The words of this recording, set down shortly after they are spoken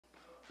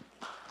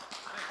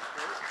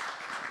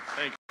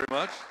Thank you very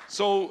much.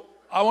 So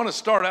I want to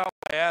start out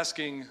by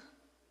asking,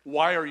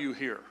 why are you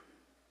here?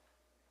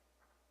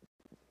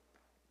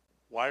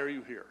 Why are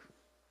you here?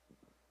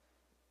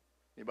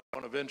 Anybody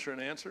want to venture an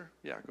answer?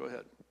 Yeah, go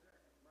ahead.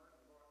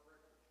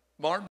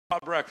 Martin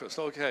bought breakfast.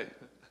 Okay.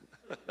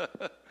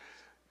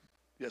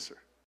 Yes, sir.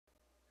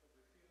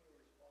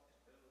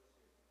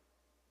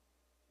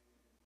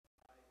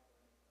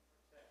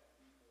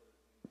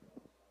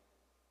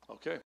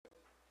 Okay.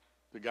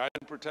 To guide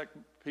and protect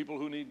people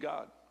who need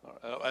God.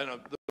 And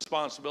the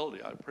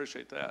responsibility. I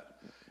appreciate that.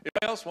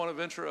 Anybody else want to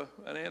venture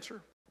an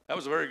answer? That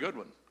was a very good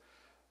one.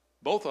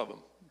 Both of them.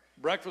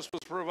 Breakfast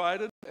was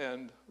provided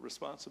and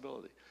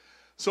responsibility.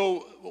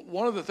 So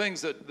one of the things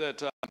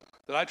that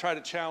I try to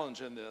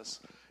challenge in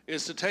this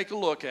is to take a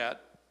look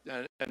at,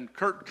 and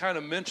Kurt kind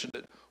of mentioned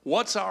it,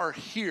 what's our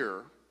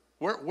here?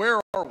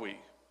 Where are we?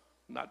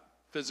 Not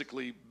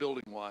physically,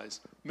 building-wise,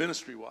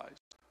 ministry-wise.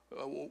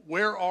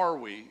 Where are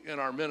we in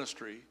our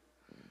ministry,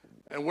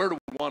 and where do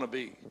we want to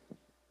be?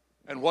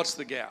 And what's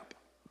the gap?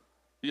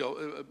 You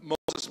know,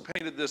 Moses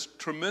painted this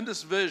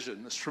tremendous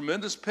vision, this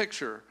tremendous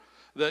picture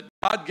that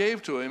God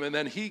gave to him, and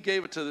then he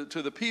gave it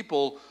to the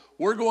people.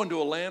 We're going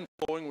to a land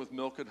flowing with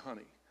milk and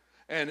honey.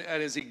 And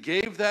as he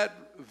gave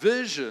that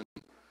vision,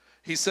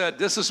 he said,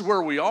 this is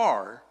where we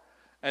are,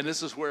 and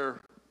this is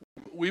where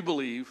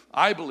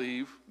I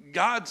believe,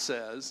 God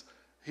says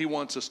he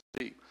wants us to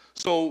be.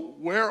 So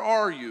where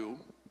are you,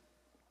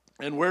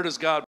 and where does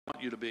God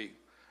want you to be?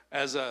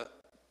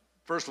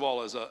 First of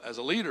all, as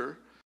a leader,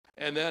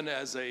 and then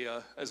as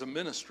a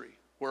ministry.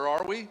 Where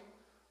are we?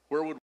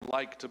 Where would we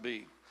like to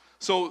be?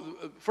 So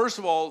first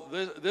of all,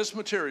 this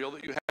material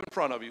that you have in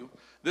front of you,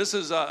 this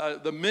is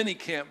the mini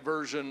camp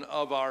version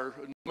of our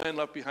No Man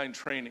Left Behind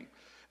training.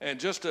 And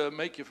just to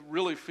make you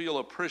really feel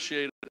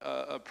appreciative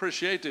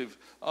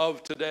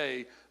of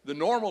today, the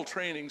normal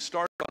training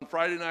starts on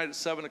Friday night at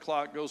 7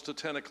 o'clock, goes to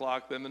 10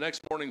 o'clock. Then the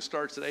next morning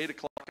starts at 8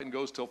 o'clock and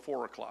goes till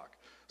 4 o'clock.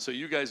 So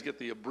you guys get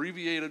the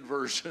abbreviated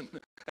version,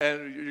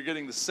 and you're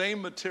getting the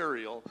same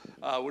material.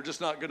 We're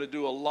just not going to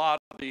do a lot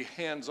of the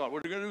hands-on.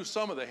 We're going to do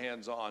some of the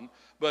hands-on,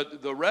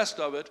 but the rest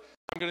of it,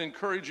 I'm going to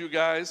encourage you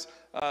guys,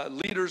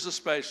 leaders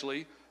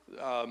especially.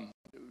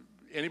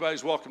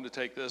 Anybody's welcome to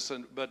take this,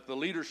 but the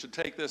leaders should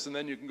take this, and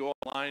then you can go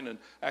online and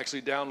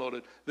actually download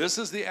it. This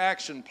is the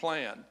action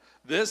plan.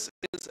 This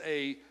is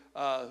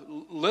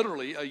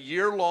literally a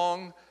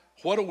year-long,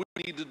 what do we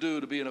need to do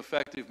to be an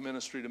effective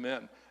ministry to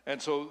men? And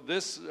so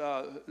this,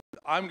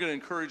 I'm going to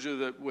encourage you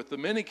that with the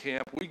mini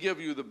camp, we give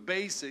you the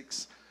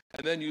basics,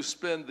 and then you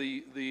spend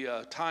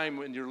the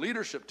time in your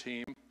leadership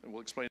team, and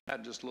we'll explain that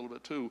in just a little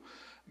bit too,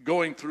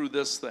 going through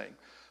this thing.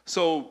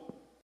 So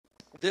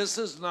this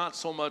is not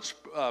so much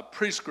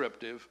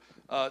prescriptive,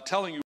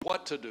 telling you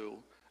what to do,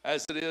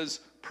 as it is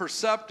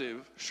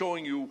perceptive,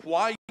 showing you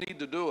why you need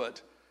to do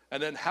it,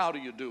 and then how do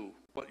you do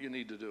what you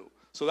need to do.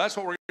 So that's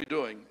what we're going to be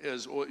doing,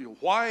 is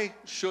why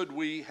should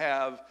we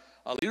have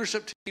a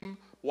leadership team?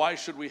 Why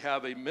should we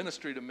have a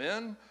ministry to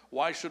men?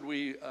 Why should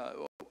we,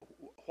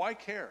 why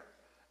care?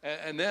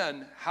 And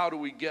then how do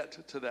we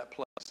get to that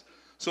place?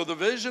 So the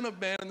vision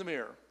of Man in the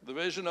Mirror, the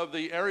vision of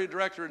the Area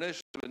Director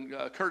Initiative, and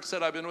Kurt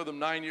said I've been with him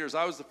 9 years.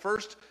 I was the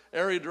first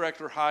Area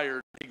Director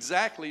hired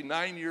exactly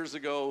 9 years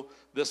ago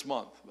this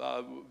month.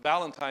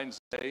 Valentine's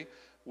Day,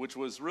 which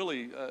was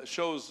really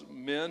shows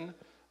men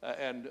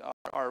and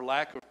our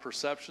lack of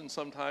perception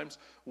sometimes.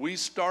 We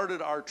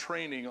started our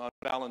training on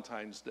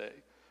Valentine's Day.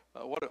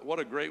 What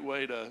a great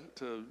way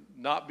to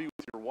not be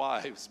with your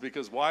wives,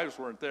 because wives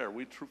weren't there.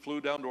 We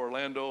flew down to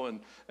Orlando and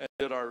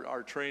did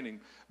our training.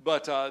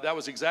 But that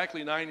was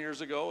exactly 9 years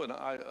ago, and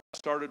I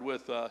started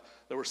with, there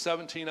were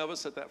 17 of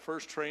us at that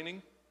first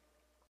training.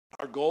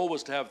 Our goal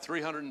was to have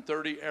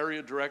 330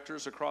 area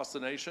directors across the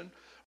nation.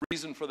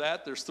 Reason for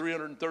that, there's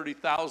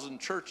 330,000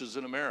 churches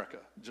in America.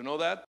 Did you know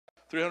that?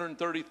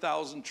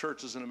 330,000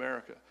 churches in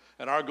America.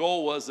 And our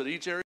goal was that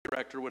each area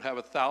director would have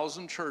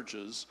 1,000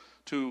 churches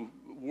to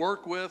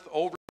work with,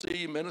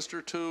 oversee,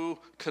 minister to,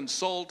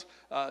 consult,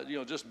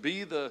 just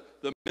be the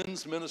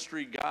men's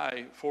ministry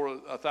guy for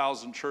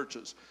 1,000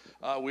 churches.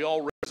 We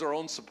all raise our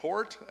own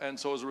support, and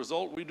so as a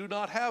result, we do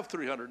not have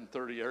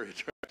 330 area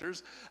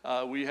directors.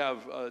 We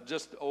have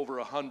just over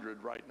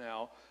 100 right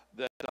now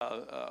that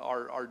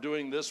are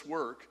doing this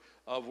work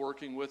of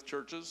working with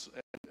churches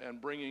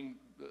and bringing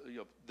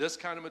this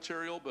kind of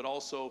material, but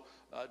also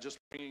just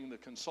bringing the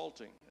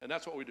consulting. And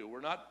that's what we do.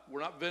 We're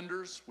not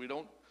vendors. We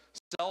don't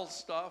sell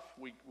stuff.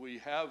 We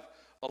have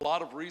a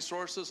lot of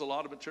resources, a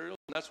lot of materials,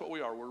 and that's what we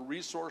are. We're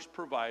resource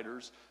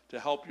providers to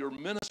help your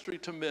ministry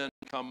to men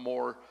become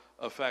more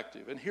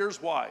effective. And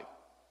here's why.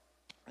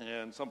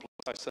 And someplace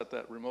I set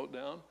that remote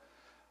down.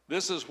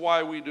 This is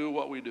why we do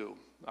what we do.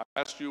 I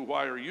asked you,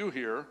 why are you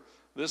here?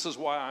 This is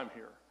why I'm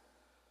here.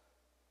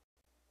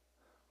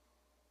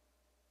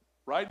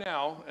 Right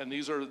now, and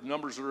these are the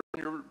numbers that are in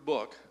your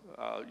book,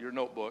 your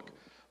notebook,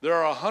 there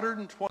are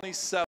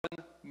 127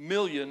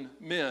 million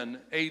men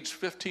aged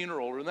 15 or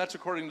older, and that's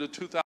according to the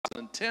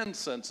 2010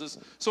 census.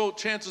 So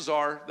chances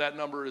are that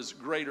number is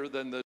greater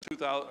than the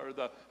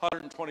the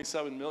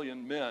 127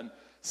 million men,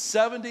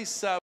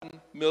 77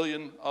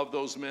 million of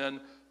those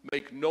men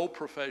make no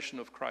profession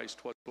of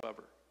Christ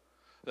whatsoever.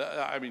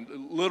 I mean,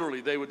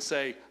 literally, they would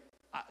say,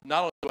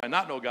 not only do I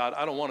not know God,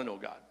 I don't want to know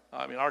God.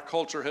 I mean, our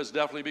culture has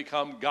definitely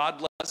become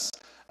godless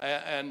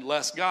and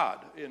less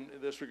God in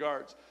this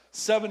regards.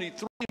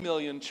 73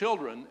 million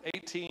children,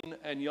 18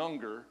 and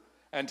younger,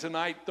 and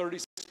tonight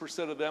 36%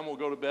 of them will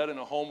go to bed in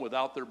a home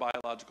without their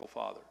biological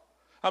father.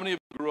 How many of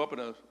you grew up in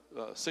a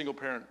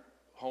single-parent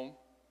home?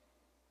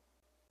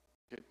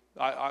 Okay.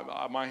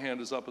 My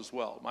hand is up as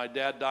well. My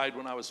dad died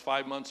when I was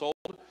 5 months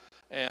old,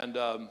 and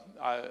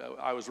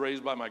I was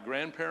raised by my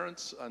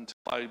grandparents until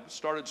I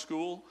started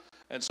school.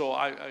 And so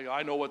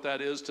I know what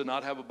that is to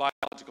not have a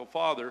biological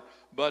father,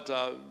 but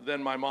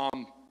then my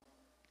mom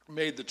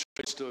made the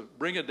choice to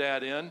bring a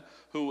dad in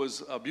who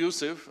was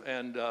abusive,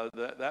 and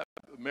that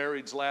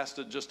marriage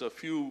lasted just a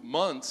few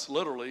months,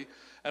 literally,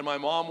 and my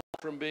mom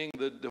went from being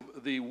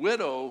the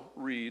widow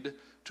Reid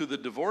to the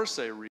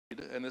divorcee Reid,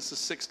 and this is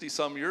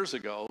 60-some years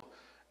ago,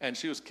 and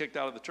she was kicked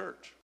out of the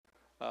church.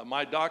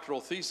 My doctoral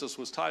thesis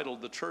was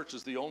titled, "The Church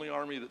is the Only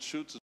Army That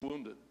Shoots Its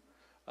Wounded."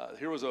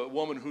 Here was a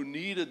woman who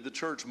needed the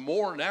church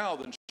more now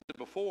than she did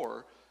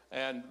before,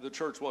 and the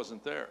church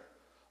wasn't there.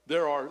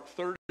 There are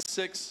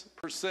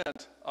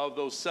 36% of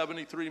those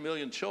 73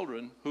 million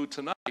children who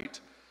tonight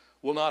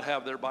will not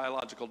have their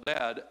biological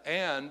dad,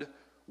 and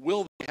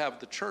will they have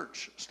the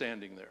church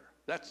standing there?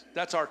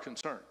 That's our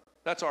concern.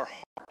 That's our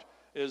heart,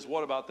 is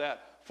what about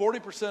that?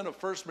 40% of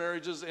first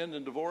marriages end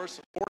in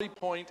divorce.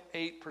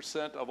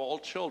 40.8% of all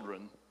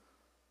children,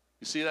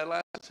 you see that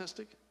last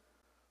statistic?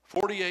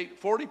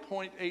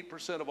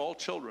 40.8% of all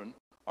children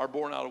are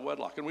born out of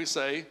wedlock. And we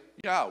say,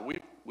 yeah,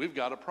 we've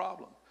got a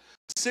problem.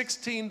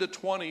 16 to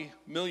 20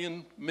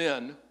 million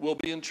men will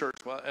be in church,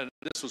 and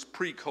this was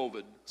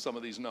pre-COVID, some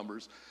of these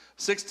numbers.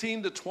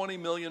 16 to 20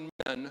 million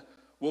men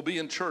will be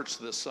in church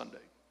this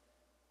Sunday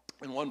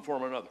in one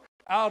form or another.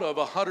 Out of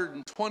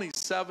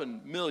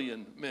 127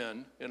 million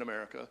men in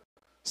America,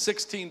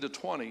 16 to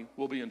 20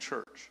 will be in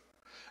church.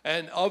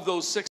 And of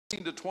those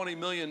 16 to 20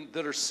 million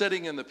that are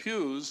sitting in the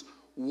pews,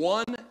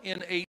 1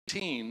 in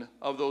 18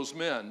 of those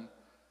men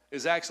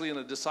is actually in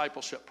a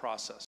discipleship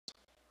process.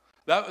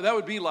 That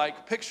would be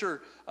like,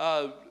 picture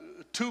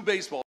 2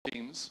 baseball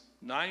teams,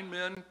 9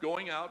 men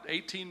going out,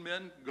 18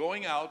 men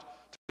going out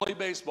to play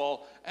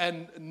baseball,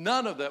 and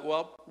none of them,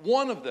 well,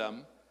 one of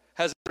them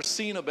has ever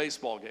seen a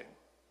baseball game.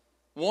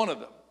 One of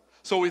them.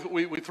 So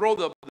we throw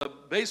the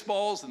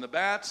baseballs and the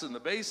bats and the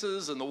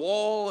bases and the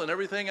wall and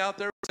everything out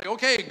there. We say,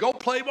 okay, go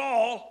play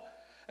ball.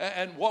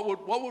 And what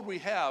would we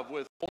have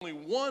with only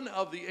one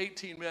of the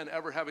 18 men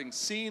ever having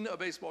seen a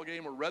baseball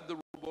game or read the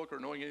rule book or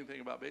knowing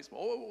anything about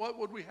baseball? What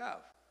would we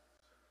have?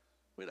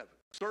 We'd have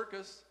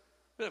circus.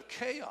 We'd have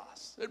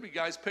chaos. There'd be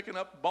guys picking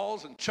up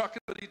balls and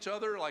chucking at each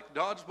other like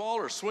dodgeball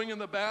or swinging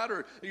the bat,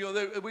 or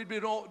we'd be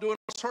doing all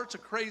sorts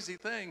of crazy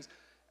things.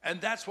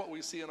 And that's what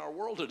we see in our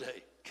world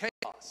today,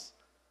 chaos.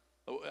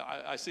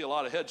 I see a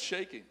lot of heads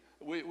shaking.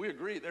 We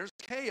agree. There's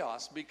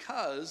chaos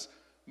because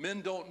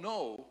men don't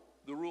know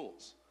the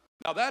rules.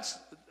 Now, that's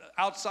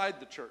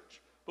outside the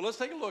church. But let's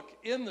take a look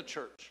in the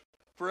church.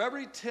 For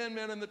every 10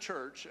 men in the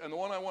church, and the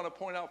one I want to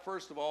point out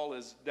first of all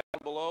is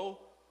down below,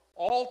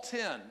 all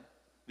 10,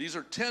 these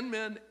are 10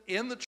 men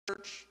in the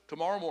church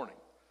tomorrow morning.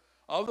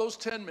 Of those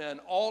 10 men,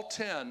 all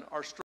 10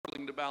 are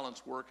struggling to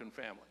balance work and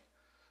family.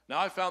 Now,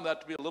 I found that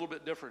to be a little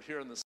bit different here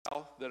in the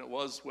South than it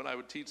was when I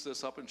would teach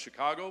this up in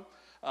Chicago.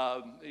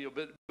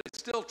 But it's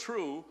still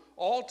true.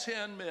 All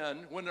 10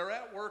 men, when they're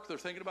at work, they're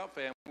thinking about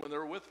family. When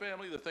they're with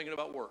family, they're thinking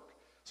about work.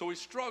 So we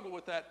struggle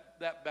with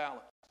that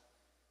balance.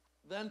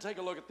 Then take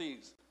a look at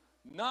these.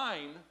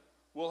 9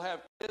 will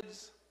have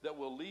kids that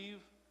will leave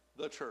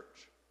the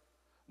church.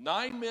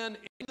 9 men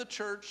in the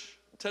church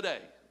today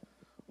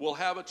will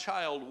have a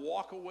child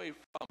walk away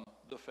from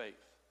the faith.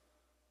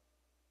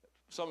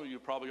 Some of you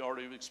probably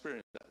already have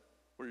experienced that,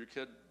 where your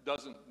kid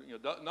doesn't,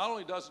 not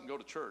only doesn't go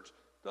to church,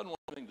 doesn't want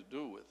anything to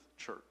do with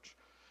church.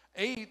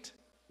 8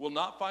 will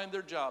not find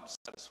their job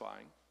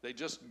satisfying. They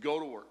just go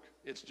to work.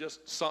 It's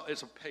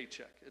a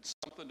paycheck. It's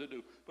something to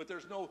do. But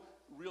there's no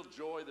real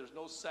joy. There's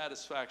no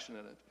satisfaction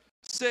in it.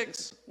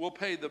 6 will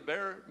pay the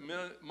bare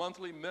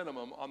monthly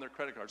minimum on their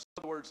credit cards.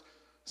 In other words,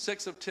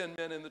 6 of 10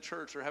 men in the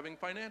church are having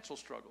financial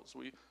struggles.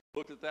 We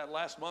looked at that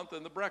last month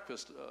in the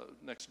breakfast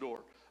next door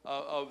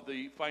of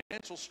the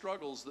financial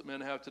struggles that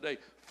men have today.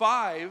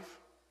 5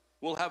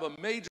 will have a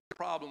major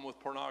problem with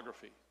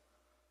pornography.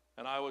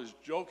 And I was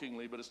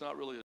jokingly, but it's not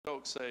really a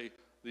joke, say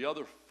the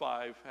other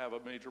 5 have a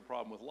major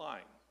problem with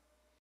lying.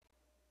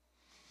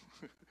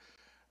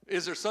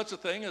 Is there such a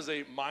thing as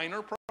a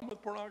minor problem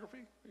with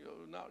pornography?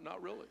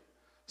 Not really.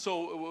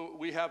 So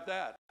we have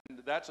that. And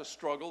that's a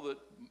struggle that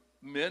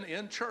men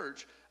in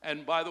church,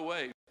 and by the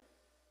way,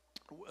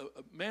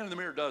 Man in the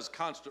Mirror does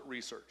constant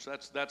research.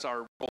 That's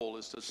our goal,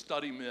 is to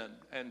study men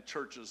and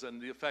churches and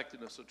the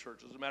effectiveness of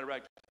churches. As a matter of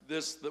fact,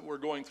 this that we're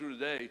going through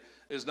today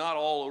is not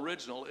all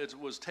original. It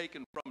was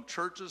taken from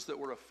churches that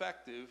were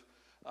effective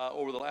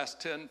over the last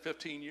 10,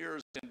 15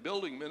 years in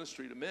building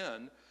ministry to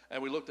men,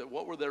 and we looked at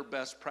what were their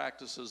best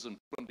practices and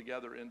put them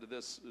together into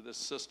this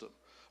system.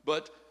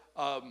 But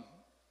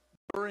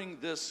during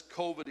this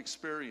COVID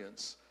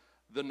experience,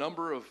 the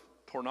number of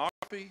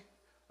pornography,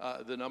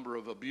 the number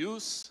of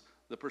abuse,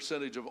 the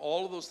percentage of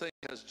all of those things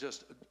has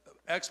just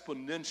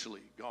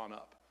exponentially gone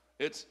up.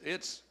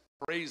 It's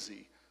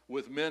crazy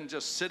with men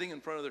just sitting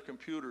in front of their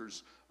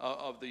computers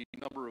of the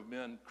number of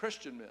men,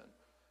 Christian men,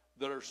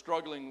 that are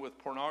struggling with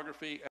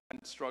pornography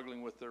and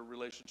struggling with their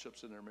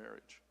relationships in their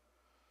marriage.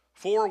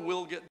 4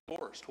 will get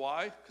divorced.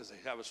 Why? Because they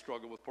have a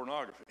struggle with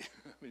pornography.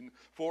 I mean,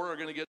 4 are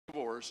going to get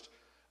divorced,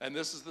 and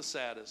this is the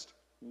saddest.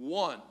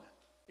 1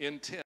 in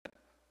 10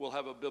 will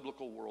have a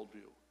biblical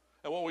worldview.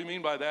 And what we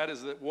mean by that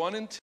is that 1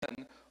 in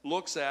 10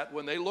 looks at,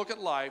 when they look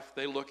at life,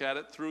 they look at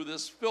it through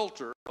this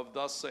filter of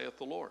thus saith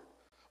the Lord.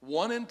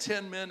 1 in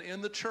 10 men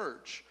in the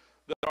church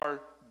that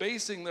are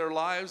basing their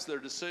lives, their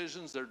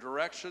decisions, their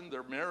direction,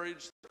 their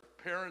marriage,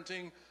 their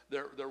parenting,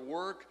 their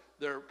work,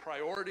 their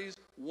priorities,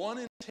 1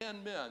 in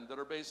 10 men that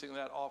are basing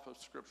that off of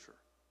Scripture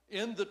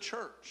in the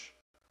church.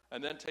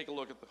 And then take a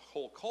look at the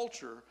whole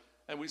culture,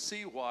 and we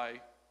see why,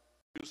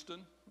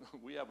 Houston,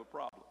 we have a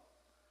problem.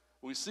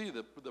 We see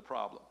the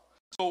problem.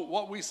 So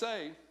what we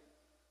say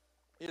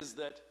is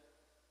that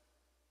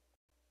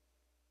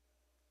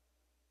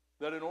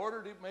in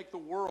order to make the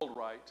world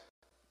right,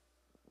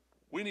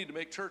 we need to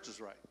make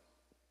churches right.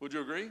 Would you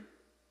agree?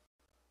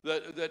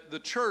 That the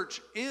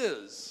church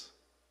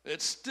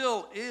it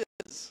still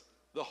is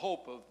the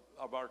hope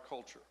of our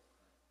culture.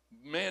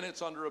 Man,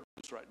 it's under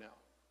abuse right now.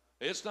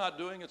 It's not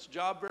doing its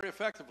job very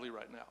effectively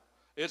right now.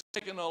 It's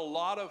taken a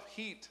lot of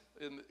heat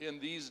in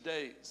these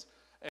days.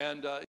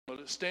 And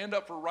stand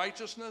up for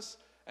righteousness,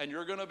 and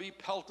you're going to be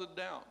pelted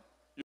down.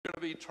 You're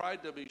going to be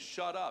tried to be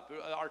shut up.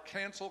 Our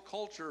cancel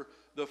culture,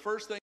 the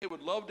first thing they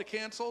would love to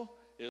cancel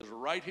is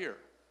right here.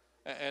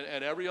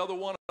 And every other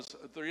one of us,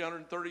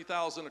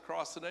 330,000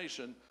 across the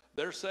nation,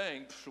 they're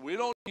saying, we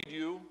don't need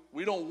you.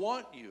 We don't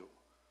want you.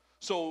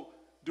 So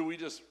do we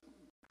just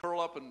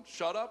curl up and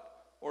shut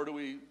up, or do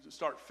we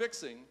start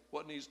fixing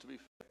what needs to be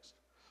fixed?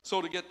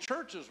 So to get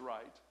churches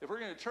right, if we're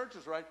going to get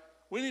churches right,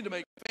 we need to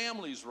make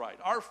families right.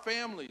 Our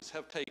families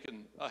have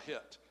taken a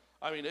hit.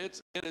 I mean,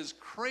 it is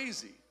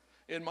crazy.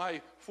 In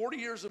my 40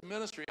 years of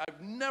ministry,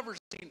 I've never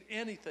seen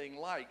anything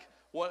like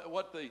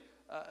what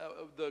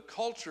the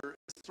culture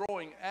is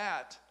throwing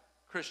at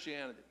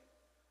Christianity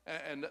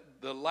and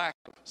the lack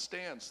of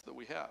stance that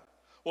we have.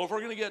 Well, if we're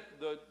going to get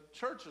the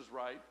churches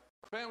right,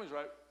 families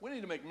right, we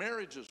need to make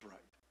marriages right.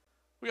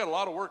 We got a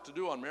lot of work to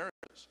do on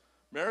marriages.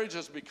 Marriage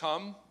has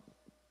become,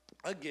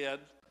 again,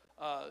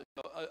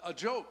 a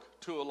joke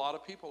to a lot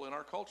of people in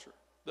our culture,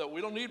 that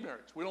we don't need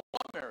marriage. We don't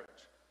want marriage.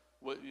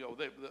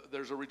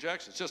 There's a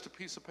rejection. It's just a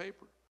piece of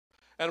paper.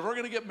 And if we're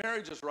going to get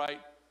marriages right,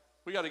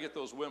 we got to get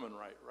those women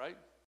right?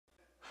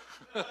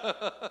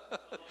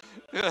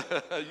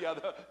 Yeah,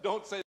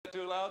 don't say that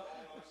too loud.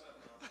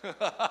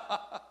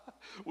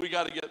 We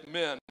got to get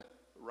men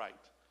right.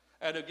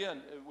 And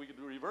again, we could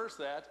reverse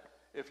that.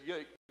 If you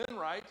get men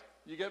right,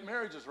 you get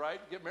marriages right.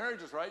 Get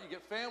marriages right, you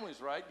get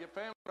families right. Get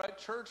families right,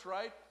 church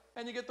right,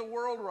 and you get the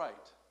world right.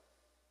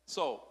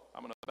 So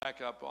I'm going to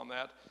back up on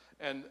that.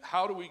 And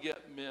how do we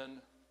get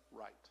men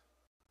right?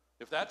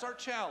 If that's our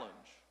challenge,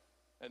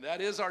 and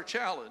that is our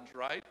challenge,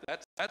 right?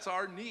 That's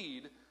our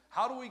need.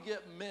 How do we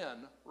get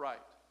men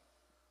right?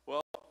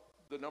 Well,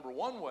 the number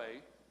one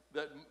way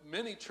that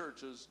many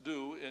churches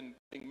do in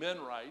getting men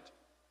right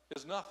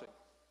is nothing.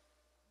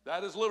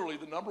 That is literally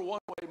the number one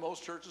way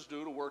most churches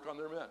do to work on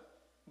their men.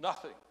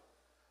 Nothing.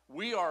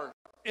 We are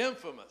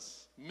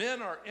infamous.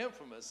 Men are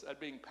infamous at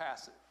being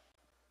passive.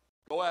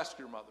 Go ask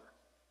your mother,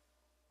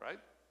 right?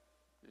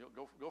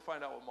 Go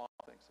find out what mom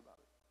thinks about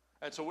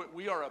it. And so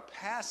we are a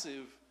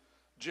passive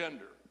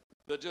gender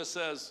that just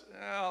says,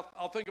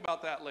 I'll think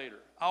about that later.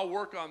 I'll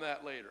work on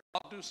that later.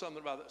 I'll do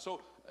something about that.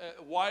 So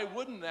why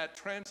wouldn't that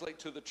translate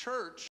to the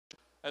church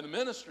and the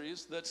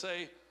ministries that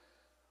say,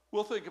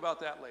 we'll think about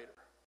that later?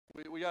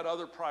 We got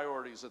other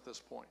priorities at this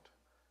point.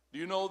 Do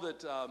you know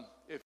that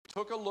if you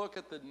took a look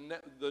at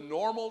the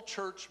normal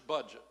church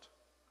budget,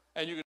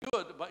 and you can do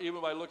it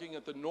even by looking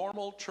at the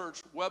normal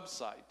church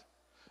website.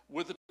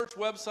 With the church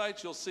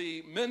websites, you'll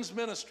see men's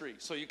ministry.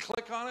 So you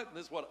click on it, and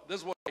this is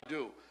what I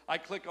do. I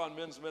click on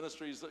men's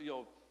ministries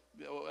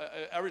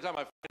every time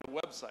I find a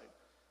website.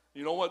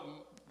 You know what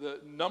the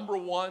number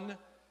one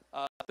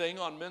thing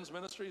on men's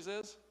ministries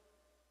is?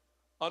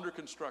 Under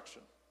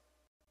construction.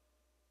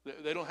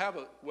 They don't have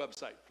a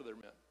website for their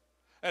men.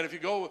 And if you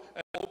go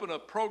and open a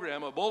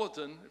program, a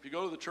bulletin, if you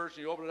go to the church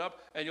and you open it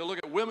up and you look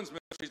at women's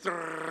ministries,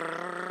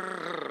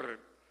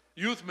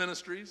 youth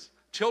ministries,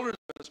 children's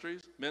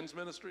ministries, men's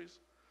ministries,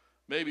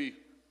 maybe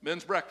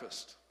men's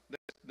breakfast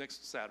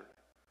next Saturday.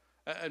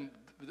 And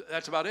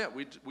that's about it.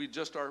 We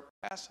just are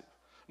passive.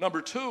 Number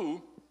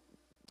two,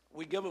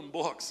 we give them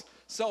books,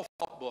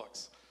 self-help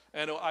books.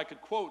 And I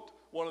could quote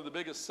one of the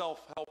biggest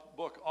self-help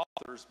book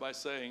authors by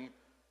saying,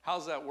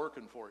 how's that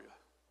working for you?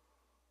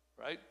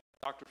 Right?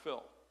 Dr.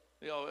 Phil.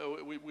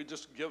 We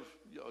just give,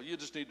 you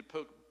just need to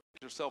pick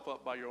yourself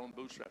up by your own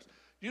bootstraps.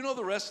 Do you know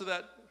the rest of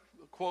that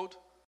quote?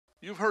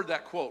 You've heard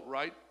that quote,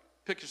 right?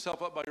 Pick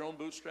yourself up by your own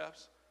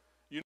bootstraps.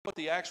 You know what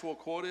the actual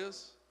quote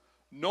is?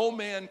 No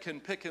man can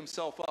pick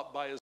himself up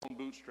by his own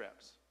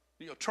bootstraps.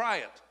 Try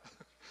it.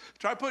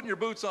 Try putting your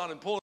boots on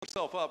and pulling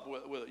yourself up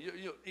with it.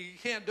 You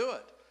can't do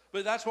it.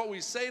 But that's what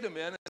we say to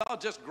men. I'll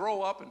just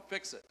grow up and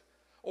fix it.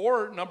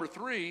 Or number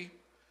 3,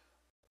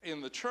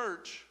 in the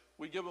church,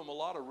 we give them a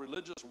lot of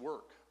religious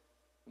work.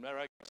 As a matter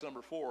of fact, that's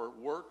number 4.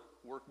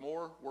 Work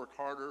more, work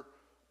harder,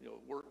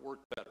 work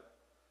better.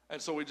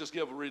 And so we just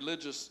give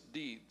religious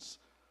deeds.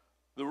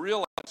 The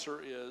real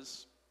answer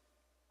is,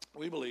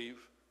 we believe,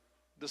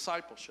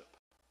 discipleship.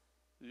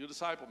 You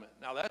disciple men.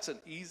 Now, that's an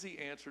easy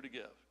answer to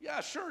give.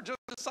 Yeah, sure, just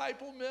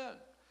disciple men.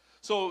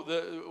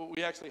 So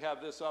we actually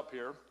have this up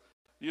here.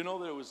 You know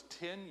that it was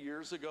 10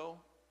 years ago,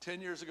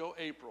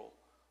 April,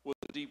 was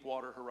the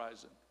Deepwater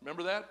Horizon.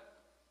 Remember that?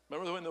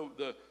 Remember when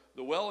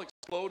the well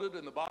exploded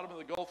in the bottom of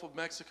the Gulf of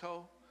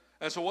Mexico?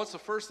 And so what's the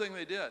first thing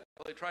they did?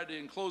 Well, they tried to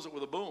enclose it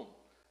with a boom.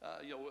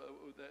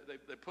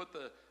 They put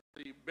the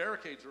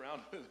barricades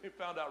around it. They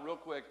found out real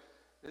quick,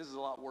 this is a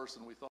lot worse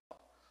than we thought.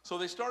 So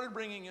they started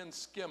bringing in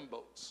skim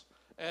boats.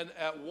 And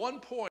at one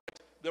point,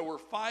 there were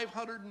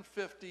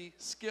 550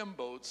 skim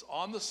boats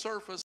on the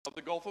surface of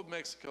the Gulf of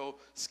Mexico,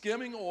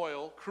 skimming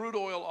oil, crude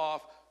oil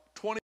off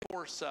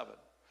 24/7.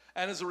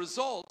 And as a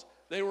result,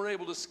 they were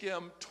able to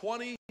skim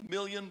 20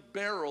 million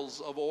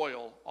barrels of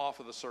oil off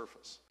of the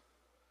surface.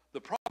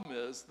 The problem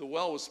is the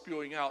well was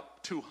spewing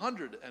out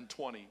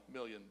 220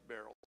 million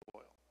barrels of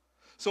oil.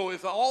 So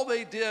if all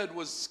they did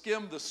was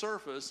skim the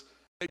surface,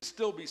 they'd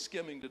still be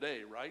skimming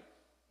today, right?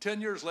 10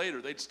 years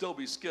later, they'd still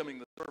be skimming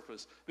the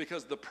surface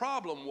because the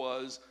problem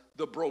was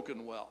the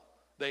broken well.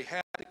 They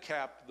had to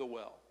cap the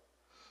well.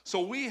 So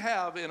we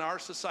have in our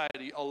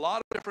society a lot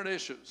of different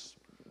issues.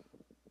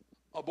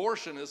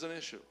 Abortion is an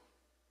issue,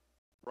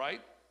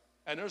 right?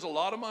 And there's a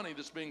lot of money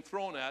that's being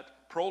thrown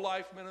at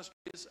pro-life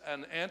ministries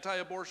and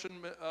anti-abortion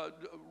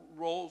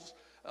roles.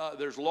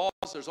 There's laws,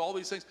 there's all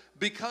these things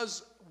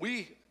because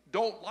we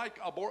don't like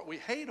abortion. We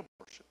hate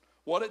abortion,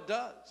 what it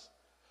does.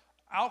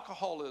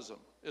 Alcoholism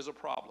is a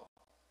problem.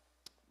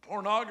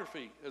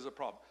 Pornography is a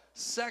problem.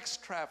 Sex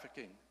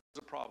trafficking is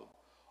a problem.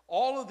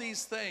 All of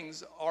these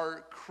things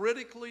are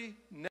critically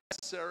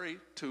necessary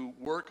to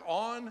work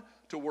on,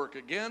 to work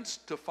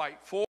against, to fight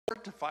for,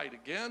 to fight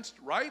against,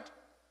 right?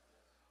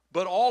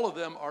 But all of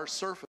them are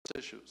surface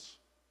issues.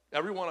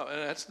 Every one of them.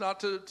 And that's not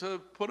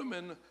to put them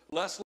in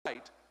less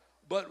light.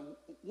 But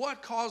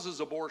what causes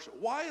abortion?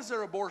 Why is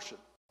there abortion?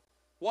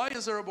 Why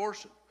is there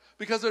abortion?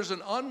 Because there's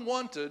an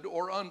unwanted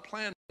or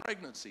unplanned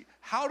pregnancy.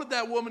 How did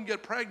that woman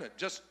get pregnant?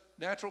 Just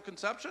natural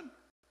conception?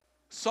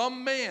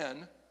 Some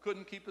man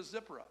couldn't keep his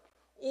zipper up.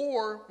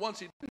 Or, once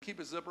he didn't keep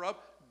his zipper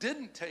up,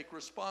 didn't take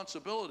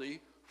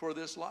responsibility for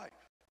this life.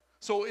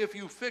 So if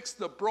you fix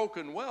the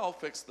broken well,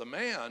 fix the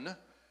man,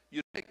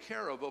 you take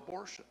care of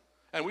abortion.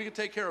 And we can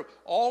take care of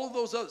all of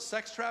those other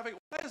sex trafficking.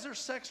 Why is there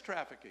sex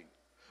trafficking?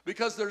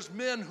 Because there's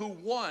men who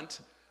want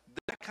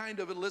that kind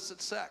of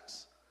illicit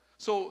sex.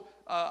 So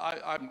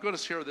I'm going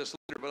to share this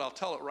later, but I'll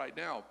tell it right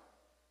now.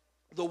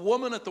 The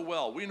woman at the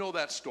well, we know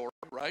that story,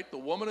 right? The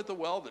woman at the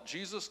well that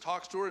Jesus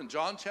talks to her in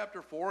John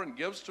chapter 4 and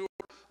gives to her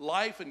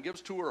life and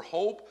gives to her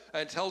hope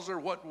and tells her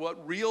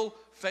what real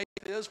faith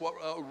is, what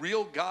a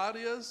real God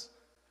is.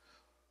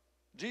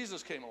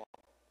 Jesus came along.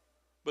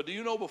 But do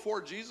you know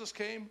before Jesus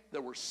came,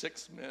 there were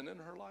 6 men in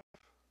her life?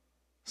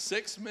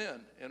 6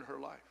 men in her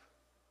life.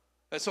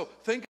 And so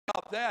think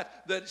about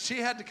that she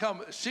had to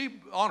come, she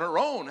on her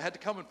own had to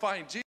come and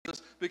find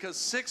Jesus because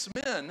 6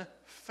 men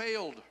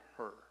failed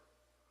her.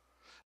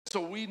 So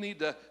we need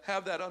to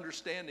have that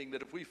understanding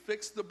that if we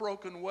fix the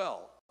broken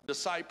well,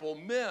 disciple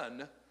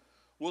men,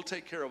 we'll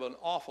take care of an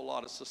awful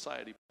lot of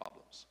society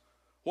problems.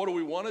 What do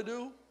we want to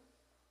do?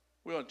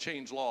 We want to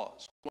change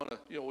laws.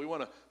 We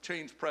want to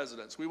change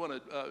presidents. We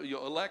want to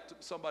elect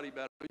somebody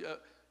better.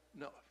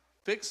 No,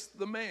 fix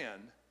the man,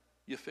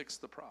 you fix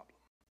the problem.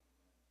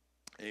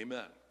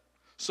 Amen.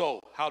 So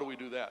how do we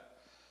do that?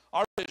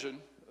 Our vision,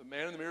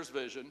 Man in the Mirror's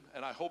vision,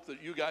 and I hope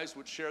that you guys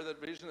would share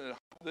that vision, and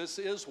this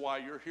is why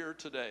you're here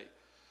today.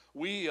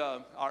 We,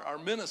 our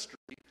ministry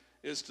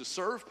is to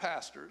serve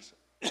pastors,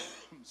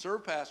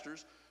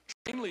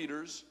 train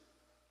leaders,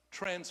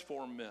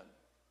 transform men.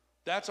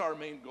 That's our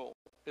main goal,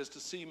 is to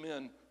see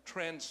men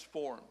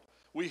transformed.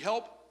 We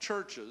help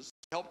churches,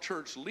 help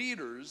church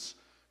leaders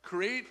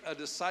create a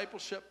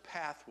discipleship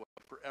pathway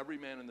for every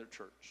man in their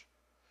church.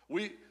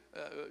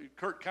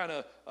 Kurt kind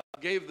of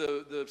gave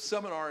the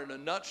seminar in a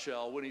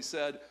nutshell when he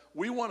said,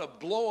 we want to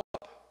blow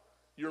up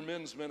your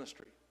men's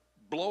ministry.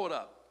 Blow it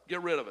up.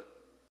 Get rid of it.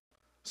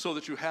 So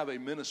that you have a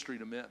ministry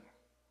to men.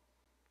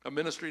 A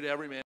ministry to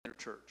every man in your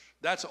church.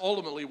 That's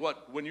ultimately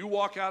when you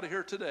walk out of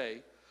here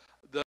today,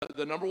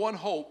 the number one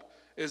hope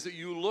is that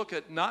you look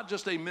at not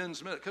just a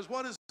men's ministry. Because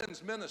what is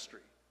men's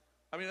ministry?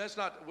 I mean, that's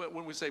not,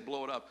 when we say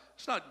blow it up,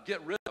 it's not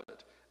get rid of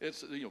it.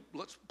 It's,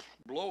 let's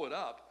blow it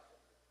up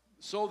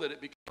so that it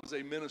becomes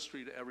a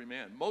ministry to every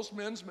man. Most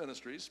men's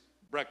ministries,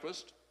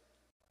 breakfast,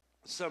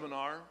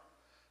 seminar,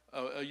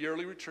 a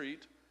yearly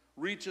retreat,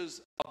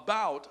 reaches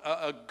about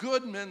a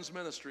good men's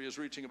ministry is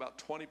reaching about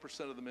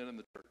 20% of the men in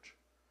the church.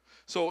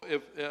 So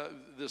if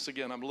this,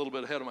 again, I'm a little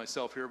bit ahead of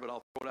myself here, but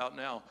I'll throw it out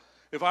now.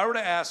 If I were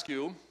to ask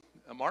you,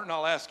 Martin,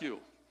 I'll ask you,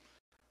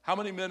 how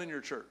many men in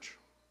your church?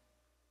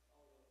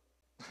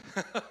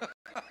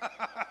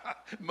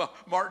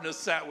 Martin has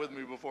sat with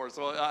me before,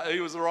 so he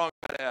was the wrong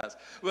guy to ask.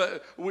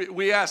 But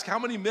we ask, how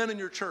many men in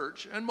your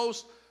church? And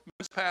most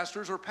men's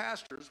pastors or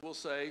pastors will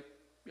say,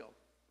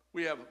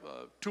 we have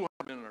 200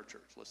 men in our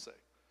church, let's say.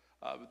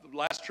 The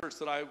last church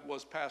that I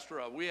was pastor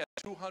of, we had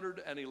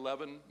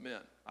 211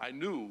 men. I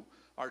knew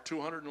our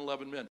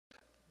 211 men.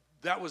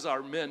 That was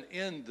our men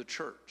in the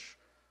church.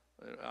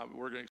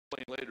 We're going to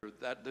explain later,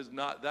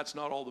 that's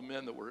not all the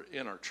men that were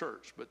in our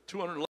church, but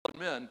 211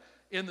 men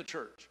in the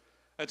church.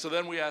 And so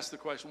then we ask the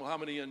question, well, how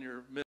many in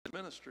your men's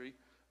ministry?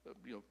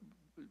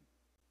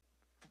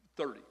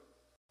 30.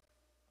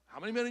 How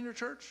many men in your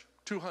church?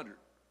 200.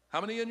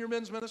 How many in your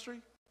men's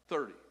ministry?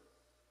 30.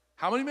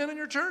 How many men in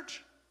your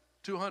church?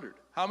 200.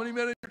 How many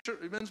men in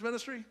your men's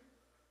ministry?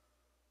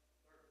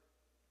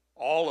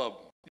 All of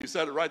them. You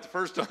said it right the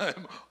first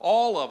time.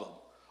 All of them.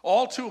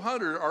 All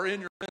 200 are in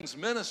your men's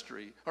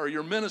ministry, or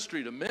your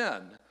ministry to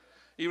men,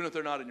 even if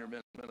they're not in your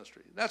men's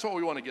ministry. That's what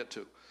we want to get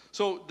to.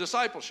 So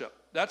discipleship.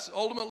 That's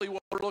ultimately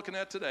what we're looking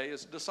at today,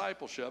 is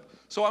discipleship.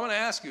 So I'm going to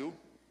ask you,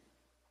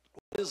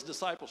 what is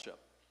discipleship?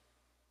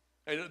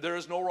 And there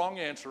is no wrong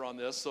answer on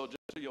this, so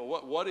just,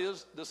 what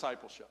is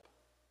discipleship?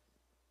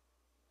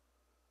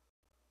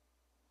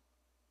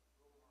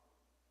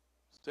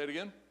 Say it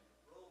again.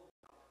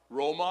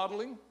 Role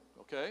modeling,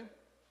 okay.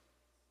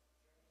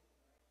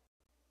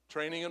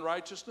 Training in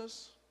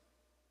righteousness.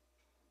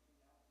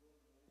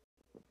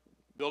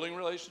 Building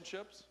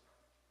relationships.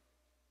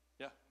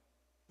 Yeah.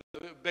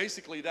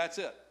 Basically, that's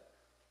it.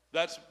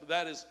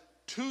 That is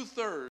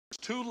 2/3,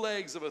 2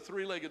 legs of a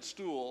 3-legged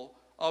stool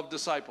of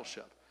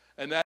discipleship.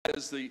 And that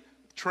is the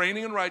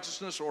training in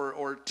righteousness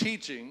or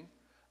teaching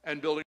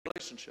and building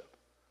relationship.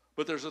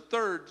 But there's a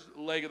 3rd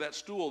leg of that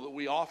stool that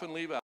we often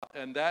leave out,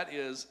 and that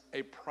is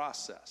a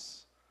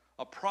process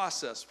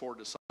for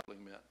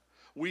discipling men.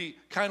 We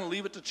kind of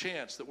leave it to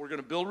chance that we're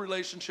going to build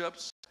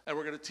relationships and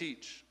we're going to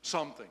teach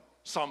something.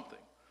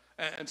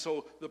 And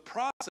so the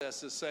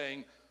process is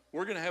saying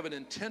we're going to have an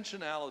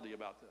intentionality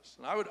about this.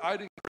 And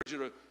I'd encourage you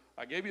to,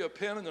 I gave you a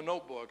pen and a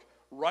notebook,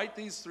 write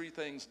these 3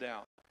 things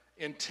down.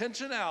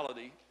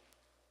 Intentionality,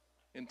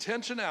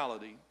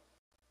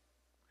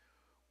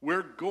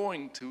 we're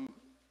going to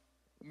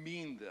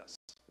mean this.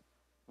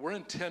 We're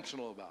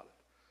intentional about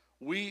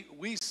it.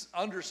 We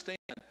understand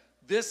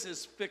this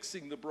is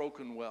fixing the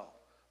broken well.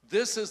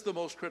 This is the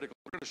most critical.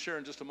 We're going to share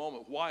in just a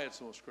moment why it's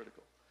the most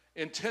critical.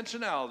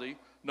 Intentionality.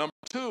 Number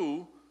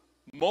 2,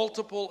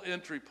 multiple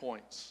entry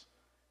points.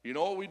 You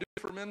know what we do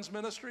for men's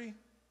ministry?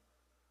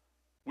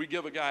 We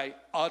give a guy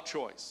a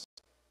choice.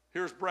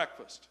 Here's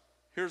breakfast.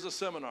 Here's a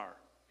seminar.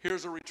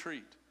 Here's a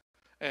retreat.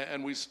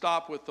 And we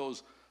stop with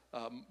those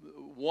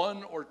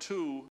 1 or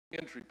 2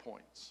 entry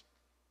points.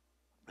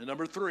 And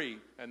number 3,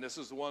 and this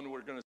is the one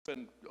we're going to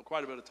spend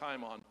quite a bit of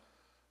time on,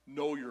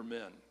 know your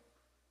men.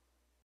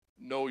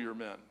 Know your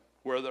men,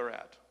 where they're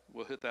at.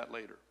 We'll hit that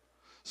later.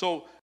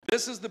 So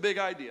this is the big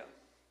idea.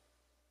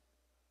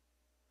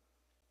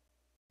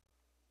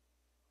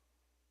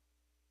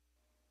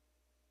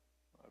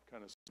 I've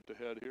kind of skipped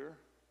ahead here.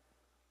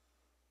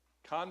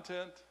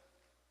 Content,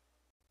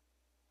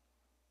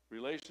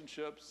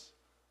 relationships,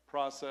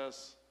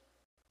 process.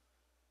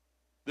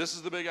 This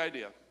is the big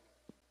idea.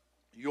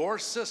 Your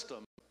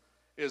system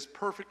is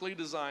perfectly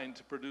designed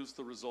to produce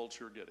the results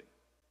you're getting.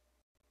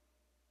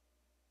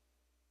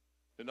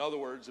 In other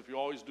words, if you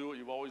always do what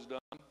you've always done,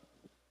 you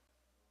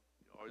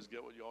always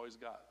get what you always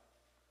got.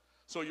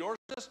 So your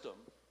system,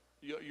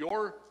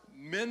 your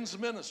men's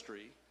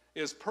ministry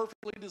is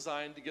perfectly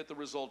designed to get the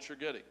results you're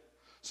getting.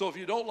 So if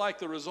you don't like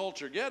the results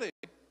you're getting,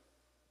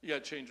 you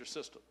got to change your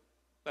system.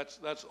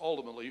 That's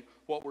ultimately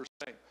what we're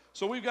saying.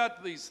 So we've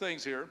got these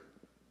things here.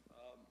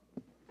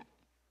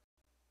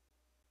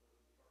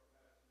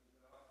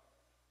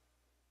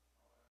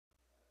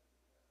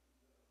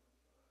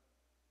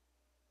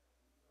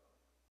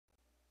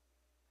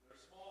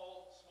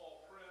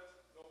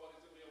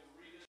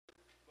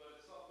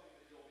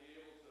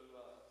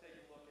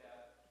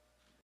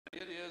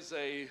 It is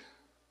a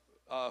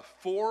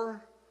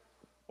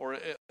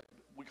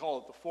we call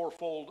it the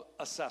 4-fold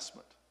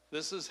assessment.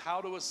 This is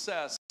how to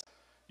assess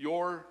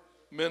your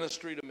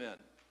ministry to men.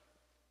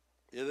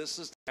 This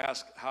is to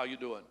ask how you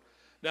doing.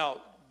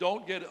 Now,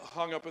 don't get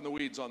hung up in the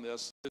weeds on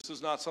this. This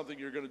is not something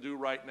you're going to do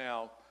right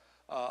now,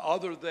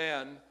 other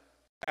than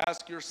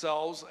ask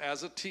yourselves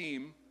as a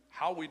team,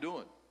 how are we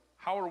doing?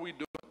 How are we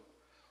doing?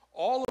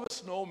 All of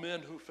us know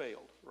men who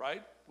failed,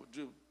 right? Would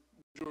you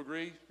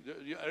agree?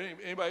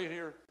 Anybody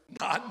here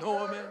not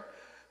know a man?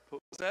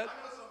 What's that?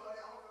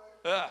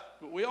 Yeah,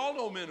 we all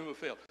know men who have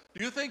failed.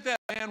 Do you think that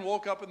man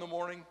woke up in the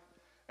morning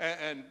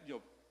and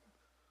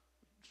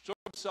shook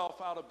himself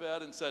out of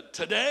bed and said,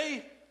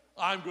 "Today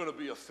I'm going to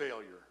be a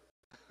failure"?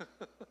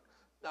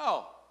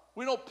 No,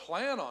 we don't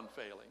plan on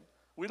failing.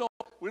 We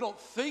don't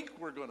think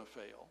we're going to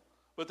fail.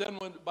 But then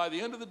by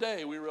the end of the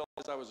day, we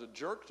realized I was a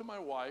jerk to my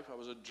wife, I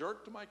was a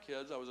jerk to my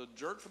kids, I was a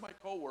jerk to my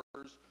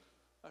coworkers.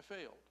 I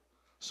failed.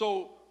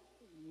 So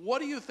what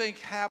do you think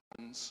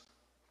happens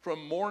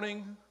from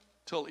morning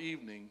till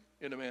evening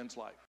in a man's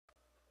life?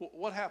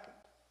 What happened?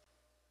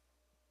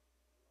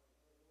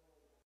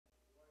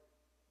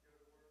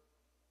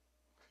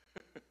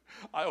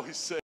 I always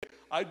say,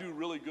 I do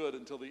really good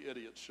until the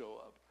idiots show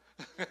up.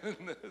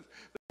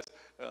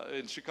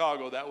 In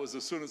Chicago, that was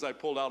as soon as I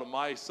pulled out of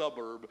my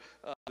suburb,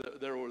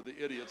 there were the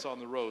idiots on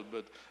the road.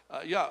 But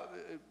yeah,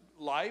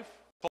 life,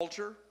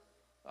 culture,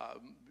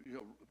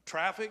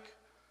 traffic.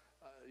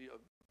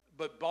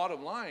 But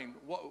bottom line,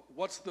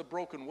 what's the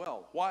broken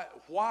well?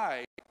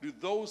 Why do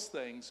those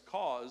things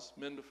cause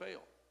men to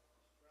fail?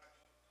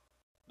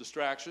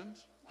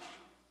 Distractions.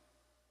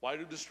 Why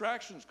do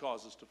distractions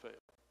cause us to fail?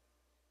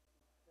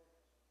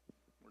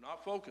 We're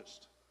not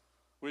focused.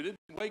 We didn't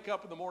wake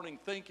up in the morning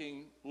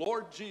thinking,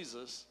 Lord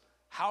Jesus,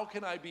 how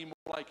can I be more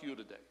like you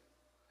today?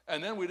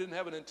 And then we didn't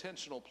have an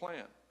intentional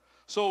plan.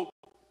 So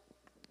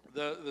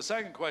the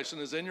second question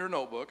is in your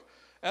notebook.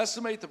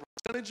 Estimate the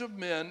percentage of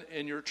men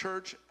in your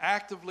church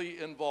actively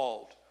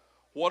involved.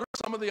 What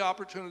are some of the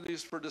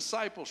opportunities for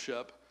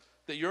discipleship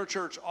that your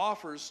church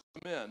offers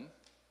to men?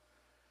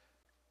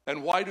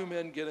 And why do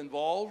men get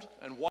involved?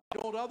 And why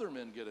don't other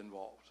men get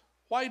involved?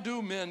 Why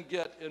do men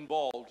get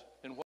involved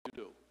in what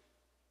you do?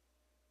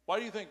 Why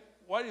do you think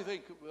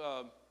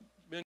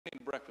men came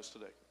to breakfast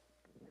today?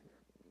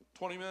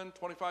 20 men,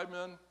 25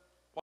 men?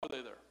 Why are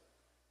they there?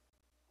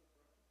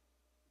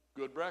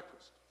 Good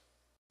breakfast.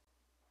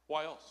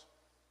 Why else?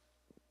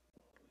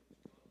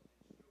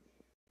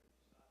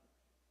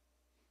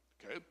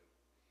 Okay,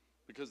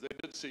 because they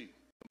did see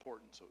the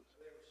importance of it.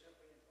 They were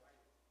simply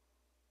invited.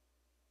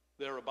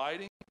 They're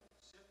abiding? They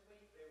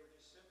were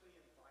just simply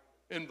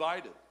invited.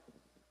 Invited.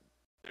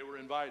 They were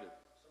invited.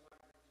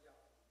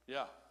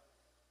 Yeah.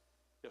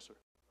 Yes, sir.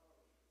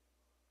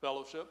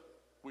 Fellowship.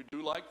 We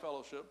do like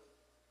fellowship,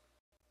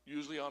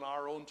 usually on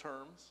our own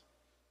terms,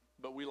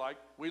 but we like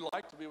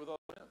to be with other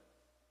men.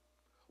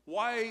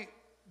 Why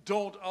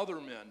don't other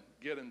men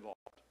get involved?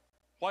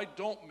 Why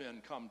don't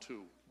men come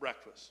to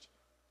breakfast?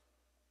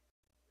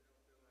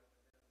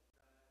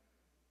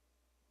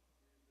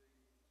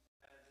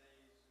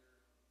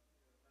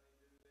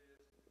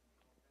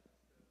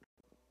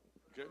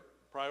 Okay,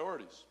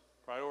 priorities.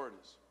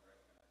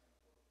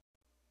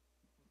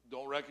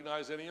 Don't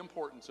recognize any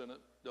importance in it.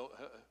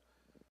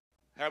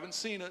 Haven't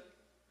seen it.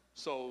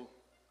 So,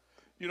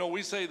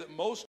 we say that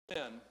most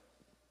men,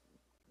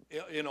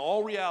 in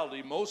all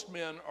reality, most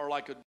men are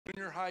like a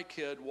junior high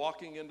kid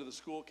walking into the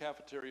school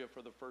cafeteria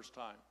for the first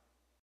time.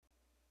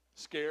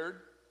 Scared,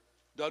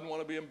 doesn't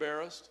want to be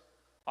embarrassed.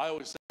 I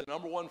always say the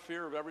number one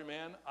fear of every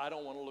man, I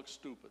don't want to look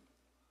stupid.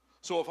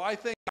 So if I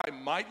think I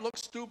might look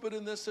stupid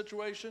in this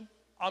situation,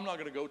 I'm not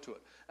going to go to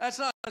it. That's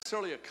not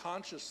necessarily a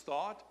conscious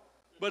thought,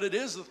 but it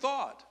is the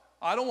thought.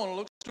 I don't want to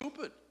look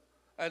stupid.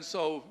 And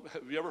so,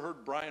 have you ever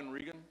heard Brian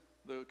Regan,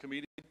 the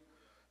comedian?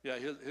 Yeah,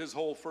 his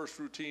whole first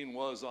routine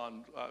was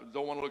on,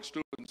 don't want to look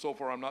stupid, and so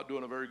far I'm not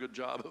doing a very good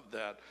job of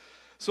that.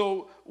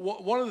 So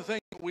one of the things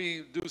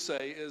we do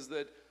say is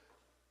that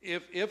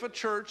if a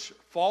church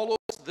follows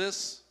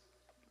this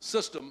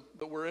system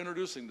that we're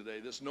introducing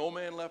today, this no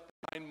man left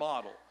behind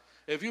model,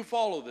 if you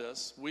follow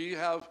this, we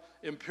have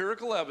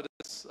empirical evidence.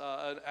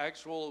 An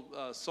actual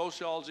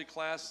sociology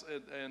class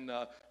at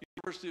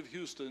University of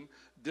Houston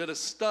did a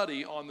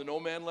study on the No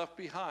Man Left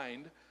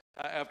Behind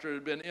after it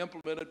had been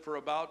implemented for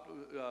about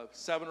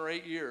 7 or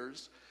 8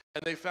 years,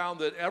 and they found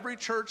that every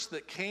church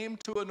that came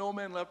to a No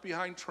Man Left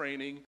Behind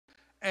training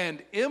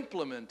and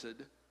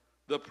implemented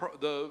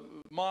the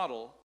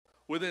model,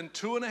 within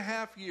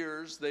 2.5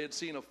 years, they had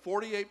seen a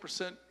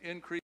 48%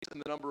 increase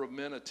in the number of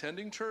men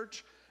attending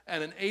church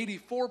and an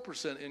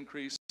 84%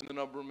 increase in the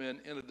number of men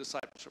in a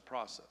discipleship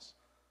process.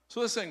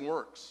 So this thing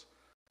works.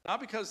 Not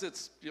because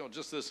it's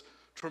just this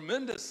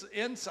tremendous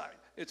insight.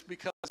 It's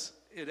because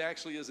it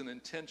actually is an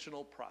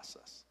intentional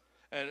process.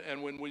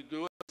 And when we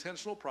do an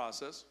intentional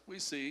process, we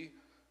see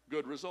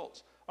good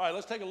results. All right,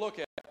 let's take a look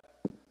at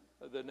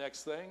the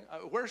next thing.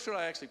 Where should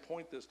I actually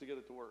point this to get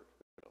it to work?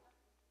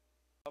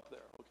 Up there,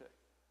 okay.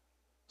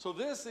 So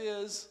this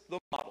is the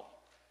model.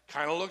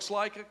 Kind of looks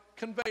like a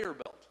conveyor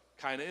belt.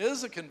 Kind of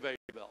is a conveyor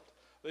belt.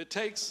 It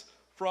takes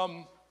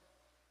from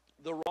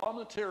the raw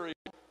material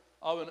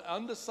of an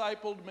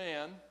undiscipled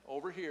man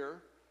over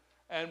here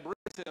and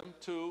brings him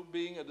to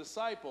being a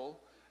disciple.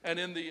 And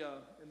in the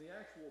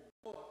actual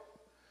book,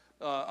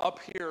 up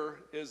here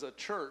is a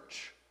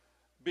church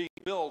being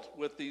built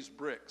with these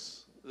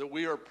bricks. That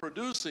we are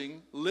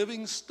producing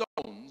living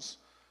stones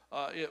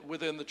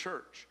within the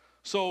church.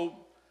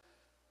 So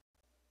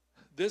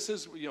this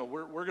is,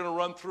 we're going to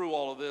run through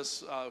all of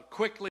this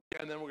quickly,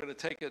 and then we're going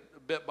to take it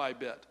bit by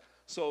bit.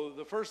 So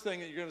the first thing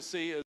that you're going to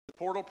see is the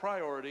portal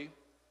priority,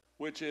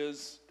 which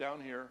is down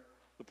here.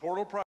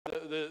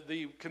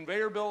 The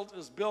conveyor belt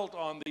is built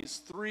on these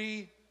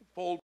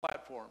three-fold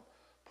platform.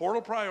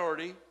 Portal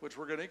priority, which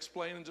we're going to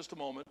explain in just a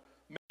moment.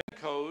 Man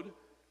code,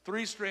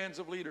 3 strands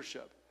of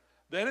leadership.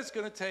 Then it's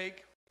going to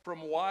take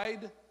from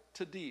wide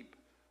to deep,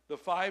 the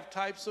 5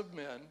 types of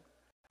men,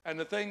 and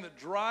the thing that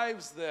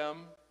drives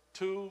them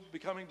to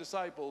becoming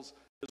disciples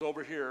is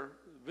over here: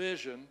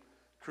 vision,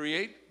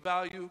 create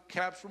value,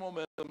 capture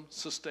momentum,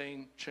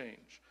 sustain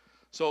change.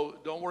 So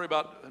don't worry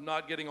about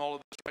not getting all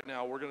of this right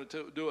now. We're going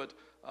to do it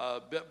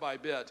bit by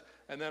bit.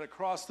 And then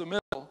across the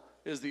middle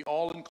is the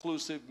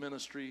all-inclusive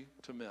ministry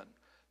to men.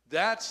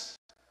 That's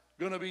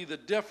going to be the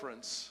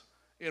difference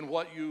in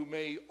what you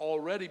may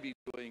already be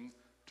doing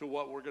to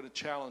what we're going to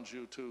challenge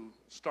you to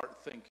start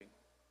thinking.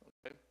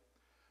 Okay?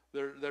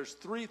 There's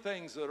 3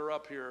 things that are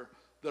up here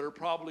that are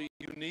probably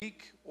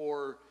unique,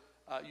 or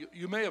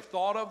you may have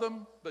thought of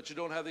them, but you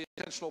don't have the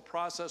intentional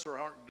process or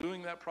aren't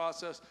doing that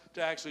process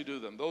to actually do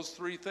them. Those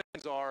 3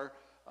 things are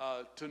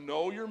to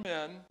know your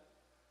men,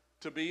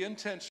 to be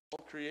intentional,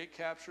 create,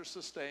 capture,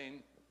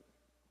 sustain,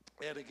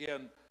 and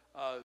again,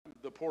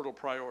 the portal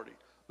priority.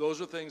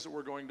 Those are things that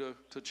we're going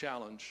to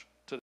challenge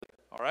today.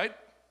 All right?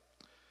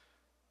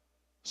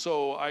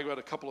 So I got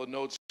a couple of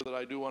notes that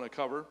I do want to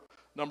cover.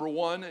 Number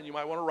 1, and you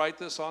might want to write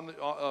this on the,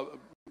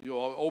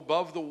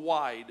 above the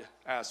wide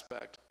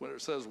aspect, when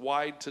it says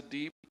wide to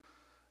deep.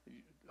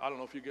 I don't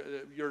know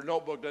if your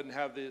notebook doesn't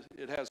have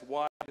it has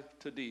wide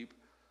to deep,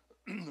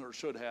 or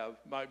should have.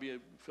 Might be a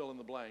fill in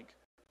the blank.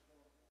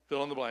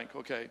 Fill in the blank.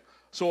 Okay.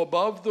 So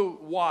above the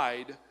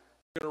wide,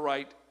 you're going to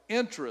write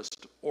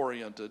interest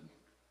oriented.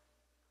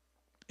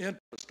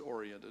 Interest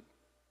oriented.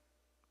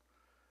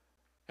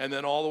 And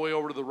then all the way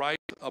over to the right,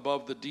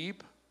 above the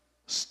deep,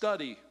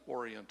 study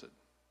oriented.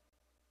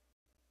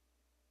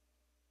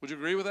 Would you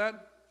agree with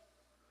that?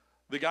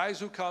 The guys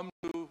who come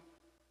to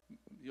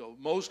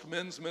most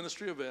men's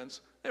ministry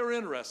events, they were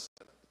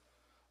interested in it.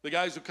 The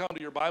guys who come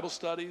to your Bible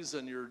studies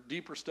and your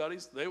deeper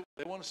studies, they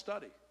want to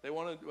study. They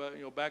want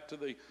to back to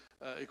the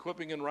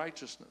equipping in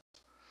righteousness.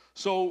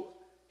 So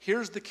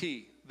here's the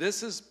key.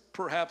 This is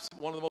perhaps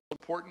one of the most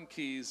important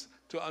keys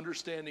to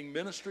understanding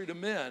ministry to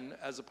men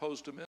as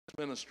opposed to men's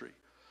ministry.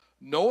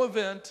 No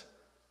event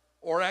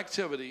or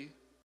activity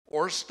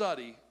or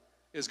study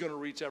is going to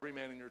reach every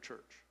man in your church.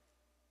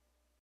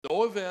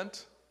 No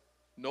event,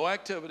 no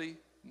activity,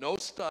 no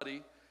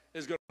study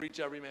is going to reach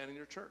every man in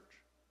your church.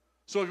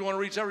 So if you want to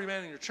reach every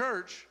man in your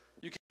church,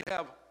 you can't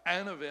have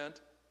an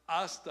event,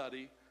 a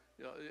study.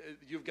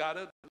 You've got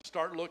to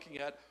start looking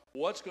at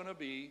what's going to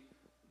be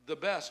the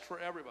best for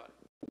everybody.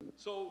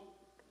 So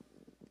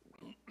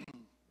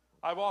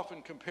I've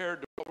often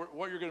compared to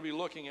what you're going to be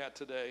looking at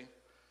today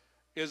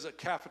is a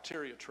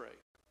cafeteria tray.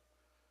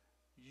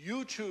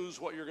 You choose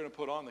what you're going to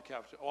put on the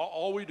cafeteria.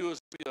 All we do is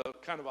be a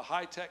kind of a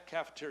high-tech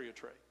cafeteria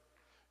tray.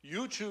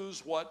 You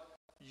choose what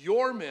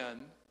your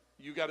men,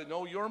 you got to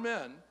know your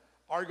men,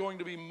 are going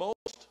to be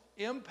most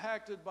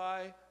impacted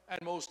by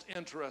and most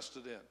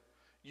interested in.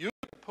 You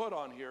can put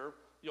on here,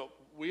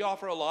 we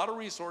offer a lot of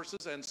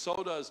resources, and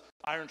so does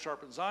Iron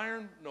Sharpens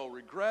Iron, No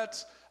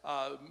Regrets,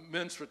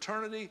 Men's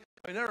Fraternity.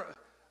 I mean,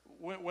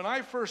 when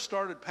I first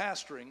started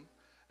pastoring,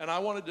 and I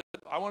wanted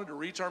to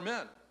reach our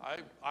men.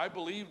 I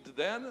believed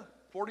then,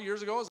 40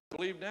 years ago, as I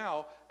believe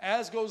now,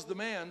 as goes the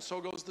man, so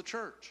goes the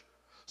church.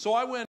 So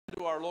I went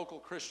to our local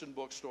Christian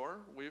bookstore.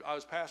 I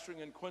was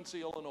pastoring in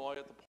Quincy, Illinois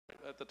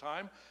at the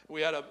time.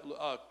 We had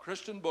a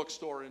Christian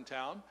bookstore in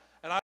town,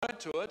 and I went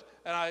to it,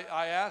 and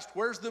I asked,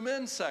 where's the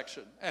men's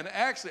section? And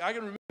actually, I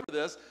can remember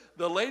this,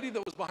 the lady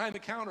that was behind the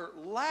counter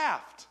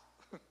laughed.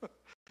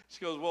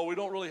 She goes, well, we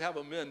don't really have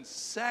a men's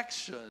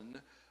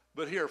section,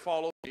 but here,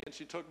 follow me. And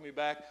she took me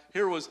back.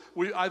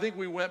 I think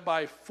we went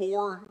by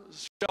 4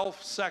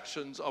 shelf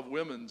sections of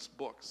women's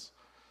books.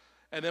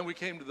 And then we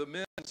came to the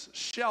men's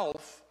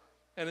shelf,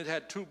 and it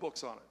had 2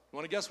 books on it. You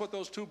want to guess what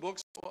those 2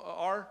 books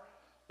are?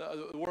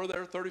 Were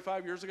there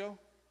 35 years ago?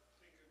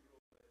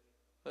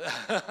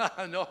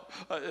 No,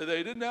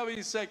 they didn't have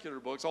any secular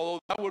books, although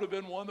that would have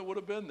been one that would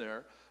have been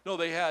there. No,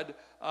 they had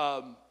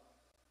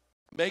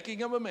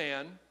Making of a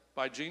Man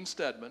by Gene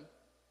Stedman.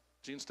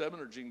 Gene Stedman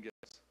or Gene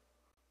Getz?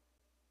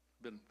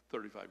 Been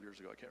 35 years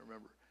ago, I can't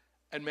remember.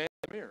 And Man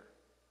in the Mirror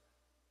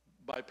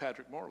by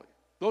Patrick Morley.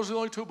 Those are the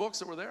only 2 books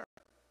that were there.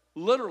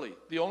 Literally,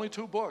 the only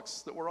 2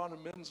 books that were on a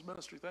men's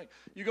ministry thing.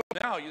 You go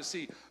now, you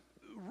see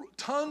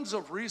tons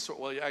of resources.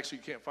 Well, actually,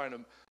 you can't find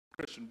them in a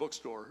Christian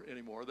bookstore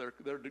anymore.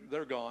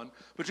 They're gone.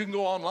 But you can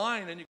go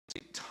online and you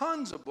can see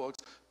tons of books,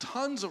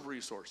 tons of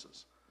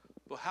resources.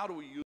 But how do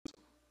we use them?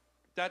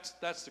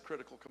 That's the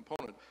critical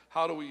component.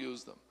 How do we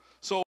use them?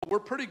 So we're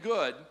pretty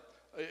good.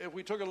 If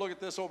we took a look at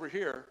this over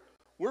here,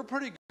 we're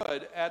pretty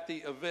good at the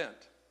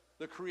event,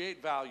 the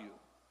create value.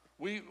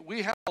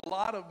 We have a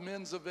lot of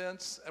men's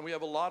events, and we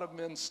have a lot of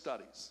men's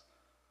studies.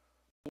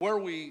 Where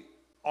we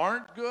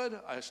aren't good,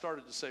 I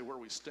started to say where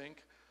we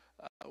stink.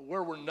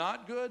 Where we're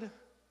not good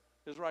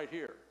is right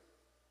here.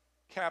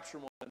 Capture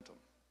momentum.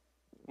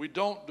 We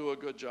don't do a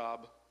good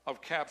job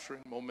of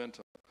capturing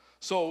momentum.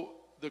 So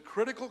the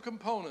critical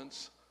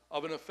components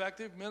of an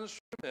effective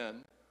ministry of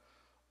men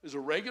is a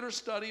regular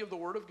study of the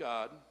Word of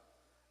God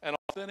and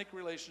authentic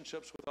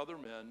relationships with other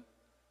men,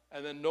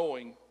 and then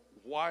knowing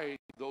why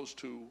those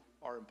 2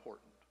 are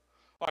important.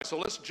 All right, so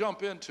let's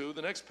jump into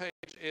the next page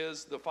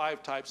is the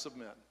 5 types of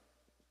men.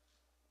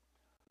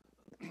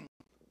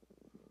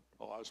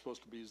 Oh, I was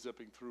supposed to be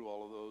zipping through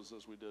all of those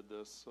as we did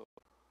this. So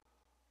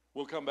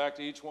we'll come back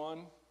to each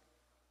one.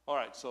 All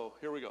right, so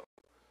here we go.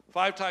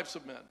 5 types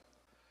of men.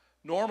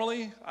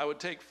 Normally, I would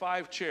take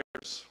 5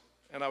 chairs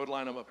and I would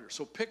line them up here.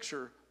 So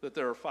picture that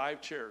there are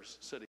 5 chairs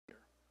sitting here.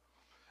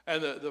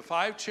 And the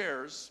 5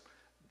 chairs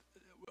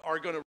are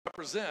going to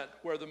represent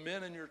where the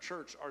men in your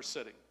church are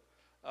sitting.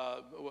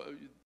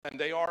 And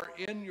they are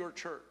in your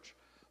church.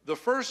 The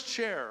first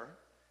chair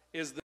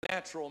is the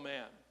natural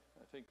man.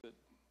 I think that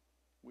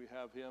we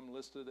have him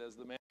listed as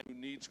the man who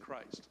needs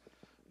Christ.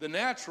 The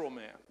natural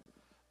man.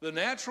 The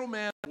natural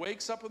man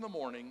wakes up in the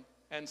morning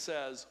and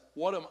says,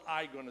 what am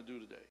I going to do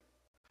today?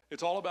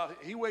 It's all about,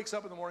 he wakes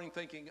up in the morning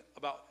thinking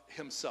about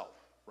himself,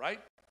 right?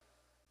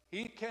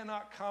 He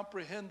cannot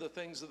comprehend the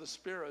things of the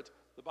Spirit.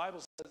 The Bible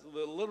says,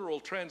 the literal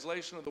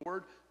translation of the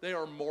word, they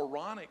are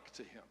moronic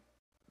to him.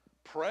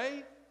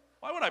 Pray?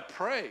 Why would I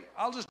pray?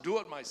 I'll just do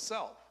it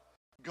myself.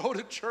 Go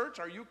to church?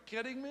 Are you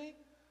kidding me?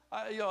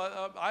 I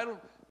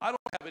don't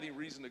have any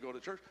reason to go to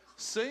church.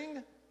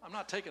 Sing? I'm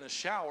not taking a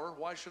shower.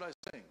 Why should I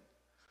sing?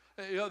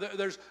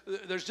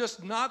 There's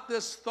just not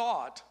this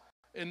thought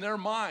in their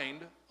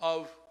mind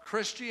of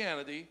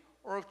Christianity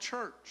or of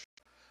church.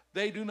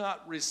 They do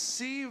not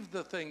receive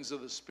the things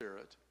of the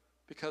Spirit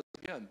because,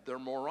 again, they're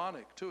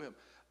moronic to him.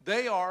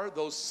 They are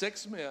those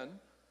 6 men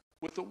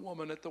with the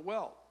woman at the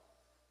well.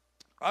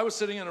 I was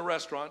sitting in a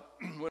restaurant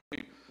when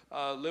we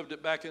lived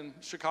back in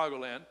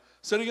Chicagoland,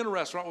 sitting in a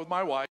restaurant with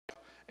my wife,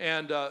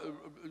 and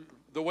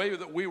the way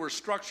that we were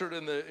structured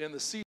in the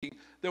seating,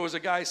 there was a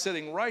guy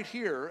sitting right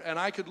here, and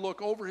I could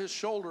look over his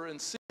shoulder and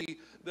see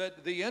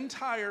that the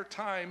entire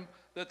time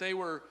that they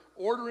were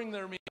ordering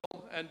their meal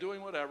and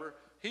doing whatever,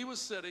 he was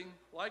sitting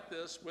like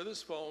this with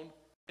his phone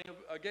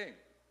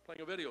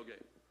playing a video game.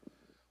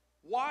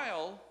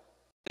 While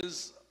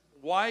his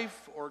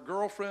wife or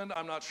girlfriend,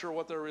 I'm not sure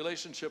what their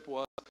relationship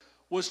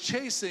was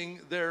chasing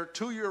their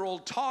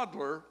 2-year-old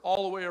toddler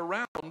all the way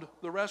around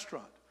the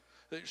restaurant.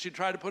 She'd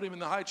try to put him in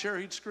the high chair,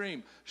 he'd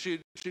scream.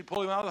 She'd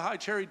pull him out of the high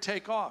chair, he'd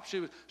take off.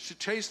 She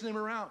chasing him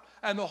around.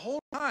 And the whole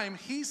time,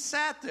 he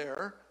sat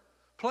there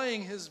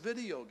playing his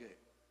video game.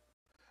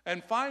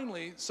 And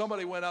finally,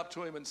 somebody went up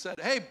to him and said,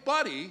 hey,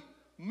 buddy,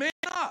 man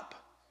up.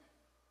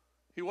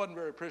 He wasn't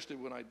very appreciative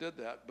when I did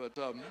that,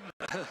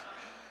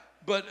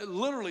 but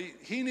literally,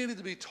 he needed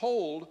to be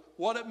told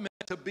what it meant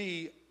to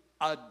be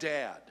a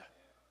dad,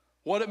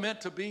 what it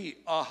meant to be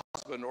a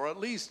husband, or at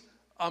least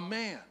a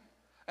man.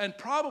 And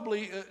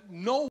probably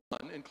no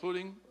one,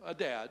 including a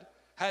dad,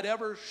 had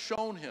ever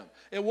shown him.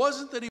 It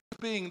wasn't that he was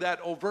being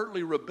that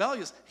overtly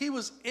rebellious. He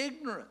was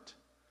ignorant.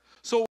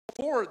 So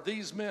for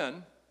these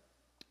men,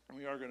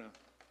 we are going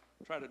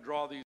to try to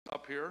draw these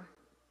up here.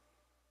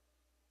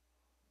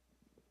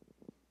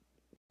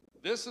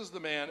 This is the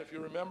man, if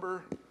you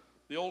remember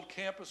the old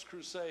Campus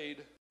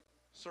Crusade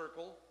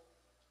circle,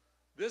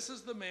 this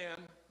is the man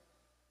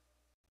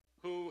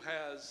who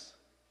has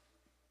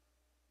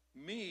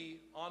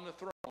me on the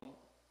throne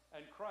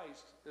and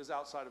Christ is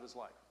outside of his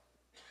life.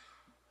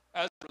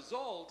 As a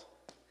result,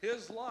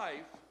 his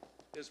life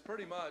is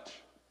pretty much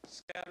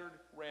scattered,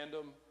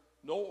 random,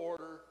 no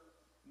order,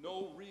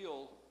 no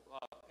real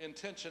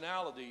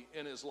intentionality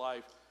in his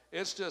life.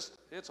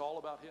 It's all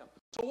about him.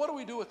 So what do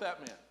we do with that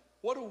man?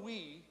 What do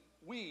we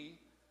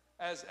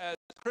as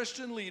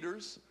Christian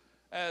leaders,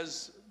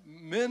 as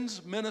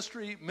men's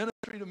ministry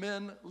to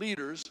men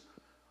leaders,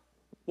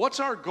 what's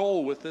our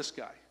goal with this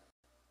guy?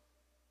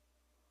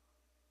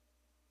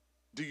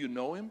 Do you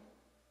know him?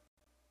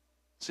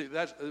 See,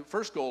 that's the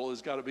first goal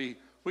has got to be,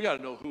 we got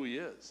to know who he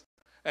is.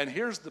 And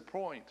here's the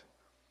point.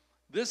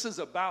 This is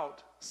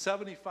about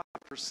 75%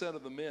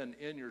 of the men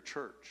in your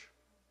church.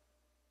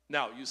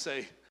 Now, you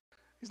say,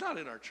 he's not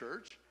in our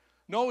church.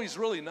 No, he's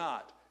really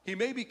not. He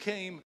maybe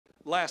came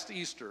last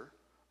Easter.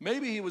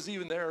 Maybe he was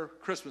even there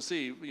Christmas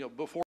Eve,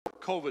 before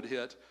COVID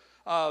hit.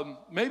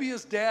 Maybe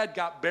his dad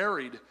got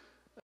buried.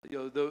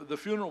 The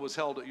funeral was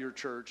held at your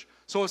church.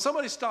 So if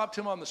somebody stopped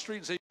him on the street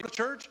and said, you go to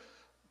church?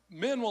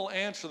 Men will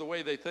answer the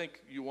way they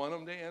think you want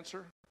them to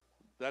answer.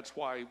 That's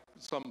why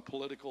some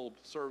political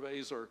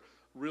surveys are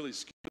really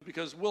skewed,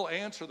 because we'll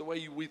answer the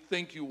way we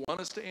think you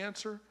want us to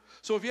answer.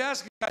 So if you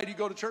ask a guy, do you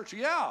go to church?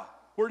 Yeah.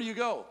 Where do you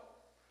go?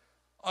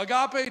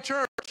 Agape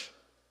Church.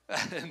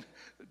 And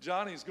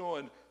Johnny's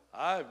going,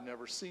 I've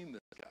never seen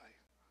this guy.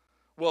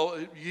 Well,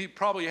 he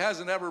probably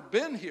hasn't ever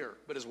been here,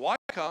 but his wife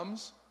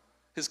comes,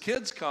 his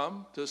kids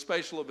come to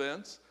special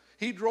events.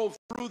 He drove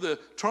through the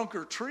trunk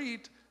or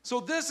treat. So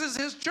this is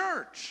his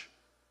church.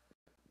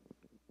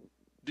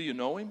 Do you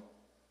know him?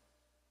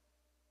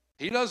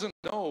 He doesn't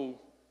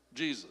know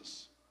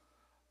Jesus.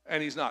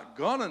 And he's not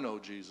going to know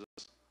Jesus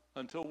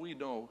until we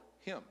know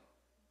him.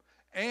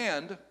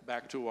 And,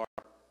 back to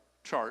our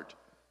chart,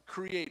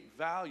 create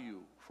value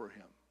for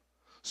him.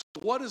 So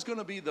what is going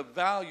to be the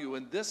value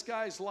in this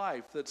guy's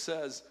life that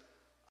says,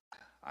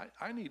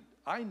 I need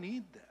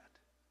that?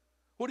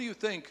 What do you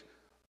think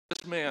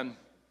this man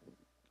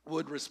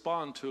would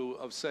respond to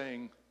of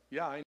saying,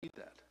 yeah, I need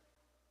that?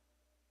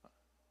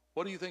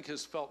 What do you think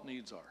his felt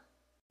needs are?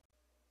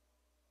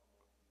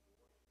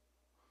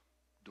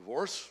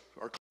 Divorce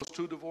or close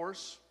to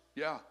divorce?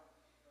 Yeah.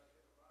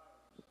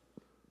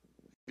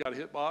 You got to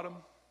hit bottom.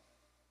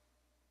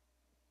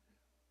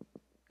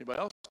 Anybody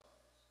else?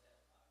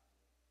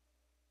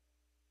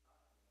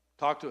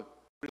 Talk to him.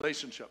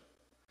 Relationship.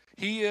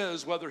 He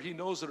is, whether he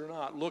knows it or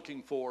not,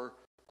 looking for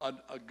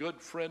a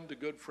good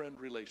friend-to-good-friend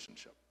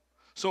relationship.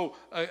 So,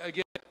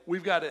 again,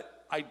 we've got to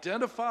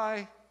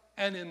identify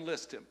and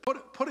enlist him.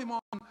 Put him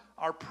on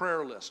our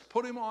prayer list.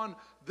 Put him on,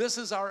 this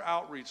is our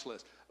outreach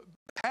list.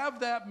 Have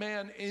that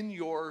man in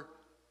your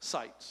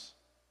sights.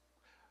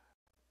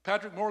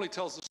 Patrick Morley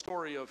tells the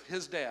story of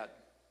his dad,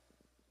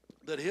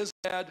 that his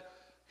dad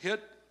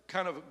hit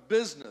kind of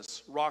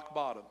business rock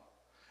bottom.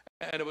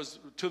 And it was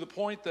to the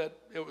point that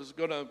it was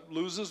going to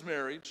lose his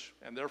marriage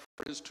and therefore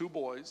his 2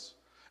 boys.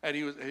 And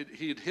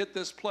he had hit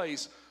this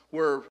place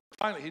where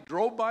finally he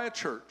drove by a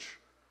church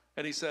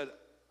and he said,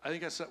 I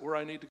think that's where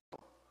I need to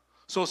go.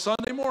 So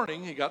Sunday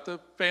morning, he got the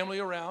family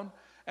around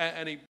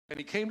and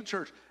he came to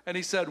church. And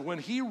he said when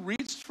he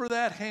reached for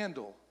that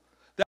handle,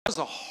 that was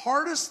the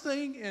hardest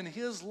thing in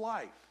his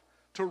life,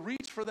 to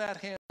reach for that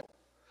handle.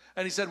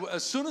 And he said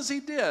as soon as he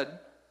did,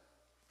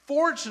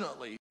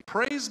 fortunately,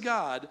 praise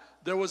God,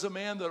 there was a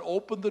man that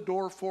opened the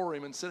door for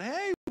him and said,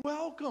 hey,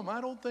 welcome,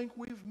 I don't think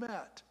we've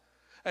met.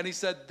 And he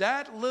said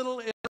that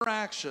little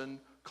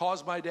interaction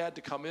caused my dad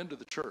to come into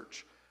the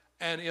church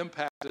and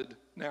impacted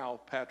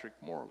now Patrick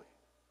Morley.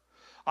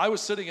 I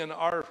was sitting in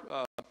our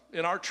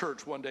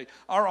church one day.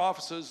 Our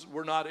offices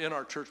were not in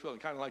our church building,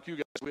 kind of like you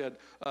guys. We had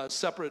a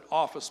separate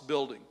office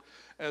building.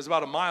 It was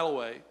about a mile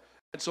away.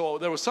 And so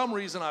there was some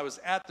reason I was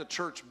at the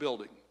church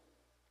building.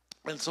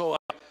 And so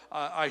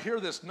I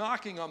hear this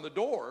knocking on the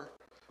door,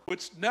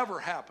 which never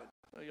happened.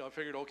 I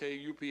figured, okay,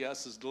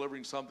 UPS is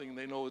delivering something, and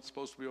they know it's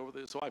supposed to be over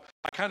there. So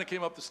I kind of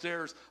came up the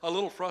stairs a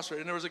little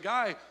frustrated. And there was a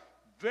guy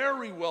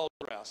very well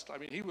dressed. I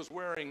mean, he was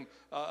wearing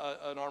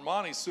an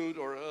Armani suit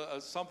or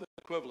something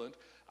equivalent.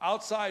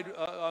 Outside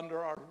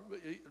under our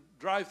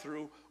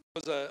drive-through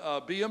was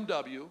a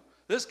BMW.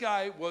 This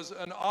guy was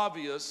an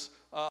obvious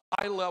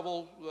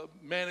high-level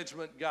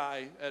management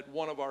guy at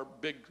one of our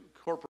big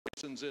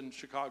corporations in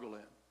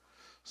Chicagoland.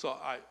 So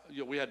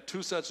we had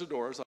 2 sets of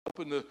doors. I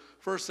opened the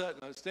first set,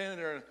 and I was standing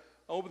there, and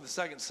I opened the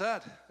second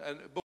set. And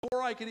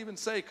before I could even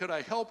say, could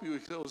I help you, he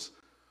goes,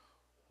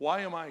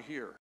 why am I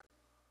here?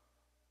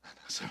 And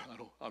I said,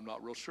 I'm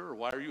not real sure.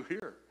 Why are you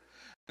here?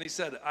 And he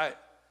said,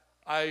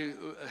 I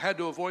had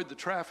to avoid the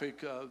traffic,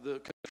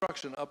 the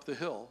construction up the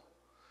hill.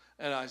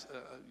 And I,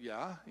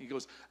 yeah. He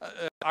goes,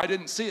 I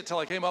didn't see it till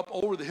I came up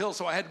over the hill,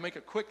 so I had to make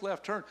a quick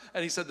left turn.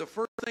 And he said, the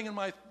first thing in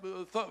my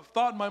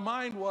thought in my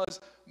mind was,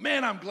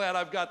 man, I'm glad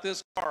I've got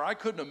this car. I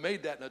couldn't have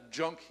made that in a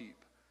junk heap.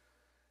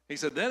 He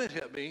said, then it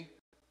hit me.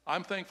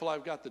 I'm thankful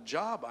I've got the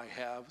job I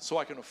have so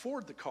I can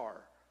afford the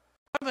car.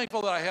 I'm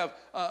thankful that I have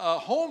a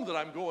home that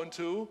I'm going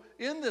to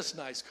in this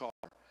nice car.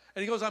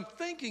 And he goes, I'm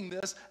thinking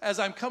this as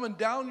I'm coming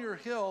down your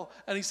hill.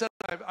 And he said,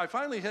 I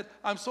finally hit,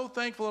 I'm so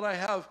thankful that I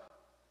have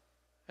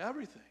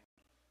everything.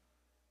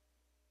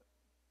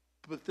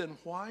 But then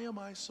why am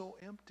I so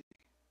empty?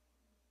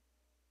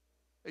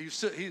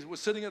 He was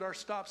sitting at our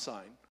stop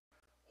sign.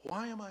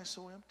 Why am I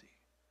so empty?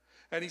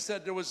 And he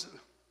said,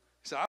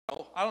 I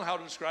don't know how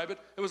to describe it.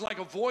 It was like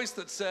a voice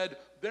that said,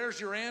 there's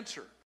your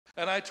answer.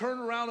 And I turned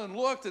around and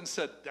looked and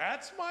said,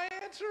 that's my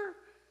answer?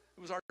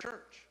 It was our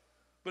church.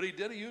 But he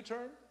did a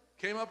U-turn,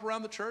 came up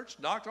around the church,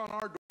 knocked on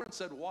our door and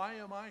said, why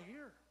am I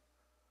here?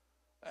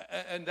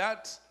 And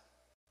that's,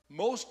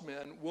 most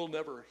men will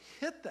never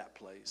hit that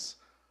place,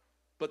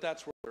 but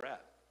that's where they're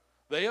at.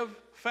 They have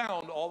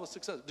found all the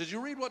success. Did you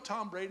read what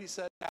Tom Brady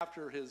said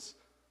after his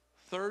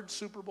 3rd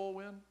Super Bowl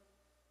win?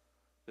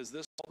 Is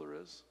this all there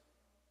is?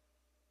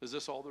 Is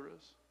this all there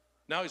is?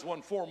 Now he's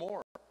won 4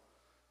 more,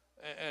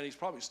 and he's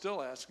probably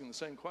still asking the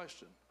same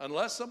question,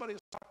 unless somebody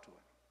has talked to him.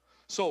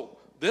 So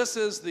this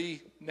is the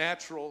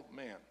natural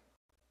man.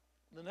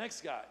 The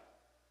next guy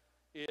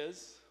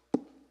is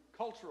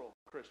cultural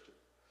Christian.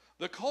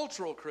 The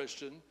cultural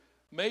Christian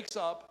makes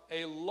up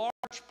a large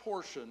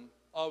portion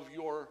of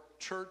your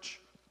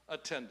church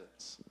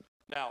attendance.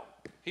 Now,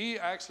 he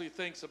actually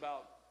thinks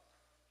about,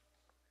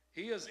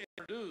 he has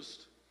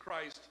introduced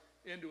Christ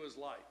into his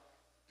life.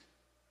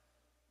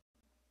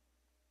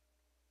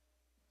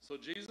 So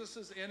Jesus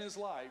is in his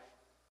life,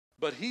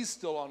 but he's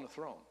still on the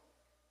throne.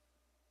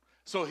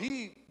 So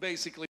he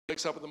basically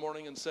wakes up in the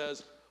morning and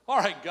says, all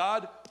right,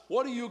 God,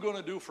 what are you going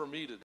to do for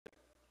me today?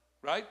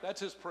 Right?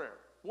 That's his prayer.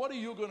 What are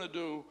you going to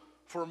do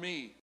for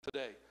me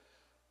today?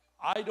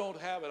 I don't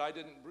have it. I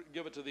didn't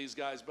give it to these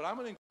guys, but I'm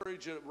going to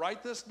encourage you to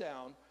write this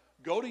down,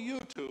 go to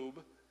YouTube,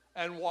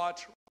 and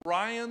watch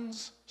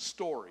Ryan's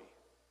Story.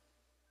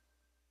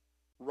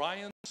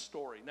 Ryan's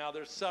Story. Now,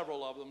 there's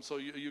several of them, so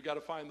you got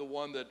to find the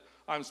one that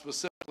I'm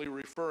specifically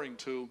referring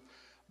to.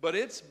 But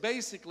it's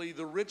basically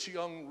the rich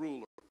young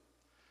ruler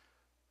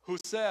who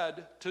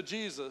said to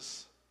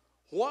Jesus,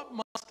 what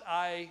must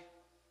I,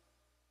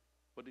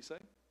 what did he say?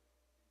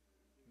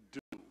 Do.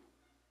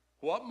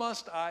 What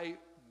must I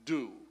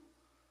do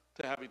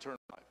to have eternal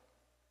life?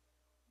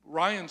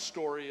 Ryan's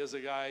Story is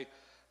a guy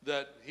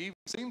that he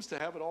seems to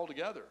have it all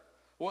together.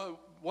 Well,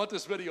 what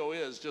this video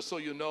is, just so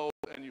you know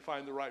and you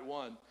find the right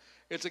one,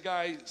 it's a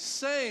guy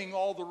saying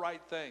all the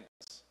right things,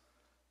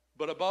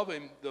 but above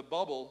him, the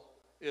bubble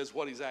is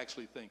what he's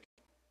actually thinking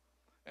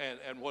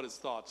and what his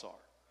thoughts are.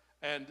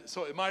 And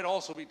so it might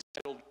also be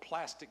titled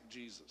Plastic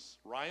Jesus.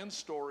 Ryan's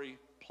story,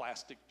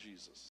 Plastic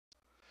Jesus.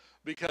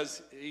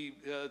 Because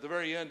at the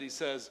very end he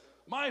says,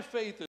 my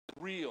faith is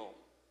real.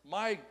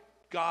 My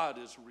God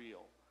is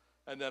real.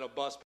 And then a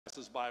bus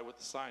passes by with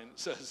a sign that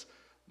says,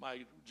 my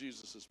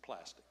Jesus is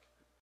plastic.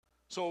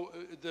 So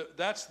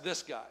that's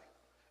this guy.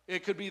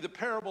 It could be the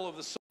parable of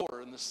the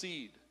sower and the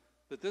seed.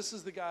 That this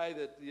is the guy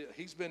that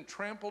he's been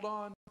trampled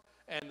on,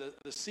 and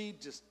the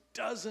seed just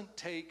doesn't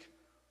take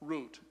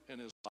root in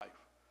his life.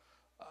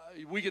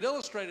 We could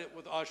illustrate it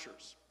with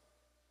ushers.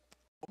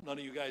 None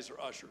of you guys are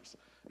ushers.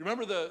 You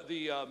remember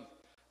the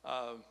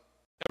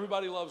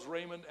Everybody Loves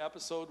Raymond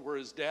episode where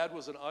his dad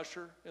was an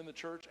usher in the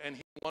church and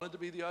he wanted to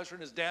be the usher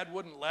and his dad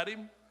wouldn't let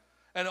him?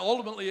 And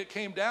ultimately it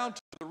came down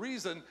to the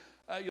reason,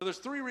 there's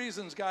three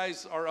reasons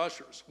guys are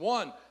ushers.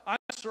 One, I'm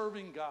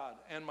serving God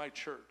and my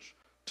church.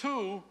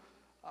 Two,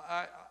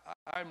 I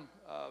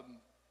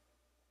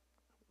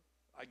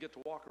get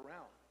to walk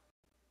around.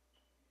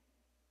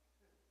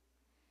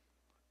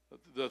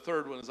 The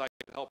third one is I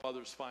can help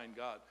others find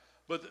God.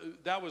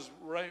 But that was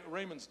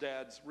Raymond's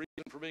dad's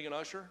reason for being an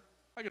usher.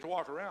 I get to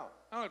walk around.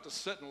 I don't have to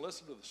sit and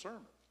listen to the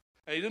sermon.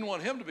 And he didn't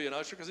want him to be an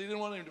usher because he didn't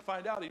want him to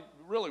find out he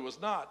really was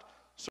not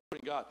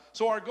serving God.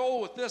 So our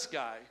goal with this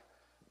guy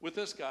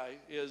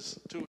is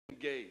to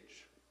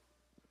engage.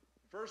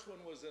 The first one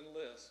was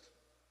enlist.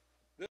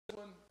 This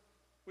one,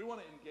 we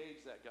want to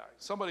engage that guy.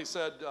 Somebody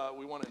said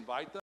we want to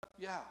invite them.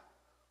 Yeah,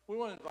 we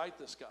want to invite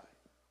this guy.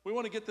 We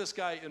want to get this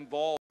guy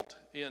involved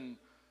in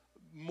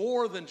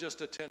more than just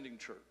attending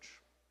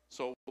church.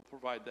 So we'll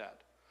provide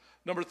that.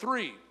 Number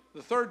three,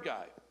 the third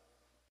guy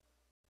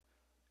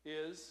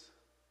is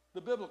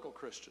the biblical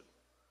Christian.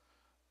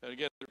 And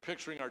again, they're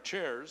picturing our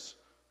chairs.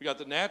 We got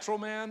the natural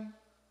man,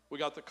 we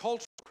got the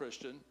cultural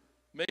Christian,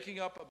 making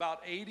up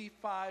about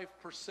 85%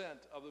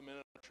 of the men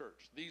in the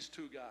church, these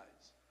two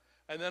guys.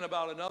 And then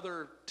about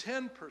another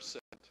 10%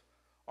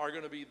 are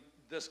going to be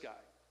this guy,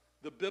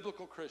 the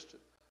biblical Christian.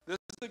 This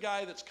is the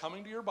guy that's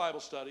coming to your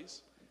Bible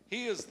studies.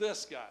 He is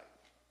this guy.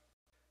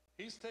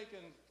 He's taken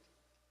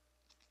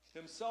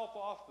himself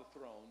off the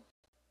throne,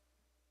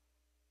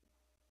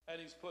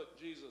 and he's put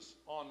Jesus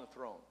on the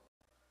throne.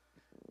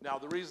 Now,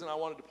 the reason I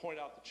wanted to point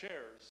out the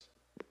chairs,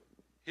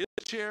 his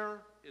chair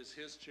is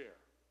his chair.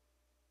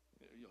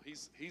 You know,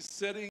 he's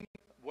sitting,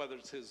 whether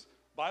it's his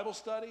Bible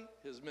study,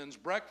 his men's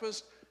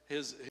breakfast,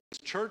 his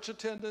church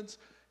attendance,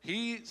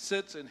 he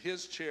sits in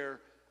his chair,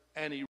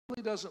 and he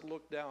really doesn't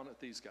look down at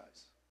these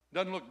guys.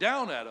 Doesn't look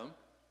down at them,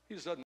 he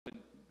just doesn't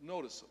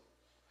notice them.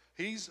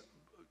 He's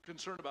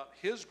concerned about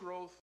his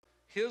growth,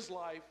 his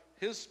life,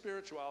 his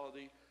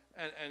spirituality,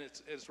 and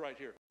it's right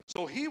here.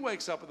 So he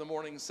wakes up in the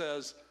morning and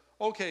says,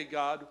 okay,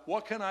 God,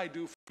 what can I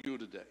do for you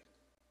today?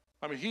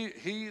 I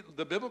mean,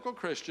 the biblical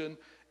Christian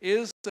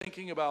is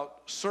thinking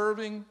about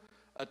serving,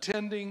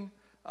 attending,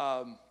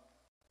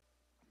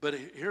 but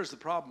here's the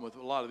problem with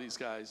a lot of these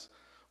guys.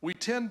 We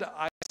tend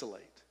to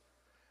isolate.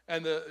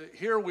 And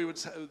here we would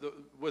say,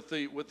 with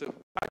the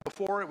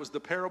before it was the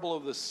parable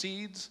of the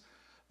seeds.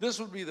 This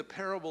would be the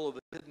parable of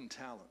the hidden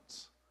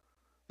talents.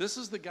 This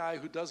is the guy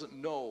who doesn't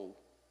know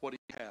what he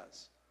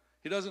has.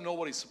 He doesn't know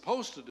what he's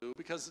supposed to do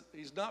because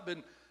he's not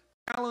been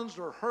challenged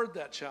or heard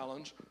that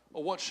challenge,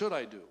 or what should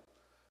I do?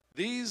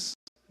 These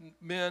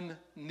men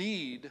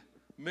need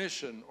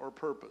mission or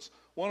purpose.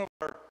 One of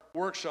our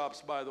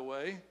workshops, by the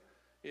way,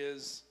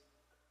 is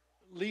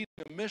leading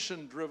a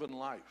mission-driven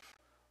life,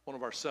 one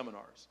of our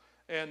seminars.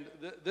 And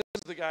this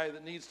is the guy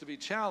that needs to be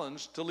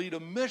challenged to lead a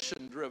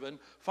mission-driven,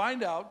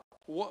 find out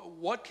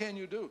what can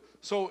you do.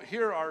 So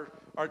here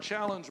our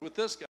challenge with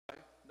this guy,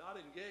 not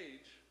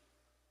engage,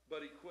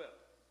 but equip.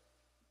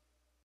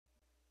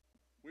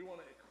 We want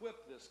to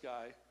equip this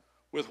guy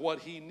with what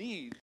he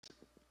needs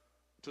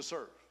to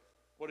serve,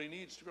 what he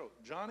needs to grow.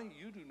 Johnny,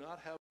 you do not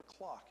have a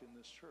clock in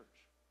this church.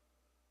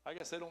 I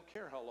guess they don't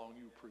care how long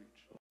you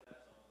preach.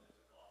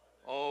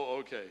 Oh,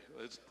 okay.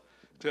 It's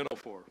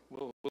 10:04.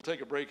 We'll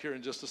take a break here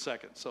in just a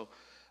second. So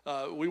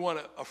we want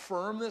to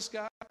affirm this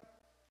guy.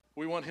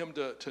 We want him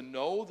to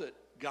know that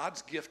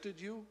God's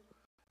gifted you,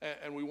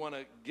 and we want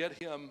to get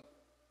him.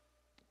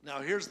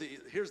 Now, here's the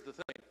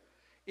thing.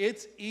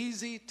 It's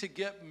easy to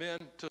get men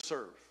to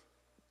serve,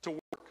 to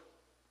work.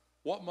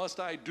 What must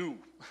I do?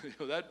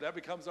 That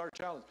becomes our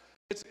challenge.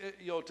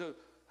 To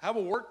have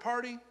a work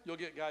party, you'll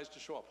get guys to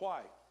show up.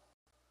 Why?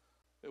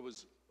 It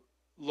was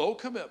low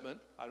commitment.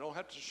 I don't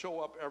have to show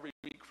up every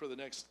week for the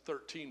next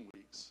 13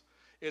 weeks.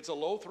 It's a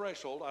low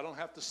threshold. I don't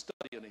have to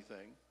study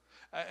anything.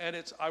 And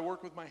I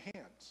work with my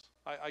hands.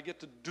 I get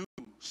to do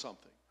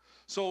something.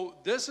 So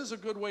this is a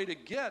good way to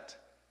get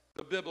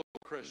the biblical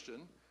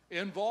Christian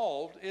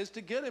involved, is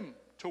to get him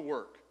to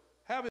work.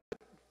 Have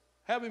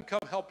him come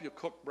help you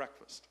cook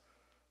breakfast.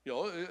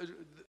 You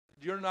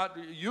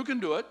can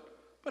do it,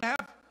 but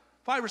have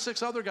 5 or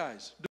 6 other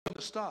guys doing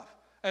the stuff.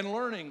 and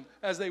learning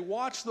as they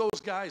watch those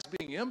guys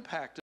being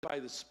impacted by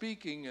the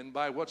speaking and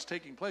by what's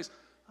taking place.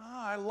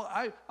 I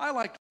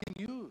like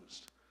being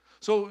used.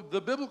 So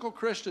the biblical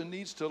Christian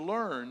needs to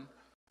learn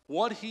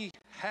what he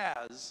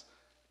has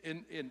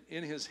in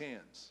his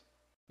hands.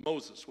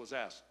 Moses was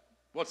asked,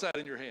 what's that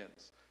in your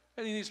hands?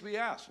 And he needs to be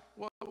asked,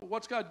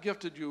 what's God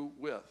gifted you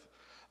with?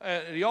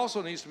 And he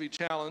also needs to be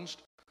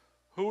challenged,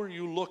 who are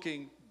you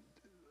looking,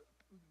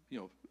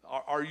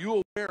 are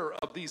you aware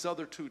of these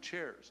other two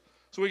chairs?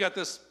 So we got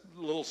this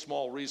little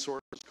small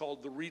resource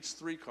called the Reach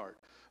 3 card.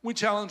 We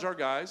challenge our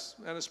guys,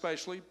 and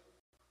especially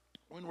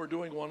when we're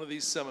doing one of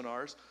these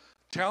seminars,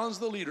 challenge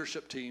the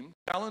leadership team,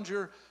 challenge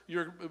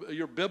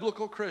your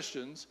biblical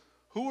Christians.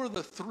 Who are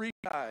the 3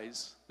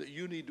 guys that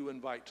you need to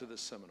invite to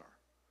this seminar?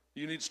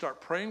 You need to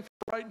start praying for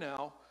right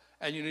now,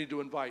 and you need to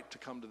invite to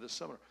come to this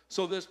seminar.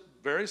 So this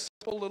very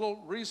simple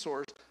little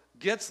resource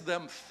gets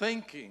them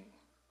thinking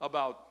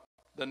about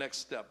the next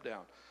step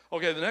down.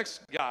 Okay, the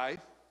next guy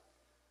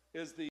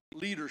is the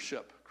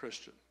leadership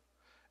Christian.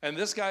 And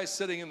this guy's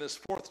sitting in this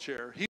 4th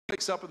chair. He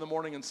wakes up in the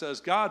morning and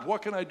says, God,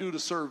 what can I do to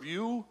serve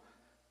you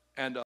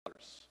and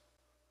others?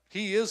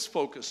 He is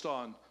focused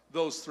on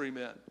those 3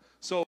 men.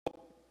 So,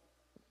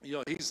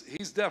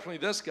 he's definitely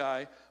this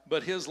guy,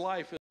 but his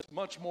life is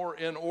much more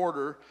in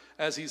order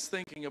as he's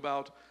thinking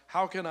about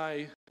how can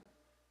I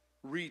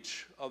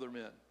reach other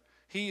men.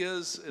 He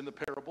is, in the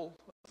parable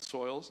of the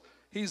soils,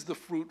 he's the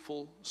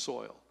fruitful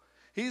soil.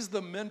 He's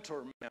the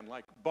mentor man,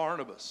 like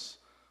Barnabas,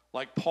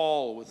 like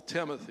Paul with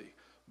Timothy.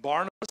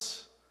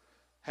 Barnabas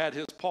had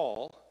his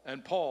Paul,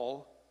 and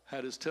Paul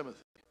had his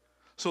Timothy.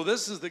 So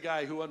this is the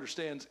guy who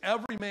understands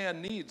every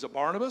man needs a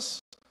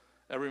Barnabas,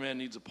 every man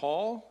needs a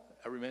Paul,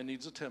 every man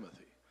needs a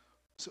Timothy.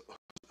 So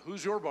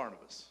who's your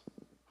Barnabas?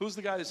 Who's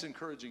the guy that's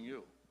encouraging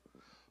you?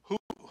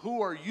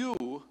 Who are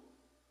you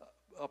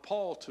a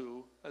Paul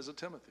to as a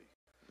Timothy?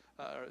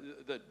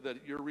 That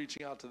you're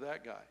reaching out to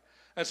that guy.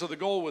 And so the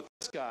goal with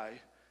this guy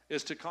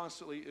is to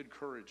constantly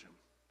encourage him,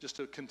 just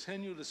to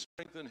continue to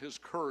strengthen his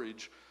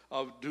courage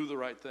of do the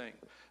right thing.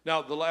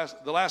 Now, the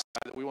last guy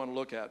that we want to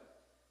look at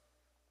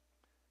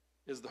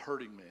is the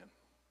hurting man.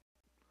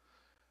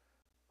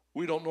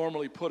 We don't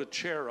normally put a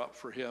chair up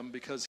for him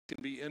because he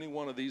can be any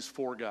one of these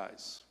 4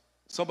 guys.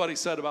 Somebody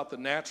said about the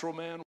natural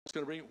man, what's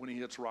going to bring it when he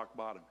hits rock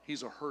bottom?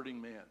 He's a hurting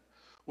man.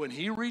 When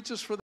he reaches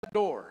for that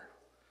door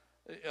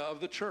of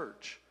the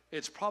church,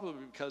 it's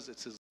probably because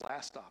it's his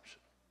last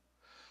option.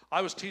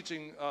 I was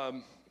teaching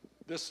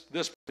this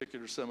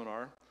particular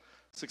seminar,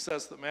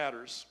 Success That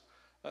Matters,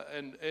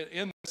 and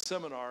in this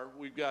seminar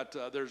we've got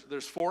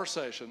there's 4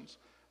 sessions.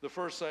 The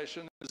first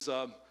session is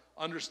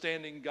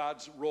understanding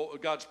God's role,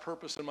 God's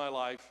purpose in my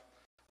life.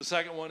 The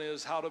second one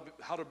is how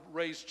to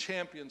raise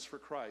champions for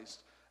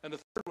Christ, and the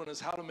third one is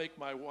how to make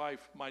my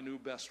wife my new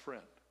best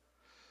friend.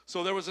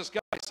 So there was this guy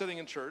sitting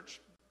in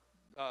church,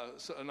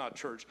 not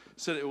church.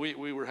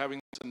 We were having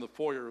this in the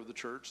foyer of the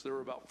church. There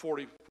were about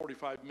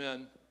 45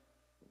 men.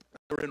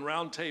 They were in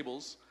round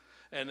tables,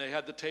 and they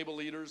had the table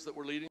leaders that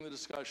were leading the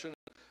discussion.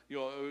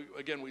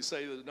 Again, we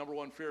say the number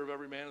one fear of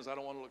every man is I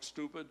don't want to look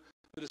stupid.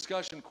 The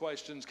discussion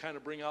questions kind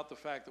of bring out the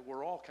fact that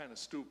we're all kind of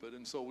stupid,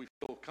 and so we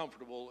feel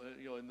comfortable,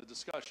 in the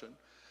discussion.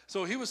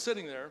 So he was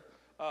sitting there.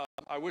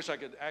 I wish I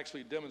could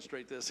actually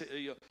demonstrate this.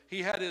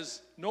 He had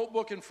his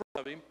notebook in front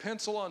of him,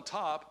 pencil on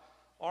top,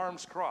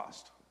 arms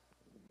crossed.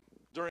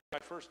 During my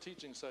first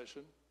teaching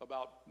session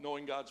about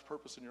knowing God's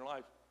purpose in your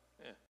life,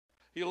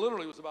 he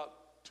literally was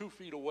about 2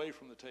 feet away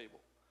from the table.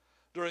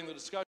 During the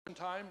discussion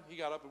time, he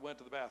got up and went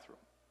to the bathroom.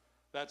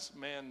 That's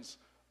man's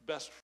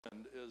best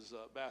friend, is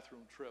a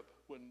bathroom trip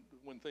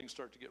when things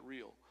start to get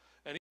real.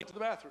 And he went to the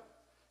bathroom.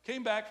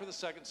 Came back for the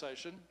second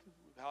session,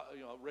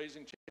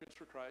 raising champions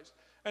for Christ.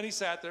 And he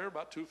sat there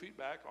about 2 feet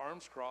back,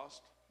 arms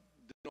crossed,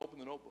 didn't open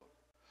the notebook.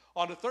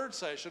 On the third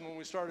session, when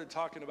we started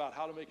talking about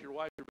how to make your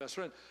wife your best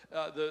friend,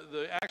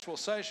 the actual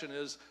session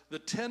is the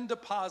 10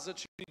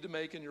 deposits you need to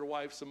make in your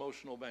wife's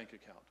emotional bank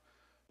account.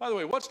 By the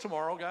way, what's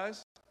tomorrow,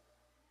 guys?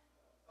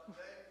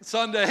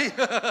 Sunday.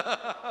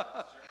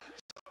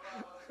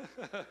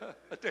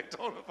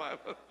 Daytona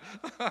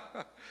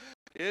 500.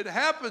 It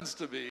happens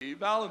to be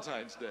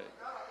Valentine's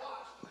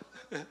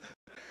Day.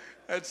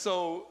 And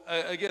so,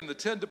 again, the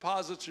 10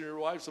 deposits in your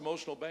wife's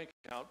emotional bank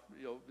account,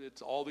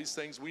 it's all these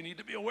things we need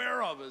to be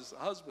aware of as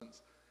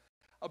husbands.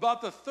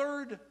 About the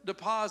third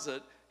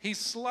deposit, he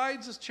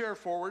slides his chair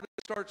forward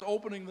and starts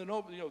opening the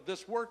note,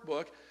 this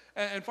workbook.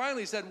 And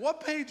finally he said, "What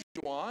page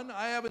are you on?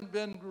 I haven't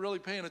been really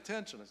paying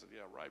attention." I said,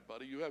 "Yeah, right,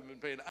 buddy. You haven't been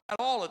paying at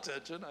all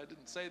attention." I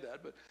didn't say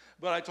that,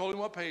 but I told him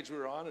what page we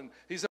were on. And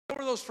he said, "What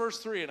were those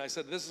first 3?" And I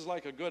said, "This is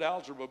like a good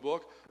algebra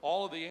book.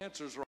 All of the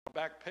answers are on the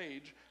back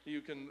page.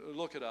 You can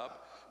look it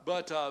up."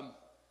 But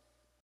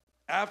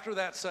after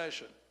that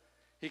session,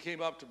 he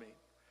came up to me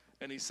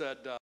and he said,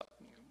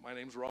 "My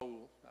name's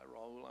Raul.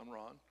 Raul, I'm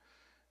Ron."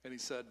 And he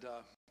said,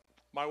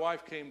 "My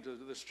wife came to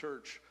this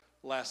church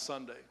last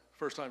Sunday,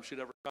 first time she'd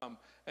ever come,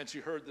 and she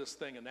heard this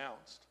thing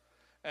announced.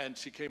 And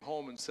she came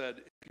home and said,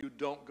 if you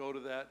don't go to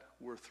that,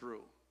 we're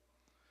through."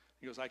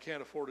 He goes, "I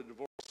can't afford a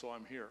divorce, so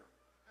I'm here."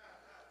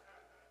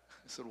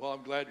 I said, well,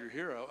 I'm glad you're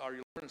here. Are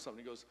you learning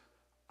something? He goes,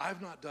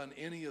 I've not done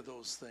any of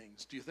those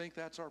things. Do you think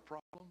that's our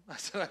problem? I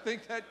said, I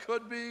think that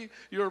could be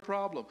your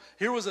problem.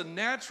 Here was a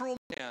natural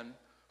man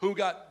who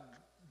got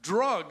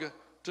drugged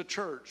to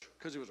church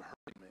because he was a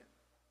hurting man,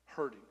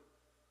 hurting.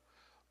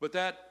 But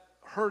that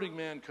hurting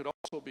man could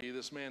also be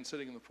this man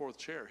sitting in the fourth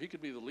chair. He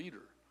could be the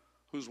leader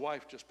whose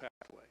wife just passed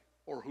away,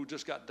 or who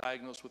just got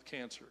diagnosed with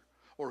cancer,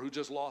 or who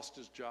just lost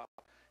his job.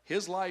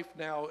 His life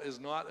now is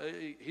not,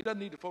 he doesn't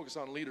need to focus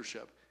on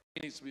leadership.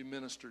 He needs to be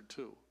ministered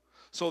to.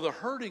 So the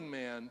hurting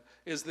man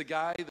is the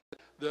guy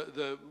that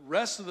the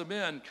rest of the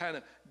men kind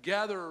of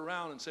gather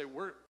around and say,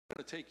 we're going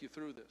to take you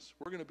through this.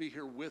 We're going to be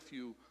here with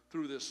you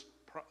through this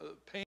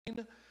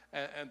pain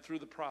and through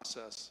the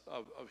process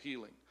of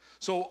healing.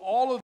 So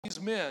all of these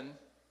men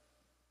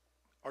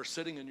are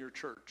sitting in your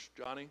church.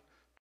 Johnny,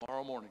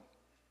 tomorrow morning.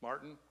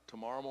 Martin,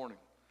 tomorrow morning.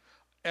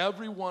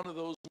 Every one of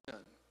those men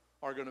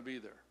are going to be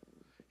there.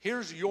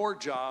 Here's your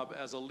job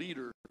as a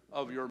leader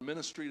of your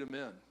ministry to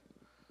men,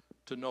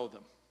 to know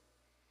them.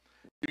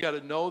 You got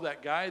to know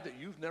that guy that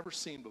you've never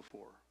seen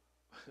before.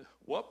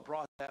 What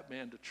brought that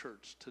man to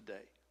church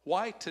today?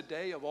 Why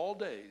today of all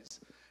days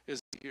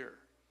is he here?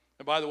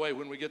 And by the way,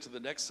 when we get to the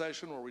next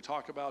session where we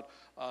talk about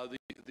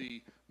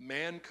the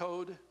man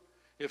code,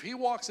 if he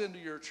walks into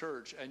your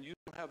church and you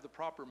don't have the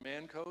proper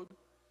man code,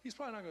 he's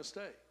probably not going to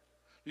stay.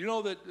 You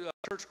know that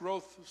church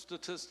growth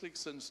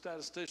statistics and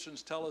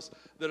statisticians tell us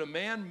that a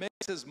man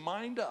makes his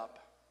mind up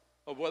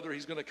of whether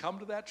he's going to come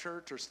to that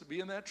church or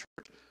be in that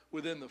church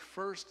within the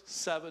first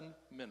 7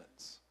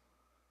 minutes.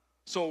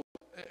 So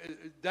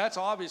that's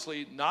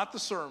obviously not the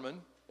sermon.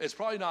 It's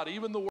probably not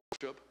even the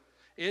worship.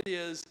 It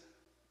is,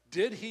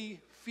 did he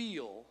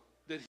feel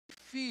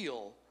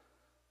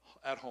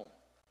at home?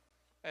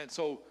 And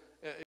so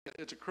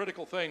it's a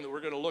critical thing that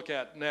we're going to look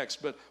at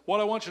next. But what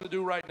I want you to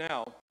do right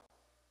now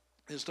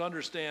is to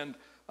understand,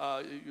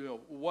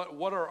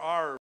 what are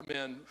our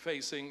men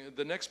facing.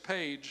 The next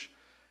page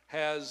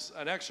has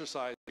an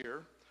exercise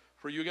here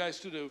for you guys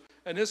to do.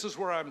 And this is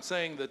where I'm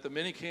saying that the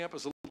mini camp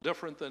is a little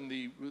different than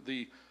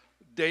the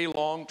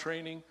day-long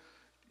training.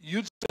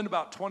 You'd spend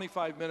about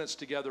 25 minutes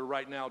together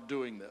right now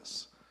doing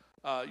this.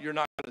 You're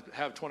not going to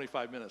have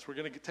 25 minutes. We're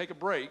going to take a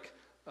break.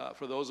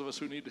 For those of us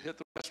who need to hit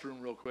the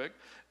restroom real quick,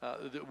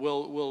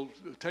 we'll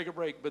take a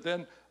break. But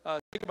then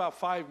take about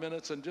 5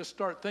 minutes and just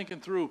start thinking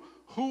through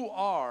who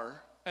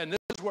are, and this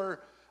is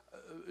where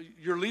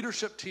your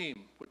leadership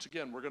team, which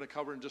again we're going to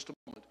cover in just a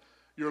moment,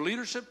 your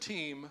leadership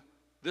team,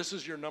 this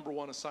is your number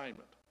one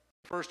assignment.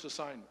 First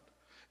assignment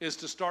is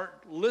to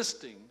start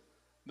listing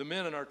the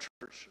men in our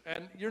church.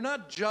 And you're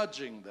not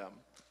judging them.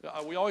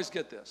 We always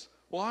get this.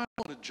 Well, I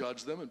don't want to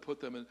judge them and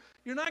put them in.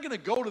 You're not going to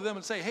go to them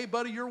and say, hey,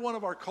 buddy, you're one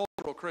of our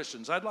cultural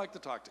Christians. I'd like to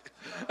talk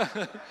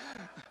to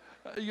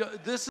you.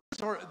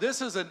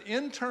 This is an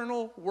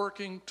internal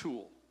working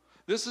tool.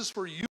 This is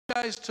for you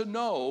guys to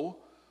know,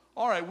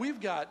 all right, we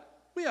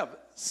have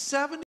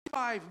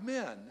 75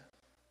 men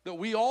that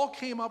we all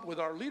came up with,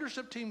 our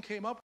leadership team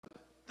came up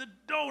with, that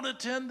don't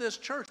attend this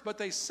church, but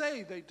they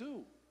say they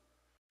do.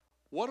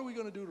 What are we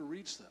going to do to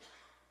reach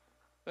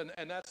them?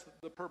 And that's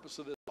the purpose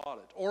of this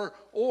audit.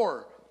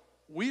 Or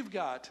we've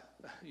got,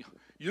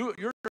 your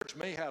church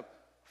may have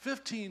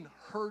 15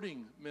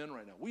 hurting men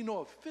right now. We know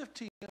of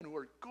 15 men who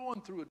are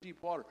going through a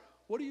deep water.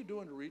 What are you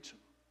doing to reach them?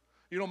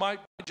 You know, my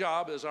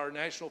job as our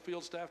national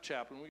field staff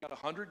chaplain, we got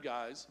 100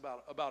 guys,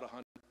 about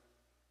 100.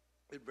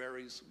 It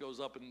varies, goes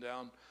up and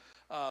down.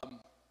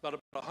 About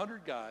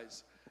 100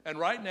 guys. And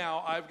right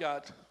now I've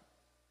got,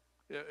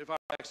 if I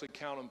actually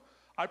count them,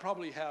 I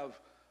probably have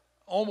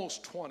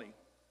almost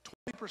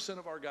 20%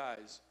 of our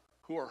guys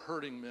who are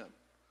hurting men.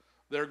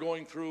 They're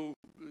going through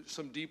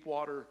some deep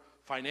water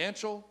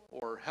financial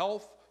or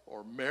health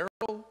or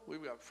marital.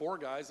 We've got 4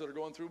 guys that are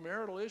going through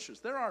marital issues.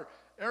 There are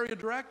area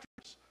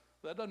directors.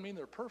 That doesn't mean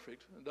they're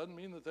perfect. It doesn't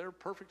mean that they're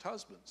perfect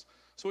husbands.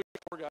 So we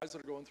have 4 guys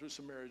that are going through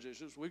some marriage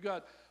issues. We've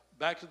got,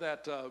 back to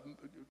that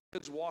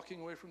kids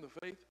walking away from the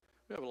faith,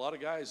 we have a lot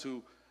of guys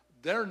who,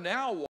 they're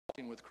now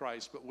walking with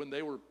Christ, but when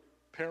they were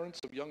parents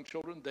of young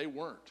children, they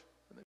weren't,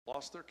 and they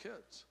lost their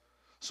kids.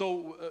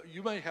 So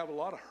you may have a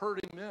lot of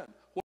hurting men.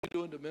 What are you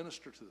doing to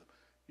minister to them?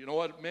 You know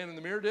what Man in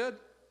the Mirror did?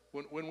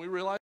 When we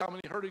realized how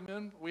many hurting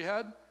men we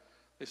had,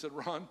 they said,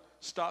 Ron,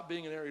 stop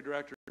being an area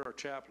director, you're our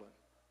chaplain.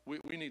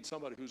 We need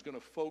somebody who's going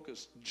to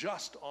focus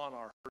just on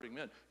our hurting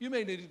men. You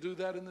may need to do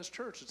that in this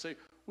church and say,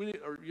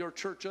 or your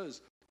church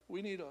is,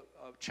 we need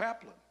a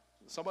chaplain,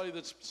 somebody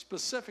that's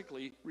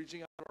specifically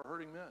reaching out to our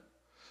hurting men.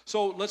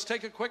 So let's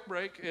take a quick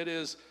break. It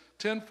is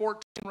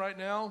 10:14 right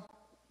now.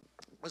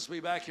 Let's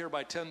be back here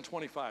by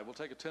 10:25. We'll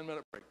take a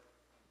 10-minute break.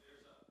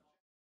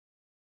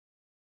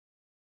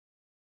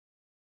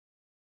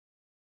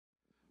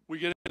 We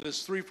get into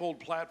this threefold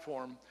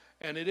platform,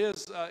 and it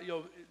is,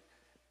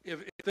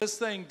 if this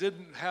thing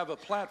didn't have a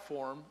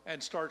platform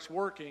and starts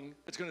working,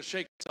 it's going to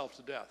shake itself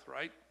to death,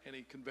 right?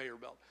 Any conveyor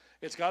belt.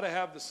 It's got to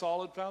have the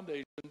solid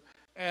foundation,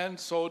 and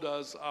so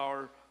does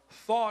our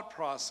thought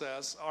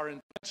process, our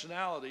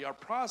intentionality, our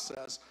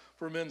process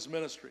for men's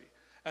ministry.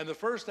 And the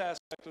first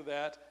aspect of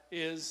that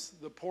is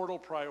the portal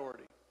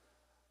priority.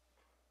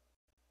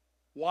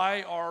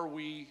 Why are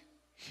we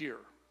here?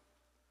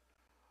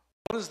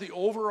 What is the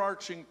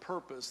overarching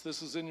purpose?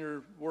 This is in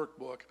your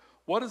workbook.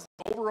 What is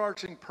the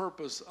overarching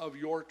purpose of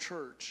your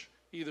church,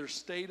 either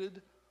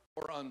stated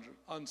or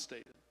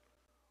unstated?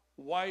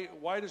 Why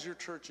does your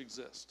church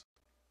exist?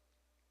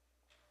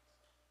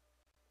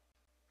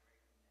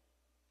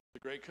 The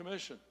Great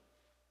Commission.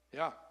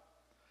 Yeah.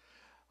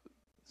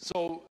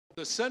 So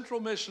the central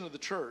mission of the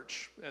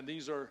church, and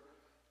these are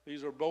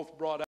both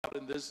brought out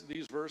in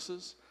these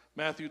verses.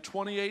 Matthew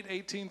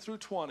 28:18 through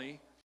 20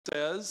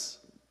 says,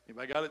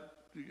 anybody got it?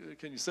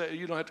 Can you say,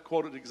 you don't have to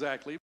quote it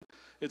exactly.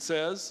 It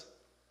says,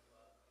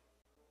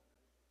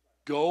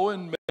 go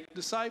and make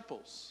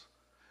disciples.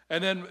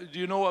 And then, do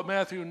you know what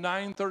Matthew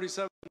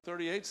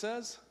 9:37-38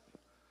 says?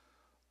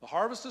 The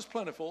harvest is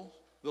plentiful,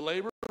 the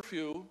laborers are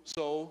few,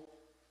 so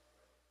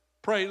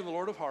pray to the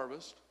Lord of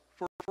harvest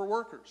for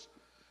workers.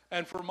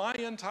 And for my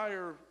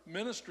entire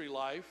ministry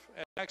life,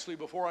 and actually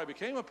before I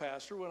became a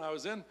pastor, when I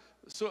was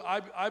so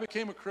I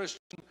became a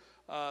Christian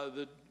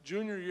the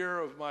junior year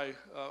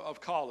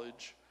of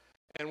college,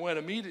 and went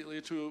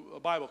immediately to a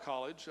Bible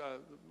college.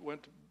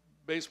 Went to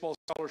baseball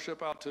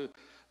scholarship out to,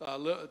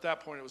 at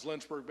that point it was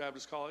Lynchburg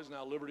Baptist College,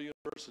 now Liberty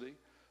University.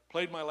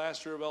 Played my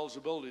last year of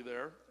eligibility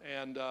there,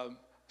 and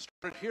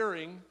started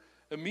hearing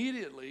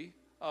immediately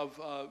of,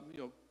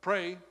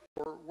 pray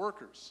for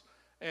workers,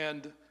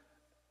 and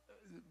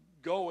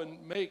go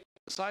and make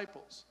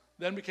disciples.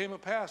 Then became a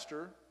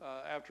pastor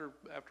after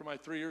my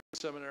 3 years of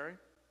seminary.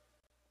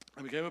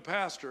 I became a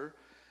pastor,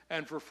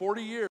 and for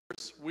 40 years,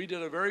 we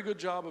did a very good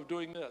job of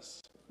doing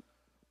this: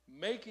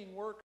 making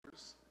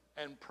workers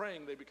and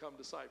praying they become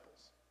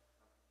disciples.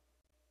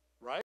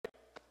 Right?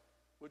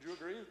 Would you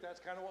agree that that's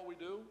kind of what we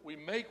do? We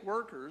make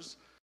workers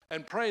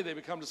and pray they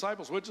become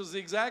disciples, which is the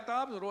exact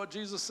opposite of what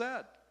Jesus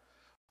said.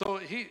 So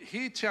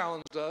he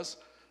challenged us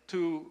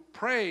to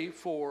pray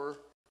for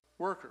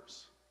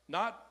workers,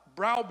 not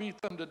browbeat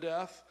them to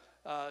death,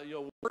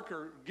 work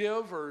or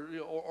give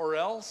or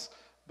else,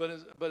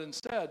 but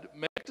instead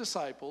make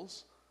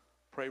disciples,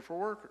 pray for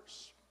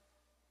workers.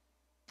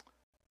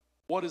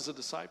 What is a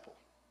disciple?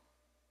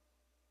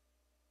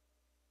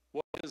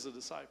 What is a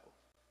disciple?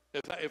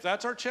 If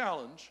that's our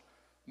challenge,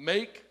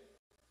 make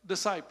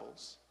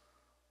disciples.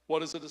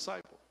 What is a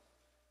disciple?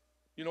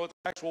 You know what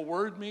the actual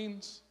word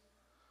means?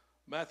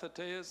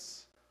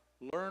 Mathetes,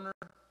 learner,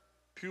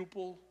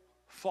 pupil,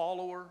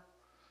 follower.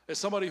 It's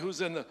somebody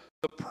who's in the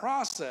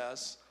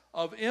process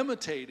of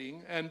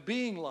imitating and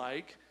being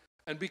like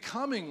and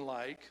becoming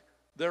like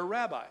their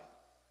rabbi,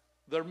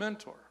 their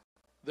mentor,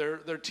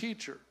 their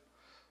teacher.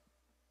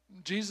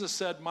 Jesus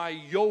said, my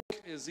yoke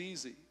is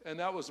easy. And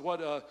that was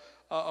what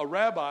a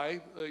rabbi,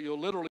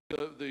 literally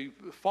the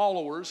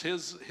followers,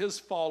 his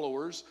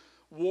followers,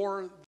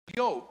 wore the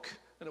yoke.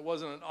 And it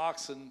wasn't an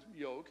oxen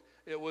yoke.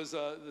 It was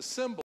the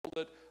symbol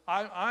that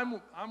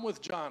I'm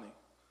with Johnny.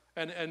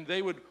 And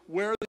they would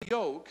wear the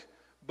yoke,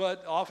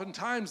 but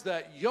oftentimes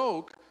that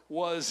yoke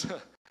was,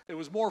 it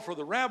was more for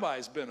the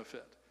rabbi's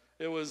benefit.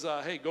 It was,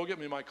 hey, go get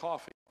me my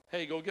coffee.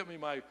 Hey, go get me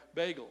my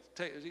bagel.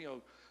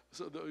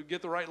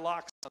 Get the right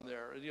locks on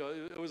there.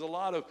 It was a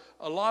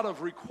lot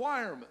of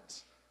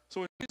requirements.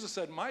 So when Jesus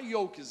said, my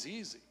yoke is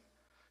easy,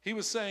 he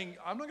was saying,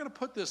 I'm not going to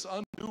put this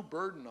undue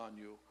burden on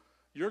you.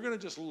 You're going to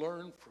just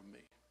learn from me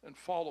and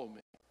follow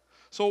me.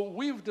 So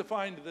we've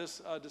defined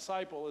this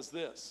disciple as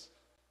this.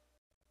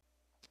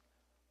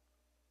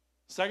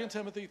 2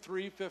 Timothy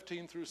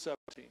 3:15 through 17.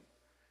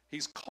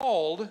 He's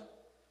called,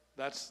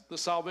 that's the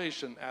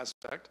salvation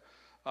aspect,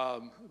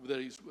 that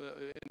he's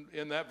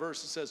in that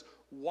verse it says,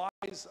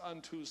 wise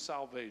unto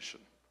salvation.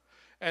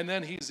 And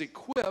then he's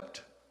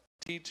equipped,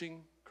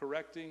 teaching,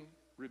 correcting,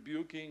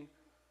 rebuking,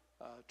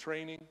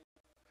 training.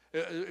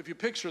 If you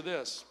picture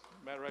this,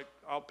 matter of fact,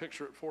 I'll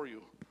picture it for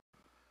you.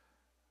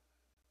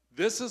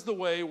 This is the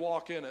way,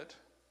 walk in it.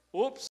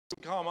 Oops,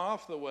 come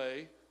off the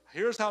way.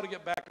 Here's how to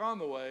get back on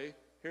the way.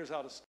 Here's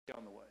how to stay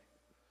on the way.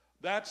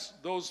 That's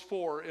those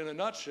four in a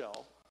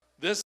nutshell.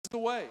 This is the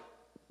way.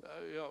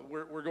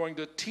 We're going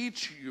to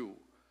teach you.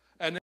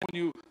 And then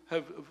when you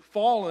have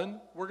fallen,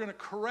 we're going to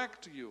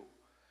correct you.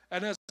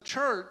 And as a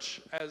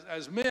church,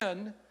 as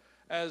men,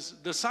 as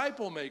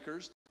disciple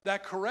makers,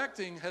 that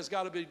correcting has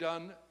got to be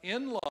done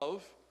in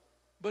love,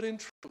 but in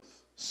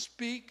truth.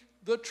 Speak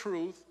the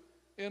truth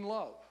in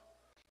love.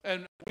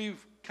 And we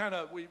kind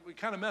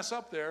of mess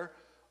up there.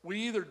 We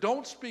either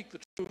don't speak the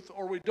truth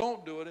or we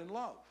don't do it in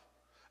love.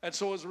 And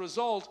so as a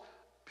result,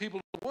 people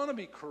don't want to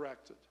be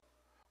corrected.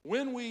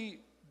 When we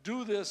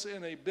do this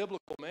in a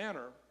biblical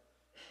manner,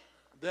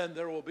 then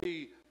there will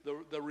be,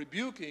 the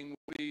rebuking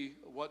will be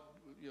what,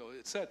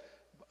 it said,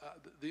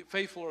 the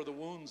faithful are the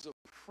wounds of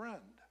a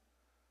friend.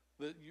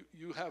 That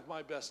you have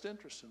my best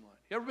interest in mind.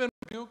 You ever been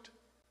rebuked?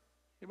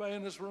 Anybody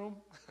in this room?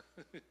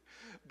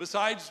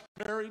 Besides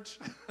marriage?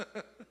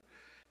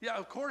 Yeah,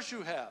 of course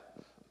you have.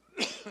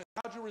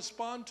 How'd you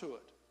respond to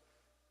it?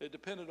 It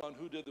depended on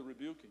who did the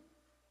rebuking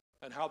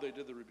and how they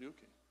did the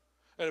rebuking.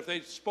 And if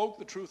they spoke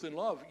the truth in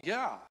love,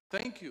 yeah,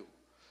 thank you.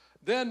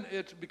 Then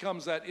it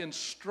becomes that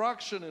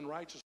instruction in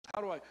righteousness.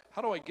 How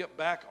do I get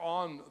back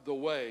on the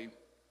way?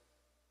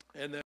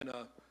 And then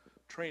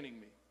training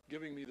me,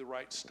 giving me the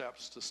right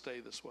steps to stay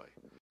this way.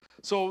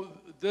 So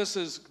this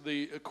is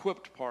the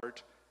equipped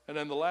part. And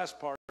then the last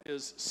part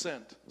is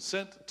sent.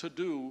 Sent to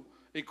do,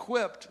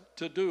 equipped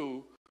to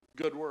do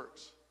good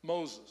works.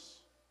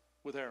 Moses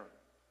with Aaron.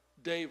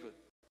 David.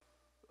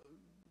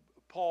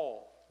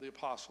 Paul, the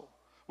apostle.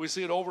 We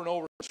see it over and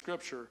over in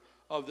Scripture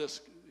of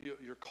this.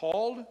 You're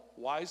called,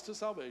 wise to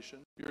salvation.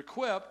 You're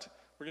equipped.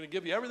 We're going to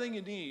give you everything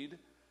you need.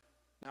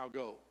 Now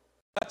go.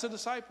 That's a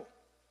disciple.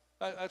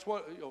 That's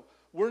what,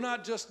 we're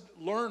not just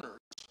learners.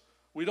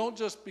 We don't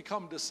just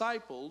become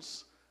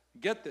disciples.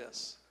 Get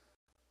this.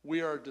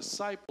 We are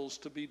disciples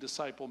to be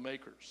disciple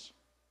makers.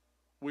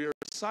 We are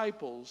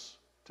disciples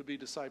to be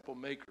disciple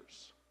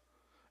makers.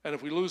 And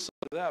if we lose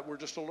sight of that, we're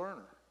just a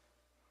learner.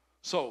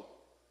 So,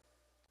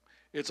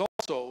 it's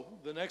also,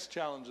 the next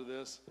challenge of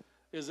this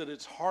is that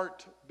it's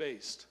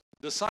heart-based.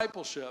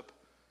 Discipleship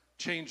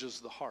changes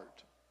the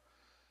heart.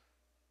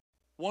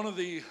 One of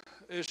the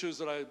issues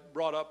that I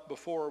brought up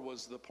before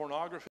was the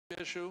pornography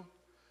issue.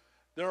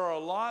 There are a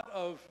lot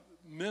of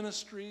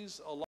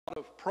ministries, a lot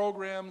of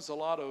programs, a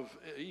lot of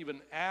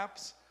even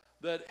apps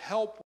that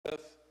help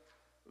with,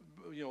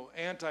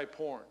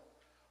 anti-porn.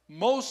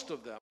 Most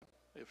of them,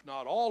 if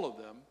not all of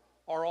them,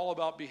 are all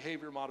about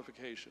behavior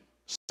modification.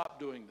 Stop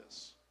doing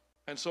this.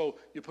 And so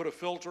you put a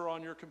filter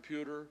on your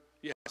computer,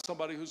 you have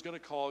somebody who's going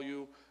to call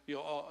you,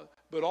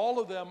 but all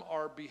of them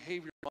are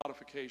behavior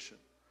modification.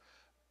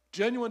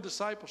 Genuine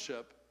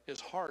discipleship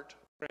is heart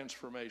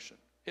transformation.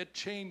 It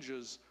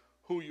changes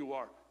who you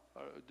are.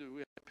 Do we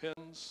have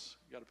pens?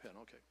 You got a pen,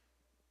 okay.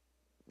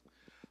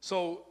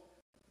 So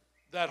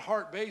that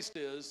heart-based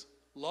is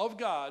love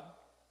God,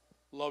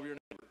 love your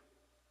neighbor.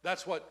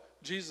 That's what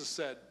Jesus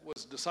said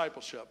was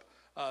discipleship.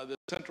 The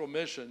central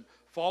mission,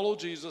 follow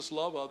Jesus,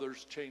 love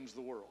others, change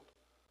the world.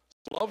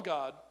 So love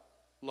God,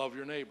 love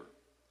your neighbor.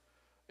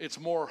 It's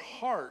more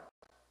heart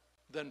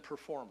than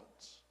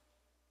performance.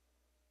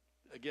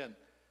 Again,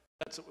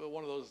 that's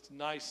one of those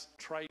nice,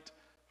 trite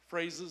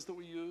phrases that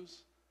we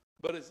use.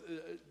 But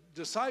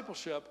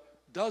discipleship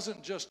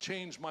doesn't just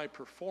change my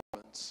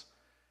performance.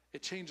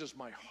 It changes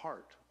my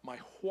heart, my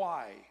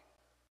why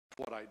of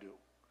what I do.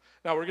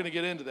 Now, we're going to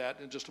get into that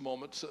in just a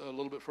moment, a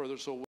little bit further.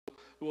 So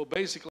we'll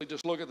basically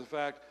just look at the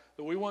fact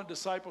that we want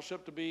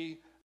discipleship to be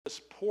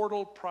this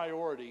portal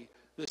priority,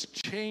 this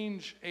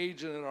change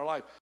agent in our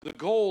life. The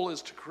goal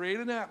is to create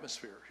an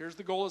atmosphere. Here's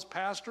the goal as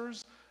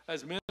pastors,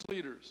 as men's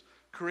leaders.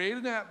 Create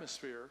an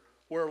atmosphere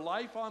where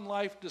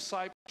life-on-life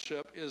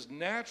discipleship is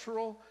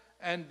natural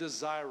and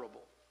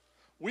desirable.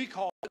 We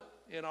call it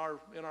in our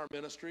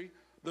ministry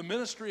the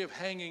ministry of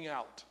hanging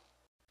out.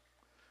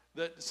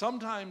 That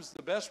sometimes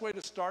the best way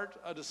to start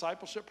a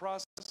discipleship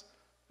process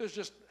is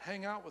just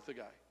hang out with the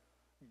guy.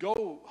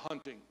 Go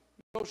hunting,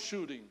 go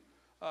shooting,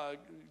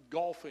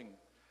 golfing,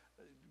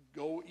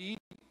 go eating.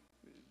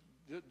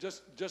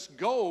 Just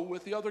go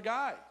with the other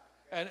guy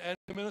and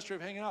the ministry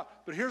of hanging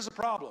out. But here's the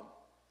problem.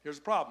 Here's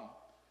the problem.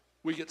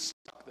 We get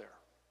stuck there.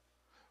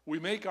 We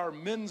make our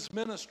men's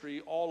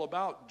ministry all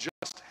about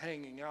just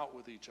hanging out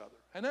with each other.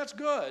 And that's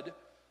good,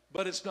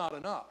 but it's not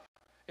enough.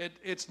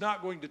 It's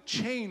not going to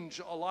change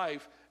a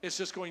life. It's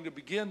just going to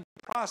begin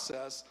the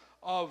process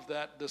of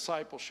that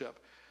discipleship.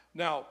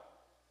 Now,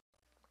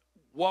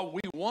 what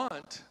we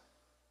want,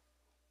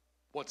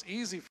 what's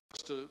easy for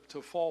us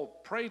to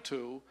fall prey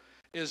to,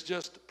 is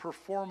just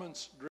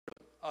performance-driven,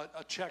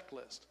 a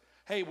checklist.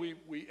 Hey, we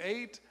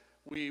ate,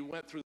 we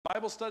went through the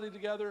Bible study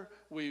together,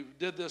 we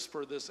did this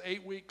for this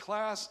 8-week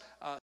class,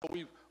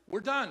 we're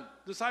done.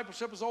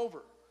 Discipleship is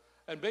over.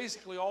 And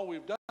basically all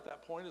we've done at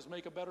that point is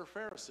make a better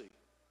Pharisee.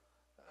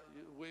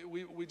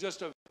 We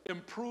just have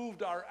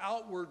improved our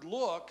outward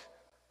look,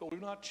 but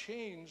we've not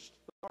changed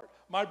the heart.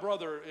 My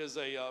brother is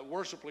a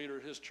worship leader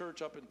at his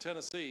church up in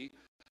Tennessee,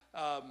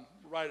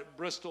 right at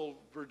Bristol,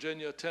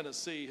 Virginia,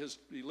 Tennessee.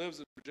 He lives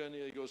in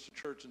Virginia. He goes to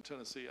church in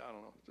Tennessee. I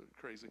don't know, it's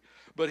crazy.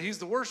 But he's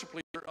the worship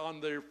leader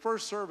on their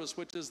first service,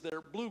 which is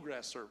their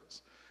bluegrass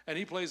service. And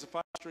he plays a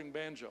 5-string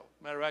banjo.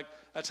 Matter of fact,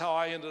 that's how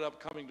I ended up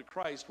coming to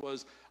Christ.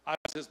 Was I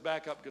was his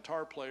backup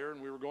guitar player, and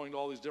we were going to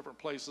all these different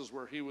places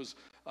where he was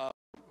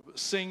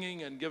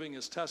singing and giving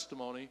his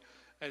testimony.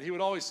 And he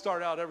would always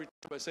start out every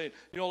time by saying,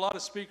 a lot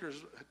of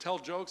speakers tell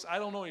jokes. I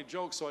don't know any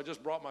jokes, so I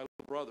just brought my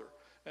little brother.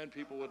 And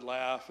people would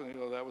laugh, and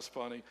that was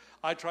funny.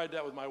 I tried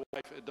that with my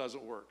wife. It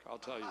doesn't work, I'll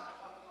tell you.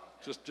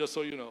 Just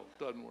so you know,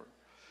 it doesn't work.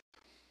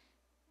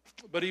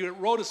 But he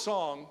wrote a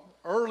song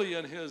early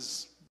in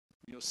his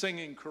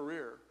singing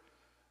career.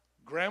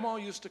 Grandma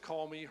used to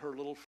call me her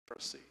little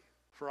Pharisee,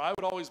 for I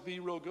would always be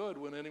real good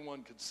when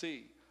anyone could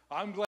see.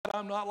 I'm glad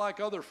I'm not like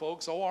other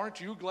folks. Oh,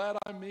 aren't you glad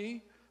I'm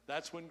me?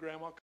 That's when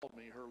Grandma called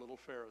me her little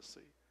Pharisee.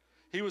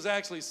 He was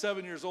actually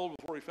 7 years old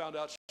before he found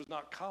out she was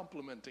not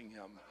complimenting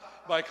him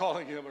by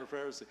calling him a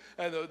Pharisee.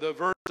 And the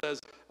verse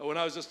says, when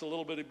I was just a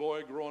little bitty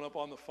boy growing up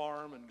on the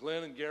farm, and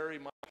Glenn and Gary,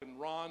 Mike and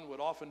Ron would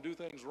often do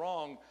things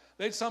wrong,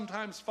 they'd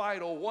sometimes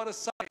fight, oh, what a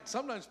sight,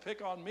 sometimes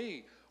pick on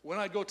me. When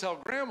I'd go tell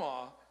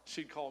Grandma,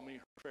 she'd call me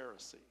her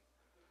Pharisee.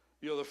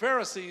 You know, the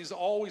Pharisees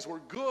always were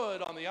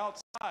good on the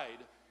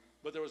outside,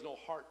 but there was no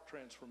heart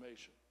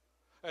transformation.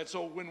 And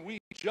so when we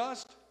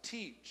just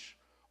teach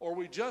or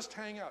we just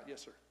hang out,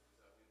 yes, sir.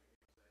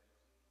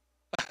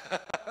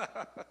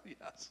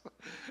 Yes.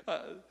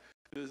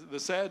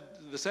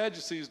 The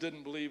Sadducees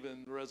didn't believe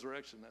in the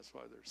resurrection. That's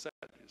why they're sad,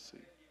 you see.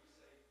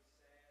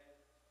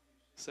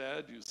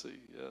 Sad, you see,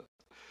 yeah.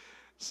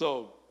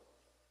 So,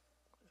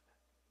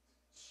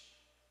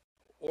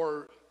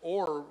 or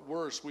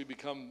worse, we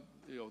become,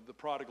 the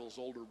prodigal's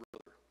older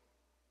brother.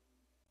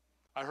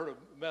 I heard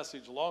a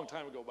message a long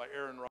time ago by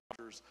Aaron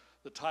Rodgers.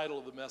 The title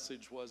of the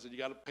message was, and you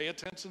got to pay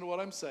attention to what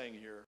I'm saying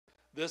here,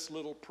 "This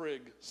Little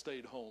Prig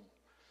Stayed Home."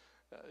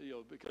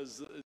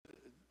 Because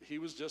he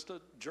was just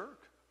a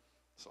jerk.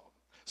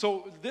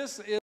 So this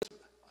is,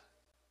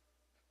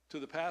 to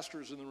the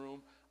pastors in the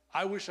room,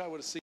 I wish I would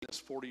have seen this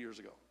 40 years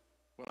ago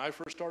when I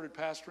first started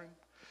pastoring,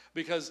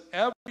 because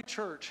every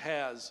church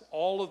has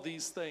all of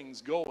these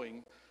things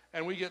going,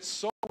 and we get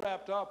so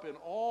wrapped up in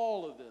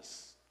all of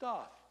this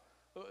stuff.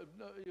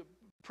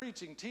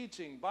 Preaching,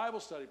 teaching, Bible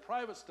study,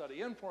 private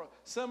study, informal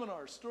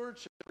seminars,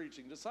 stewardship,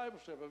 preaching,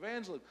 discipleship,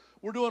 evangelism.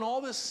 We're doing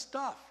all this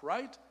stuff,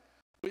 right?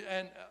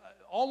 And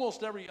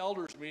almost every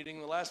elders meeting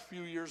in the last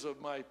few years of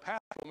my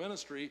pastoral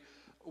ministry,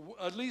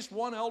 at least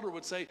one elder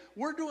would say,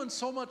 "We're doing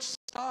so much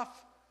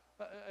stuff,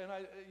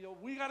 and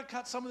we got to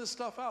cut some of this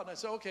stuff out." And I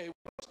say, "Okay,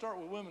 we'll start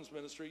with women's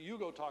ministry. You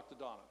go talk to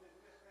Donna."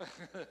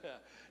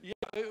 Yeah,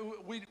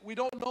 we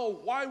don't know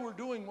why we're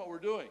doing what we're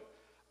doing.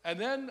 And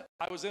then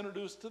I was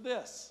introduced to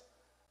this.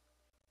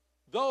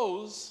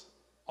 Those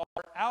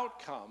are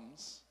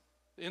outcomes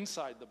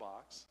inside the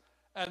box,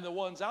 and the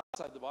ones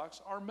outside the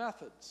box are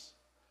methods.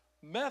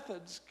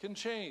 Methods can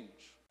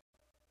change.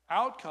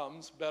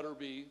 Outcomes better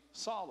be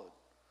solid.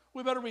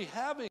 We better be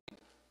having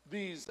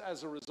these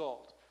as a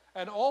result.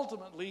 And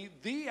ultimately,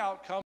 the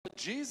outcome that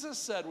Jesus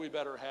said we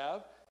better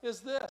have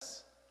is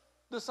this: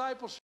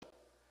 discipleship.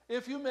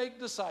 If you make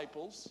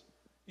disciples,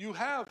 you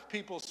have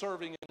people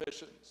serving in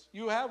missions.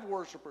 You have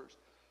worshipers.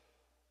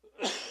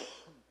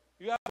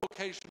 You have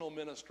vocational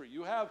ministry.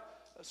 You have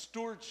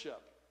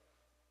stewardship.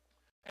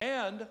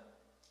 And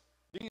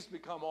these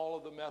become all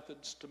of the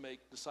methods to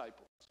make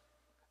disciples.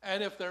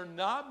 And if they're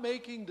not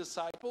making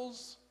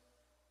disciples,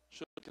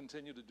 should we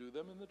continue to do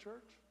them in the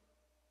church?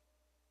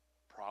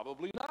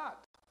 Probably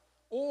not.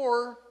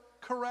 Or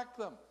correct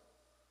them.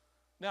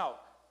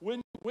 Now,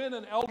 when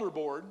an elder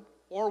board,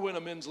 or when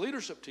a men's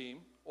leadership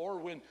team, or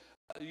when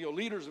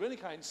leaders of any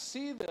kind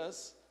see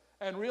this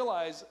and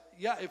realize,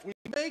 yeah, if we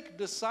make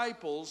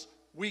disciples,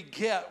 we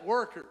get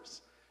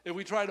workers. If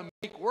we try to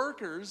make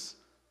workers,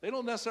 they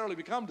don't necessarily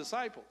become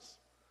disciples.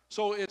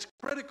 So it's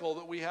critical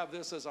that we have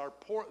this as our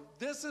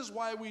this is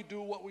why we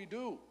do what we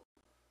do.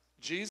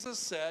 Jesus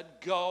said,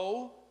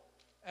 "Go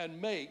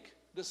and make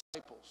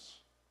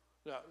disciples."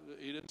 Now,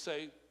 he didn't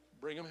say,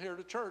 "Bring them here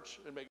to church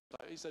and make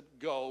disciples." He said,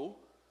 "Go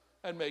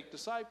and make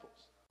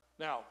disciples."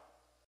 Now,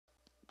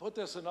 put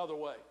this another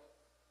way.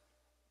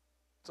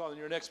 It's on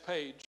your next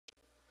page.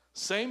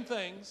 Same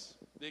things,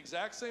 the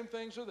exact same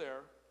things are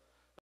there.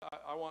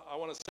 I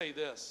want to say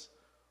this.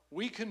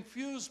 We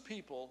confuse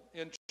people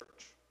in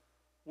church.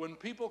 When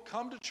people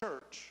come to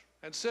church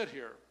and sit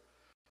here,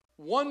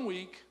 one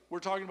week we're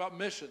talking about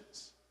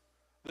missions.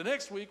 The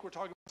next week we're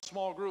talking about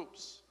small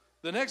groups.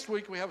 The next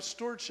week we have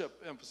stewardship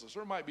emphasis,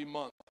 or it might be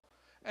month.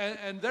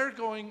 And they're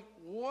going,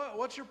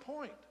 what's your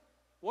point?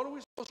 What are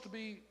we supposed to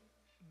be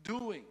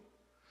doing?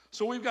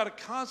 So we've got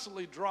to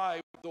constantly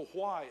drive the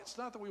why. It's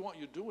not that we want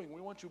you doing,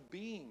 we want you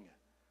being.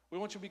 We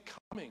want you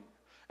becoming.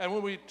 And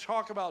when we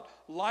talk about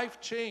life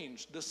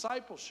change,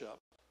 discipleship,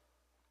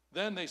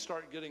 then they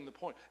start getting the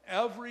point.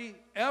 Every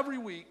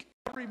week,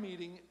 every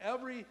meeting,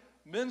 every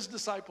men's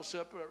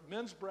discipleship, or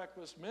men's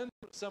breakfast, men's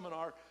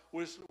seminar,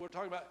 we're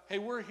talking about, hey,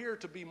 we're here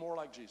to be more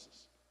like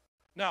Jesus.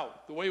 Now,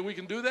 the way we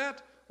can do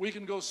that, we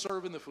can go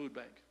serve in the food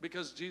bank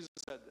because Jesus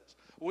said this.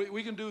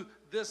 We can do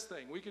this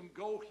thing. We can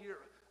go here.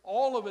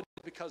 All of it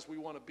because we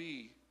want to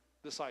be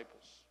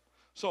disciples.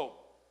 So,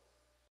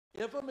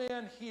 if a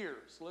man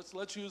hears,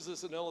 let's use this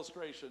as an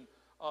illustration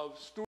of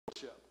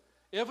stewardship.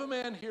 If a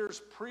man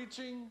hears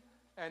preaching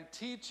and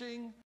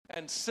teaching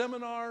and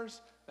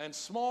seminars and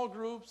small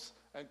groups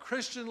and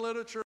Christian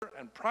literature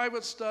and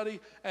private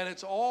study, and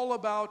it's all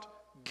about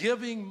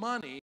giving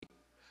money,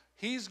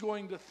 he's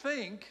going to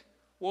think,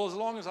 well, as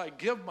long as I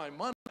give my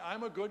money,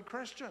 I'm a good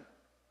Christian.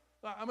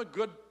 I'm a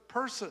good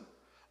person.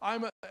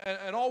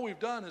 And all we've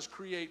done is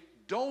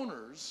create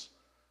donors,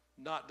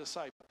 not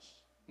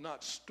disciples,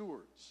 not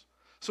stewards.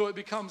 So it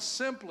becomes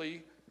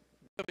simply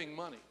giving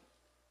money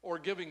or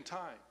giving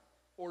time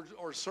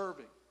or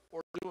serving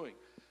or doing.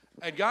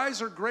 And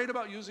guys are great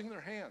about using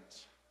their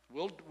hands.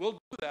 We'll do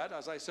that,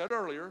 as I said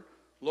earlier,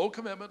 low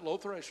commitment, low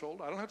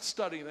threshold. I don't have to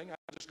study anything. I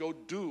can just go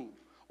do.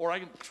 Or I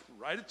can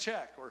write a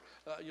check or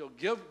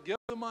give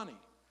the money.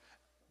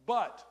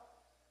 But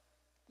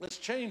let's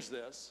change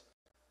this.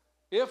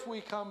 If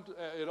we come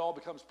to, it all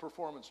becomes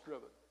performance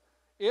driven.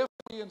 If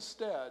we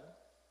instead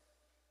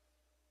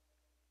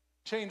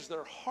change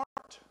their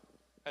heart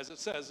as it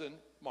says in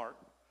Mark,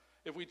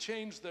 if we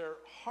change their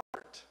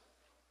heart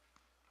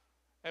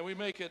and we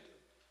make it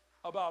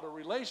about a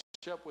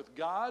relationship with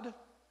God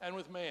and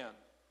with man,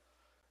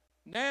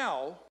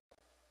 now,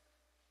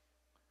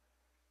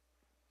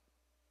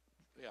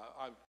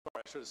 I'm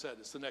sorry, I should have said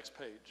it's the next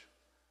page.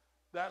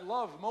 That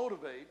love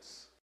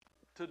motivates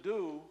to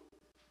do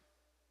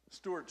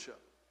stewardship.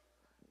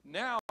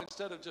 Now,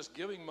 instead of just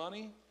giving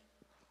money,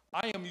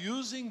 I am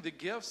using the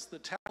gifts, the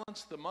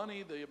talents, the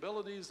money, the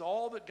abilities,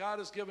 all that God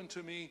has given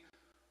to me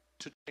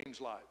to change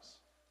lives,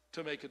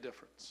 to make a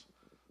difference.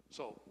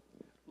 So,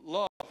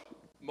 love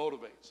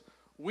motivates.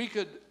 We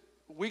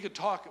could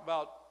talk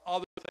about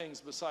other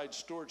things besides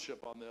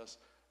stewardship on this,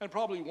 and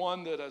probably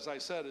one that, as I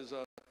said,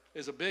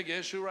 is a big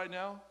issue right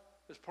now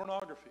is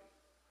pornography.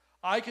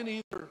 I can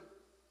either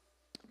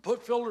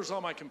put filters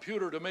on my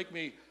computer to make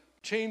me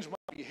change my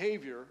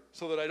behavior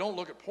so that I don't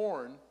look at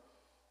porn,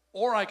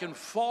 or I can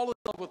fall in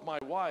love with my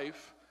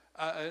wife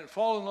and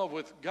fall in love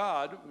with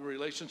God,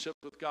 relationship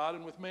with God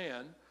and with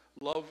man,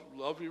 love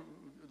the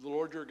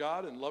Lord your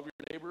God and love your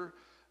neighbor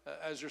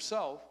as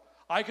yourself.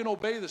 I can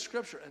obey the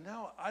scripture, and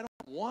now I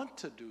don't want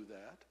to do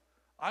that.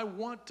 I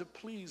want to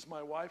please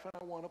my wife, and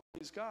I want to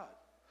please God.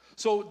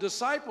 So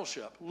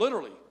discipleship,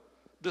 literally,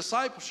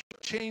 discipleship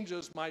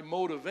changes my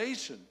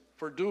motivation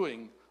for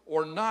doing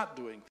or not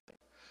doing things.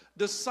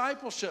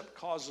 Discipleship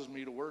causes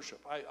me to worship.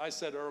 I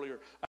said earlier,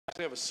 I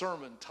actually have a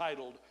sermon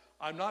titled,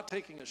 I'm Not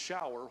Taking a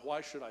Shower, Why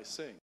Should I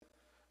Sing?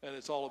 And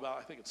it's all about,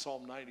 I think it's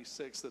Psalm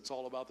 96, that's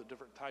all about the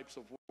different types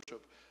of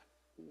worship.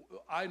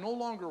 I no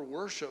longer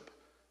worship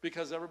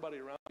because everybody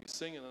around me is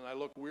singing and I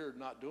look weird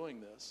not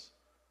doing this.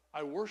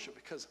 I worship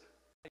because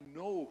I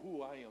know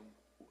who I am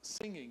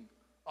singing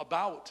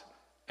about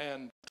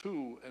and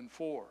to and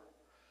for.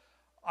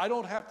 I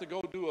don't have to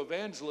go do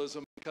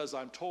evangelism because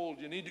I'm told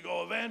you need to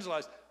go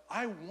evangelize.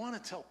 I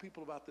want to tell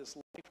people about this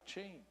life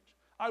change.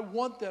 I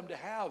want them to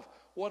have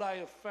what I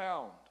have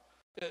found.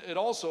 It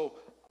also,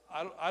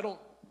 I don't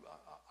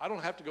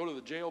have to go to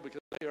the jail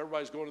because hey,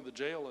 everybody's going to the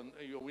jail and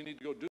we need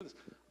to go do this.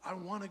 I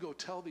want to go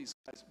tell these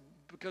guys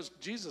because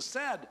Jesus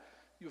said,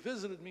 you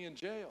visited me in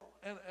jail.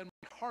 And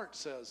my heart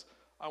says,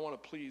 I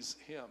want to please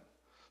him.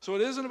 So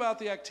it isn't about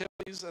the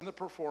activities and the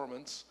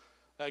performance.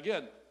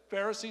 Again,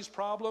 Pharisees'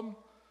 problem,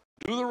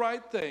 do the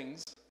right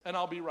things and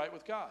I'll be right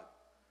with God.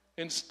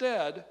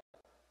 Instead,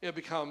 it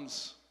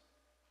becomes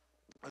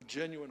a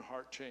genuine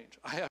heart change.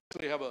 I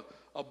actually have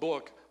a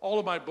book. All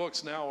of my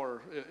books now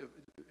are,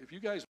 if you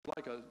guys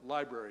like a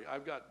library,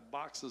 I've got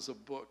boxes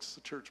of books,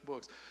 church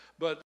books.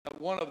 But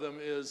one of them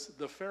is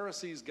The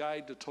Pharisee's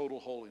Guide to Total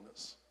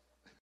Holiness.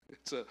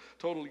 It's a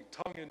totally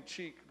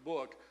tongue-in-cheek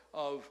book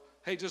of,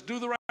 hey, just do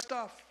the right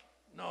stuff.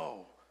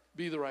 No,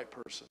 be the right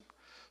person.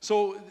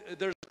 So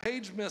there's a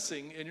page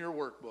missing in your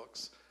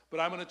workbooks, but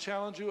I'm going to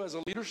challenge you as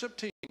a leadership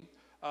team.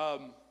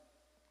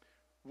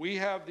 We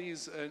have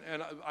these,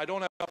 and I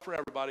don't have enough for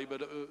everybody,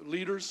 but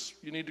leaders,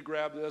 you need to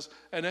grab this,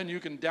 and then you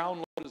can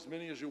download as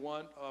many as you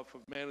want off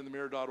of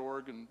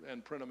maninthemirror.org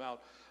and print them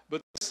out.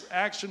 But this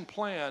action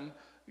plan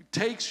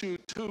takes you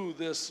to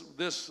this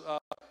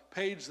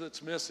page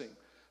that's missing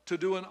to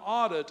do an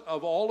audit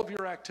of all of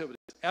your activities,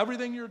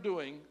 everything you're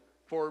doing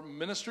for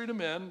ministry to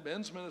men,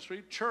 men's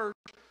ministry, church,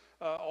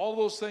 all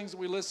those things that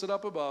we listed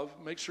up above.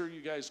 Make sure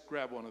you guys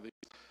grab one of these.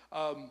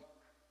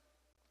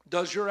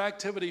 Does your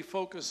activity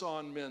focus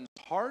on men's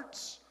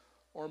hearts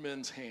or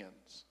men's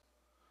hands?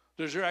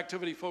 Does your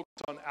activity focus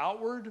on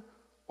outward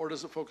or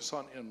does it focus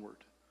on inward?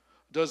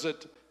 Does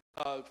it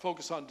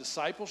focus on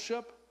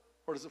discipleship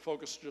or does it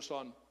focus just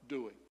on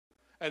doing?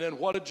 And then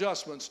what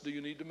adjustments do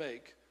you need to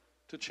make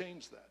to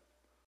change that?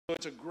 So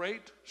it's a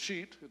great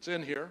sheet. It's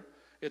in here.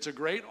 It's a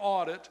great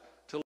audit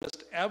to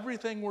list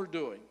everything we're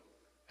doing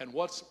and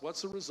what's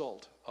the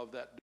result of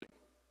that doing.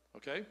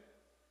 Okay?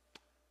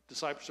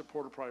 Discipleship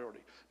order priority.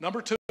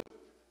 Number 2,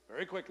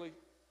 very quickly,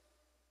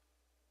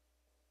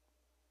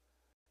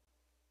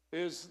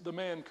 is the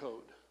man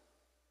code.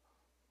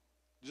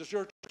 Does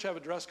your church have a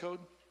dress code?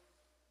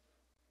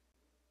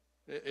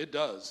 It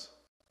does.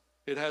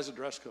 It has a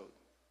dress code.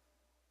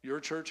 Your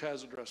church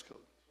has a dress code.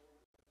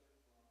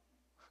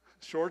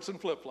 Shorts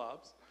and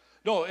flip-flops.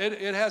 No,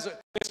 it has a,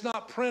 it's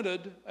not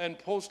printed and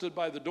posted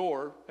by the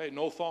door. Hey,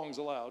 no thongs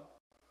allowed.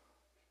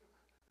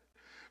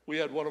 We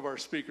had one of our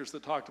speakers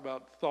that talked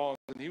about thongs,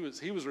 and he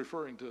was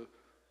referring to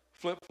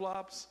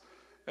flip-flops,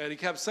 and he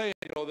kept saying,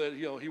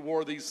 that he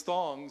wore these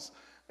thongs,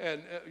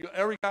 and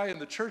every guy in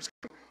the church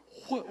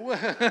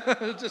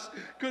just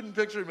couldn't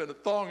picture him in a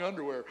thong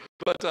underwear.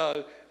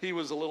 But he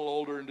was a little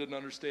older and didn't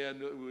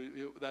understand.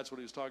 That's what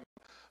he was talking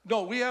about.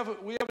 No, we have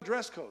a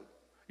dress code.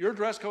 Your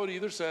dress code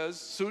either says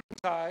suit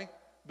and tie,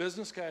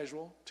 business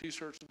casual,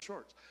 t-shirts and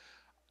shorts.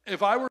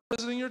 If I were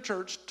visiting your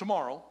church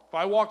tomorrow, if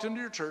I walked into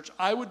your church,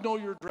 I would know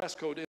your dress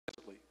code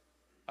instantly.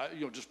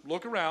 Just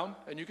look around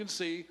and you can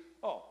see,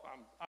 oh,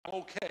 I'm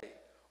okay.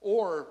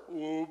 Or,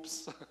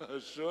 oops, I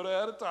should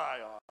have had a tie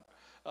on.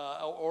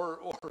 Or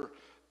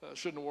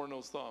shouldn't have worn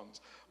those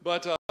thongs.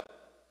 But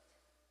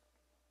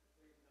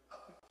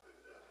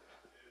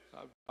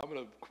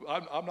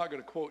I'm not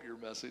going to quote your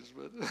message,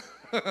 but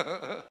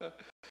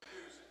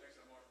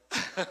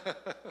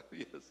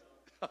yes.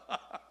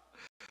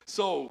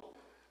 So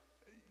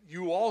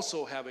you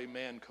also have a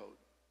man code.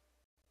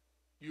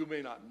 You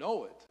may not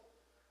know it,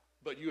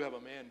 but you have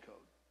a man code.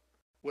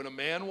 When a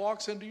man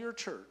walks into your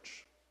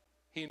church,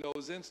 he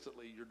knows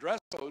instantly your dress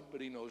code,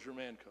 but he knows your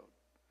man code.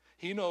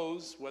 He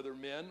knows whether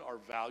men are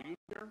valued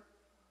here,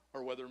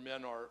 or whether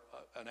men are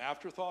an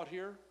afterthought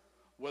here,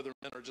 whether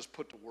men are just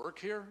put to work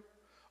here,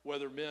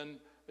 whether men,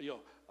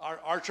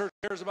 our church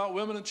cares about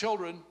women and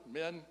children.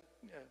 Men,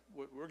 yeah,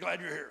 we're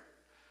glad you're here.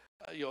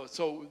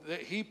 So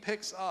he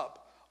picks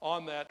up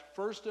on that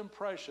first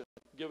impression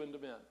given to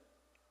men.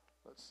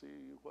 Let's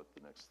see what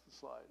the next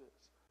slide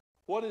is.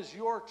 What is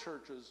your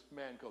church's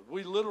man code?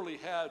 We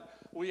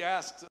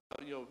asked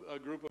a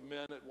group of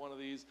men at one of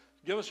these,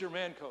 give us your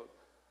man code.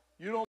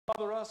 You don't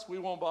bother us, we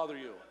won't bother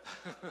you.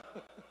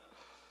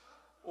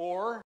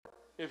 Or,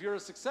 if you're a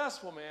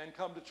successful man,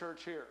 come to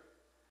church here.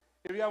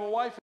 If you have a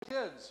wife and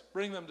kids,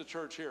 bring them to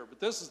church here. But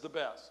this is the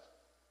best.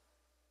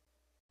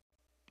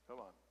 Come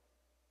on.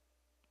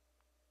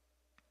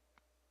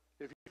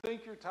 If you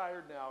think you're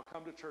tired now,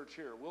 come to church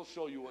here. We'll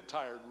show you what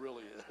tired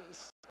really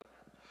is.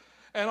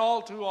 And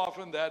all too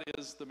often, that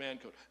is the man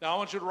code. Now, I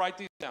want you to write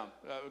these down.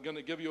 I'm going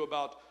to give you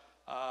about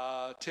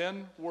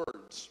 10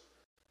 words.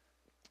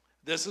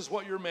 This is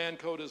what your man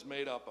code is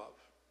made up of.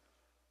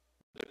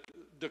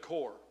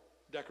 Decor,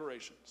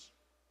 decorations.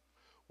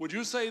 Would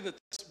you say that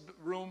this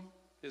room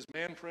is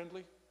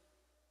man-friendly?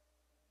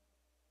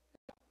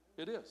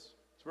 It is.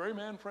 It's very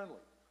man-friendly.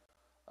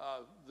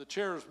 The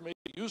chairs maybe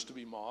used to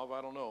be mauve.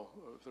 I don't know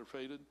if they're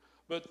faded.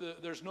 But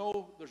there's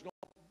no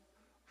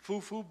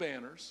foo-foo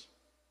banners.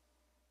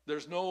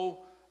 There's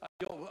no,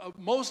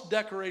 most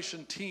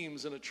decoration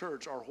teams in a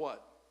church are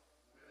what?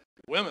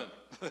 Women.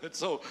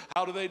 So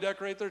how do they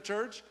decorate their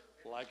church?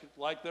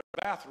 Like their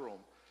bathroom.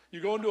 You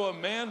go into a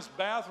man's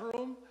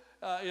bathroom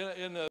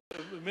in the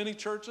many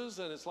churches,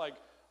 and it's like,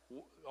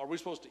 are we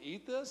supposed to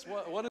eat this?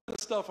 What is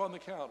this stuff on the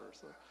counter?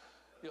 So,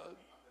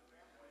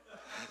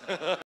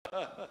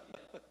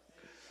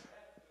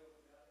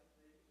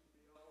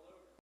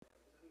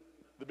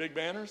 the big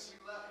banners?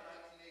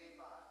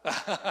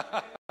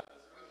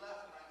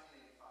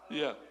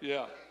 Yeah.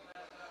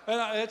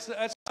 And it's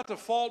not to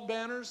fault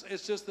banners.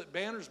 It's just that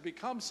banners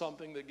become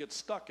something that gets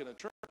stuck in a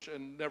church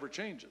and never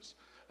changes.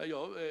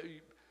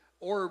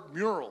 Or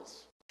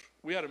murals.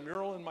 We had a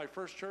mural in my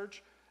first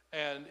church,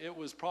 and it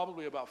was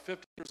probably about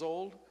 50 years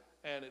old,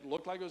 and it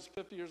looked like it was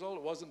 50 years old.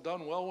 It wasn't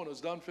done well when it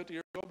was done 50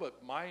 years ago,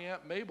 but my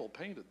Aunt Mabel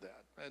painted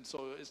that, and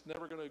so it's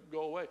never going to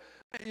go away.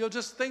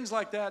 Just things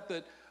like that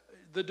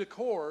the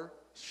decor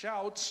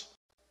shouts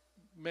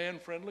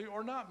man-friendly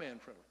or not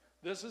man-friendly.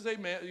 This is a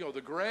man,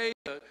 the gray,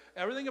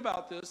 everything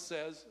about this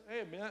says,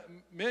 hey,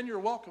 men, you're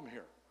welcome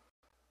here.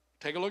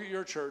 Take a look at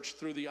your church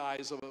through the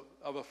eyes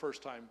of a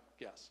first-time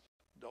guest.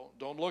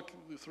 Don't look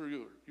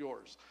through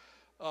yours.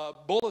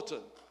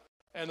 Bulletin.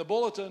 And the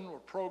bulletin or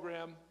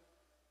program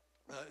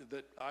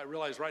that I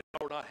realize right now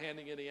we're not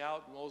handing any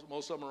out.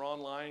 Most of them are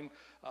online.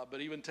 But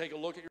even take a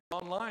look at your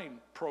online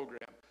program.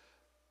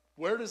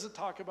 Where does it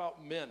talk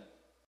about men?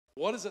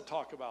 What does it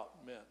talk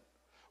about men?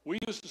 We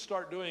used to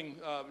start doing,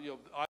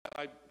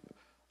 I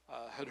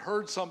had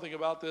heard something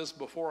about this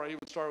before I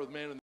even started with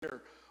Man in the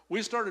Mirror.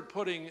 We started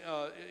putting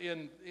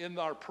in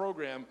our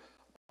program,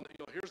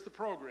 here's the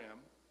program,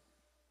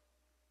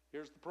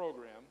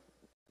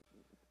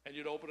 and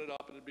you'd open it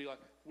up and it'd be like,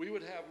 we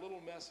would have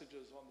little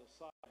messages on the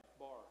side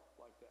bar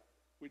like that.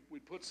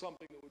 We'd put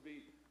something that would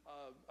be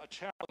a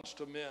challenge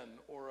to men,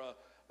 or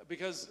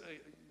because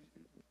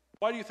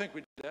why do you think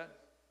we did that?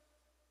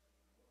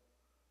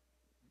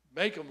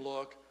 Make them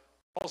look.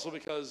 Also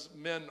because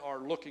men are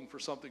looking for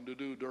something to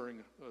do during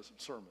a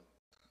sermon.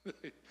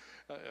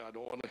 I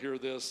don't want to hear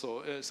this.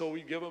 So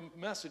we give them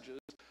messages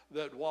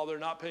that while they're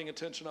not paying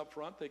attention up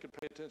front, they can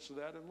pay attention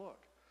to that and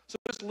look. So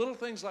just little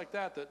things like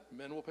that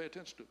men will pay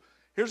attention to.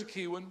 Here's a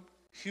key one,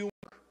 humor.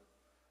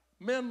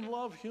 Men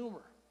love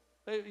humor.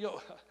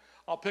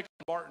 I'll pick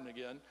Martin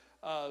again.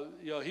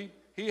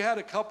 He had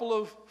a couple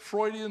of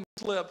Freudian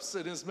slips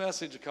in his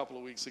message a couple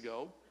of weeks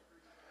ago.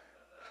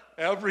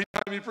 Every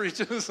time he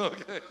preaches,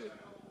 okay.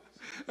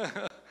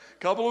 A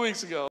couple of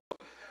weeks ago.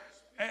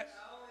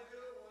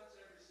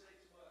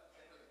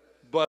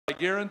 But I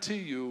guarantee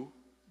you,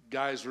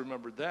 guys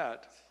remembered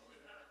that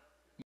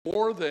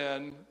more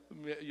than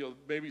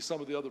maybe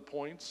some of the other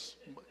points.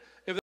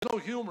 If there's no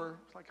humor,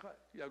 it's like,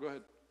 yeah, go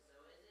ahead.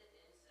 So is it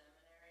in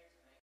seminary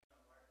to make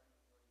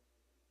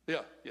them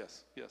work? Yeah,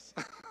 yes.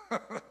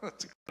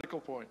 That's a critical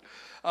point.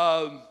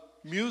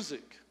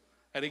 Music.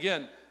 And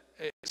again,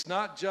 it's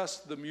not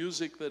just the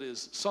music that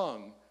is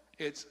sung,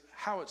 it's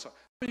how it's sung.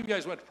 How many of you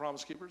guys went to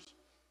Promise Keepers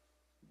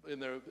in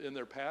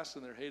their past,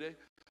 in their heyday?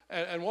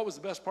 And what was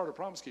the best part of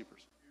Promise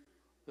Keepers?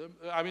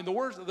 The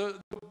words, the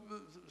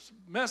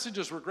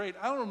messages were great.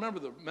 I don't remember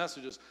the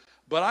messages,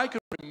 but I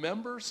could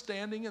remember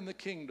standing in the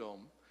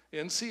Kingdom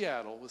in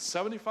Seattle with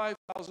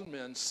 75,000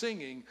 men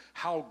singing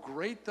 "How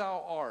Great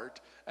Thou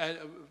Art." And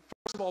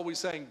first of of all, we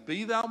sang,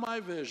 Be Thou My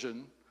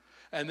Vision,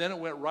 and then it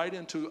went right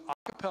into a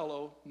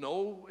cappella,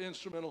 no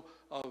instrumental,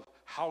 of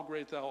How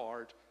Great Thou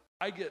Art.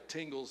 I get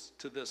tingles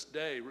to this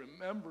day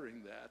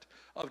remembering that,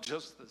 of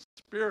just the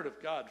Spirit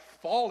of God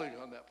falling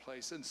on that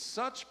place in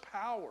such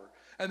power.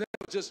 And then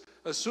it was just,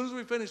 as soon as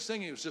we finished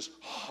singing, it was just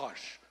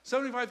hush.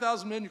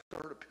 75,000 men, you could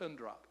have heard a pin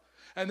drop.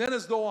 And then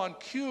as though on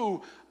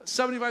cue,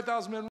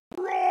 75,000 men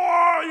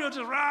roar, you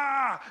just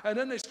rah! And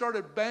then they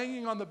started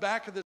banging on the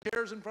back of the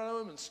chairs in front of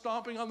them and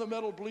stomping on the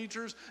metal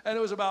bleachers. And it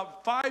was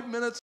about 5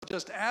 minutes of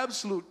just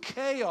absolute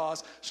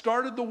chaos.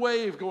 Started the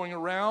wave going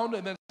around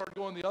and then started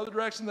going the other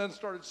direction, then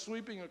started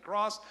sweeping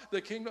across the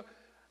kingdom.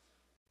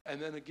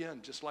 And then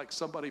again, just like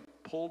somebody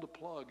pulled a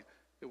plug,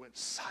 it went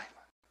silent.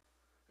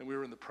 And we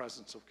were in the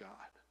presence of God.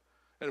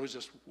 And it was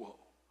just, whoa.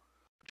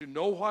 Do you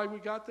know why we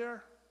got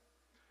there?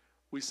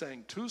 We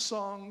sang 2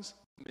 songs,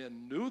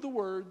 men knew the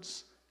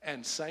words,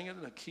 and sang it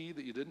in a key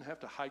that you didn't have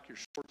to hike your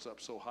shorts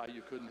up so high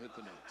you couldn't hit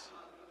the notes.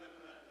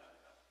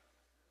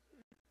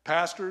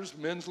 Pastors,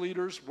 men's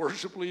leaders,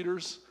 worship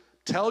leaders,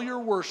 tell your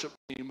worship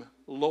team,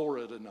 lower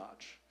it a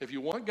notch. If you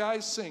want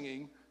guys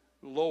singing,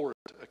 lower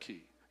it a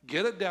key.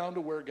 Get it down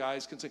to where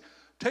guys can sing.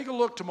 Take a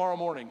look tomorrow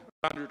morning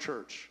around your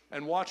church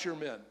and watch your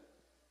men.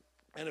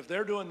 And if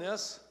they're doing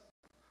this,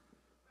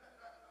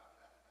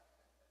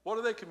 what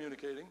are they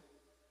communicating?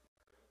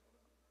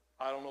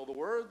 I don't know the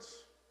words.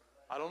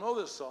 I don't know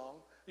this song.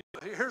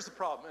 Here's the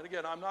problem. And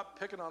again, I'm not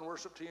picking on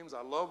worship teams.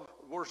 I love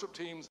worship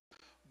teams.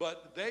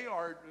 But they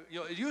are,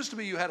 it used to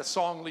be you had a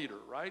song leader,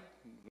 right?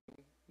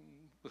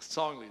 The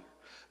song leader.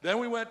 Then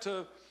we went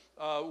to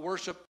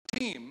worship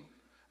team,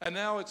 and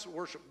now it's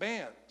worship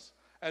bands.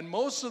 And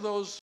most of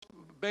those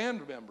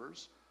band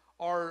members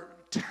are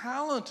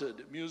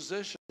talented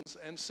musicians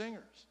and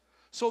singers.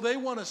 So they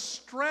want to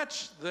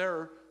stretch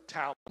their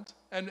talent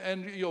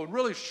and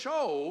really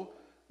show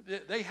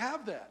they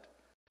have that.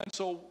 And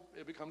so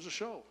it becomes a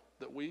show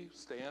that we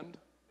stand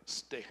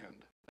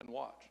and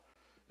watch.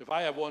 If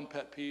I have one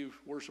pet peeve,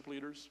 worship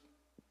leaders,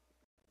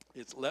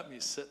 it's let me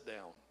sit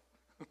down.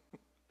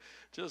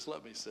 Just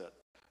let me sit.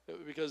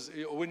 Because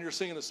when you're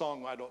singing a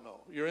song, I don't know.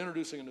 You're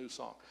introducing a new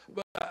song.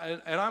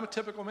 And I'm a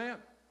typical man.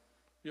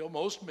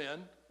 Most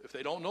men, if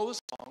they don't know the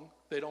song,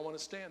 they don't want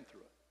to stand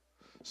through it.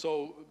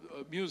 So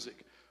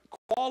music.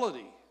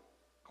 Quality.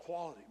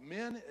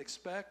 Men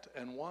expect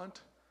and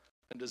want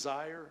and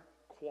desire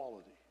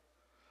quality.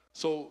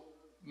 So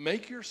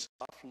make your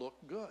stuff look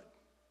good.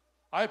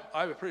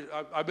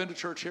 I've been to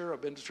church here.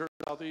 I've been to church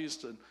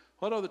Southeast. And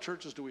what other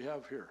churches do we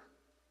have here?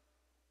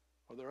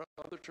 Are there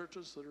other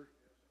churches that are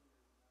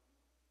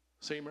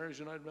St. Mary's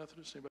United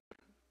Methodist? Anybody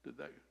did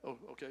that? Oh,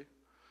 okay.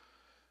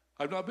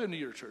 I've not been to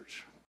your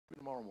church.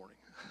 Tomorrow morning.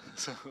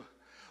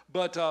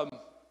 But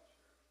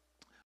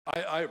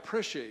I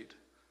appreciate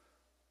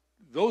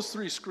those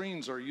 3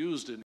 screens are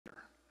used in here,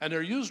 and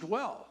they're used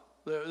well.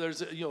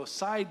 There's a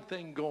side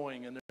thing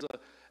going, and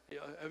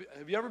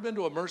have you ever been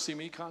to a Mercy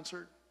Me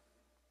concert?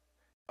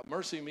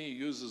 Mercy Me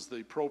uses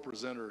the pro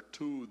presenter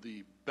to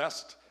the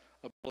best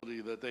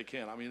ability that they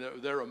can. I mean,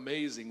 they're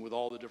amazing with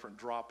all the different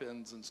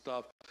drop-ins and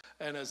stuff.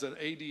 And as an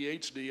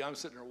ADHD, I'm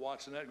sitting there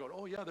watching that, going,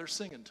 "Oh yeah, they're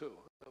singing too."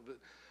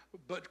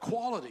 But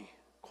quality.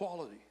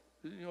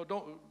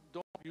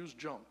 Don't use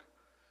junk.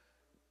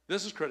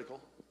 This is critical.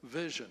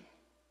 Vision.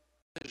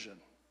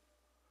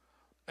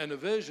 And a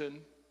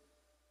vision,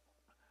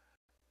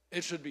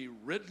 it should be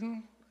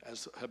written,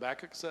 as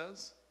Habakkuk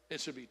says.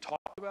 It should be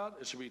talked about.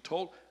 It should be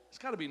told. It's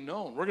got to be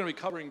known. We're going to be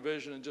covering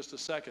vision in just a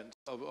second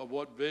of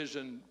what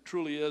vision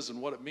truly is and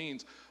what it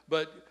means.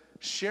 But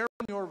sharing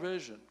your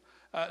vision.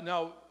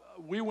 Now,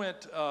 we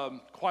went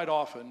quite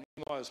often.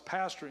 I was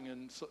pastoring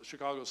in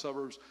Chicago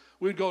suburbs.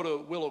 We'd go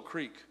to Willow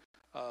Creek.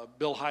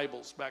 Bill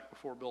Hybels, back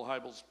before Bill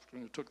Hybels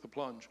took the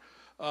plunge.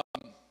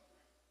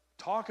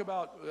 Talk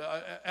about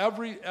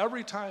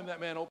every time that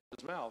man opened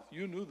his mouth,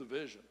 you knew the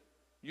vision.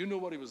 You knew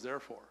what he was there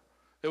for.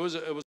 It was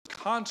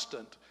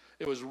constant.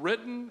 It was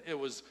written. It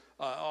was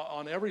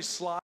on every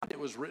slide. It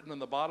was written on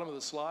the bottom of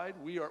the slide.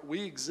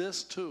 We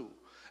exist too,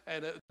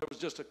 and there was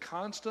just a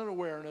constant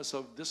awareness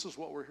of this is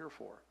what we're here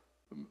for.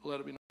 Let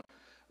it be known.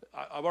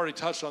 I've already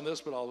touched on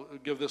this, but I'll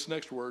give this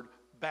next word: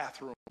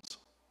 bathrooms.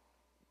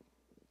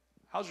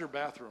 How's your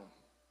bathroom?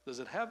 Does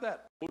it have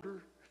that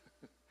odor?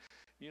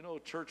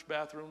 Church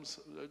bathrooms,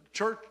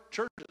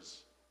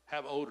 churches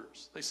have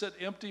odors. They sit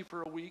empty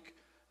for a week,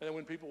 and then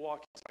when people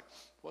walk, it's like,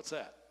 what's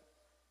that?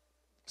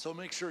 So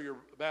make sure your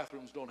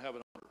bathrooms don't have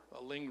an odor,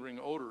 a lingering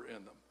odor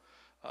in them.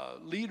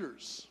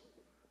 Leaders,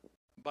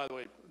 by the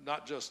way,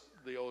 not just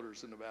the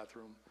odors in the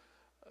bathroom,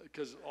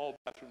 because all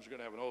bathrooms are going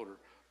to have an odor,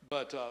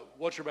 but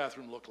what's your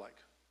bathroom look like?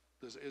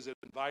 Is it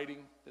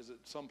inviting? Is it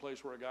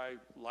someplace where a guy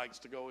likes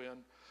to go in?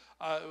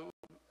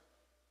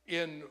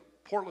 In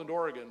Portland,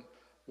 Oregon,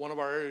 one of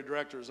our area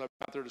directors, I've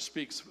been out there to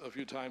speak a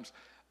few times,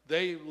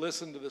 they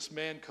listen to this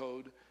man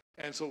code,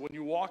 and so when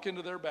you walk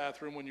into their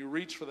bathroom, when you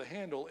reach for the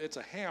handle, it's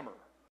a hammer.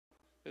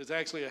 It's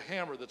actually a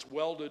hammer that's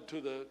welded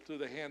to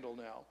the handle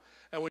now.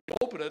 And when you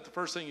open it, the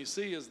first thing you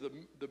see is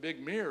the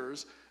big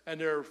mirrors, and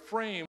they're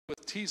framed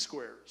with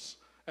T-squares.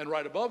 And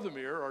right above the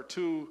mirror are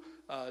two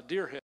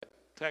deer head,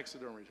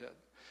 taxidermied head.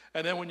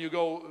 And then when you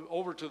go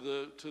over to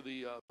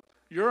the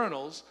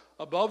urinals,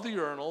 above the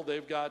urinal,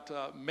 they've got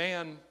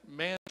man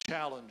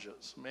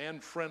challenges,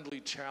 man-friendly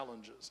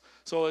challenges.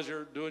 So as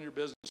you're doing your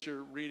business,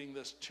 you're reading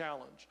this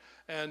challenge.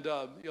 And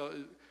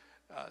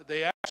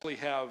they actually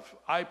have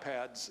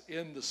iPads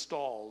in the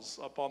stalls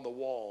up on the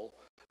wall.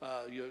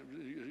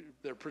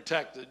 They're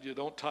protected. You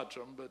don't touch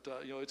them, but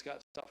it's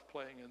got stuff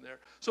playing in there.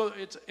 So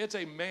it's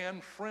a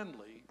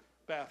man-friendly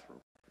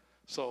bathroom.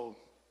 So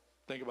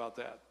think about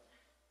that.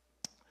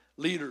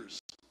 Leaders.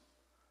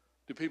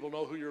 Do people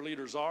know who your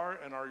leaders are,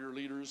 and are your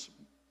leaders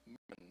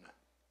men?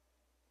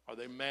 Are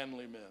they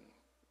manly men?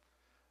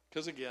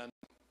 Because again,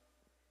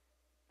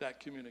 that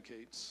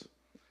communicates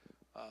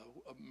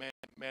a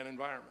man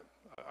environment.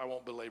 I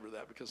won't belabor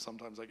that because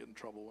sometimes I get in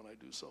trouble when I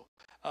do so.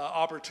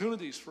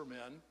 Opportunities for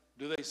men.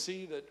 Do they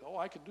see that, oh,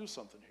 I could do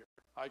something here.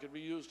 I could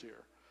be used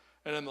here.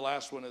 And then the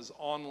last one is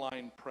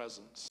online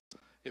presence.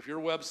 If your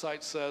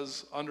website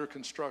says under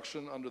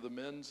construction, under the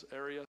men's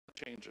area,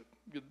 change it.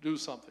 You do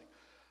something.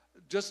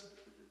 Just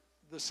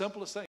the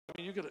simplest thing.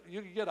 I mean, you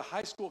could get a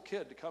high school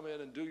kid to come in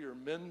and do your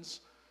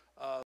men's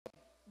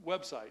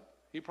website.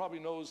 He probably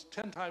knows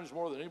 10 times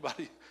more than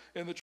anybody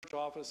in the church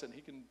office, and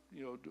he can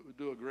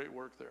do a great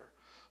work there.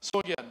 So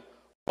again,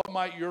 what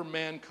might your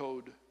man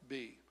code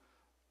be?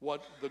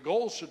 What the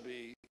goal should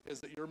be is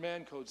that your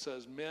man code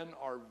says men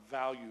are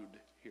valued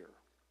here.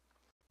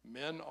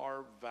 Men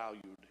are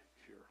valued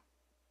here.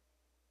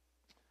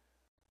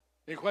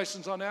 Any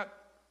questions on that?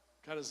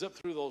 Kind of zip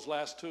through those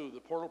last two.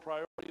 The portal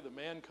priority, the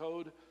man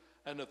code,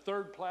 and the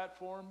third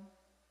platform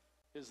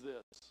is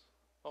this.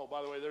 Oh,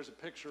 by the way, there's a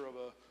picture of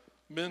a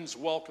men's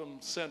welcome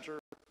center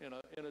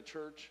in a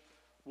church.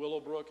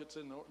 Willowbrook, it's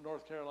in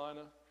North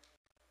Carolina.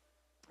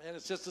 And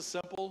it's just a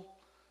simple,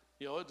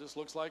 it just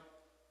looks like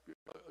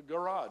a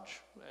garage.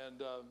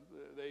 And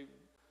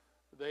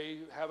they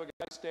have a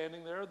guy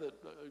standing there that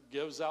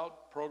gives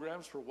out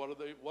programs for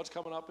what's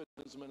coming up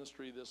in his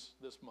ministry this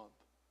month.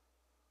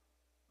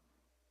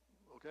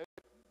 Okay?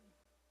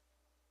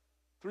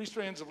 3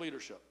 strands of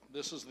leadership.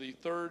 This is the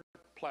third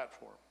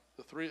platform.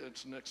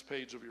 It's the next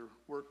page of your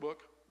workbook.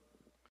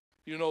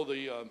 You know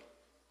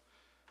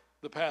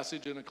the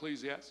passage in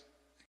Ecclesiastes.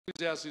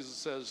 Ecclesiastes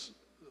says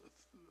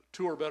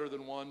 2 are better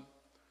than 1.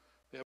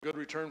 They have good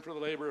return for the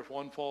labor. If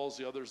one falls,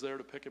 the other's there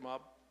to pick him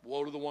up.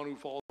 Woe to the one who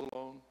falls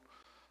alone.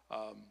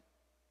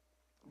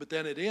 But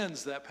then it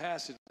ends that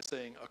passage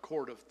saying a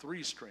cord of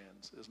 3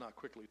 strands is not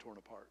quickly torn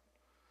apart.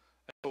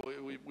 And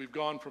so we've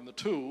gone from the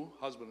 2,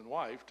 husband and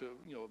wife, to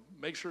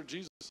make sure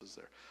Jesus is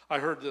there. I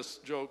heard this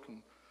joke,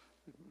 and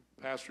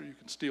Pastor, you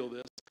can steal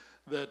this,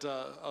 that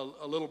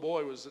a little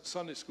boy was at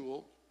Sunday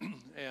school,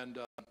 and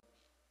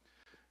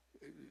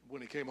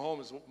when he came home,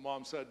 his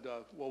mom said,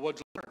 well, what'd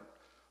you learn?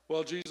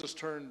 Well, Jesus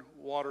turned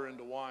water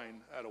into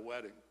wine at a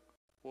wedding.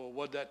 Well,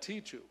 what'd that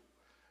teach you?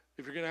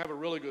 If you're going to have a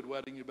really good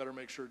wedding, you better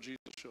make sure Jesus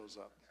shows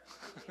up.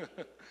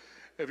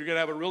 If you're going to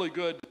have a really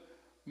good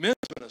men's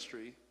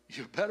ministry,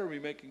 you better be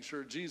making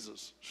sure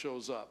Jesus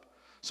shows up.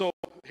 So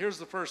here's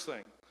the first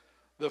thing.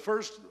 The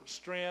first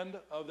strand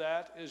of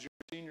that is your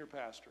senior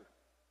pastor.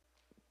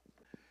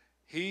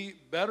 He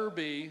better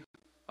be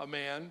a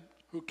man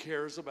who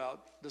cares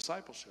about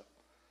discipleship.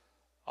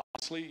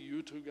 Obviously,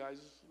 you 2 guys,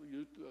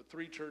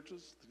 3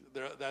 churches,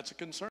 that's a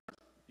concern.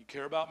 You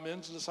care about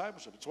men's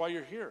discipleship. It's why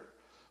you're here.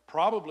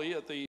 Probably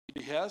at the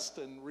behest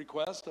and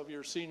request of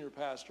your senior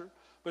pastor.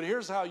 But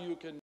here's how you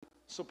can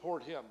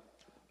support him.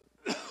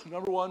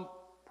 Number 1,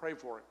 pray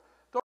for him.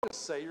 Don't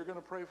just say you're going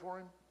to pray for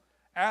him.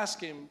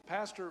 Ask him,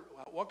 Pastor,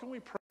 what can we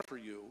pray for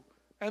you?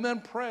 And then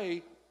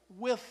pray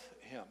with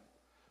him.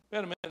 We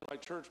had a man in my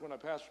church when I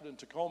pastored in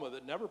Tacoma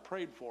that never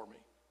prayed for me.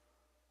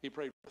 He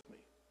prayed with me.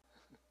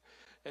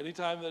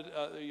 Anytime that,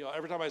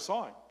 every time I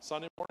saw him,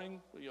 Sunday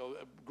morning,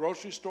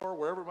 grocery store,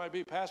 wherever it might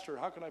be, Pastor,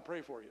 how can I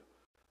pray for you?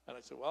 And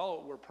I said,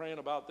 well, we're praying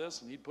about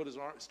this. And he'd put his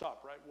arm,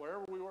 stop, right,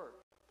 wherever we were,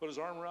 put his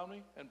arm around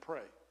me and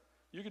pray.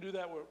 You can do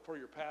that for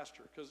your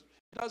pastor because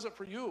he does it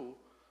for you.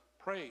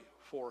 Pray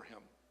for him,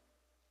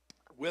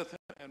 with him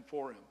and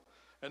for him.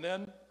 And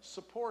then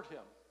support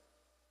him.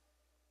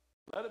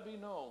 Let it be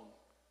known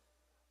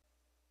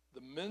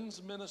the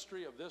men's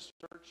ministry of this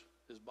church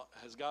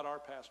has got our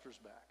pastor's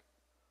back.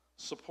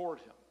 Support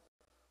him.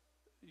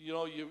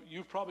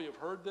 You probably have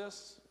heard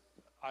this.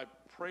 I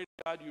pray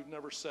to God you've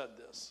never said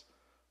this.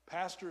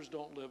 Pastors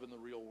don't live in the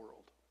real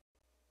world.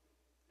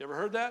 You ever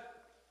heard that?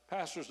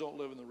 Pastors don't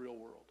live in the real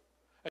world.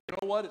 And you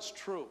know what? It's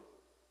true.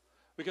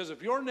 Because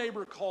if your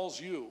neighbor calls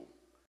you,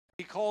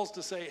 he calls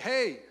to say,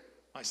 hey,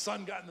 my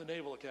son got in the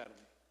Naval Academy.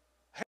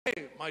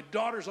 Hey, my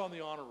daughter's on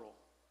the honor roll.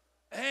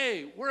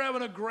 Hey, we're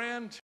having a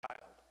grandchild.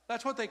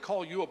 That's what they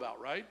call you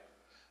about, right?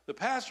 The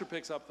pastor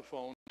picks up the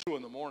phone, 2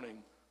 in the morning.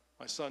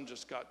 My son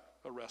just got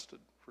arrested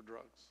for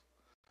drugs.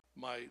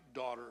 My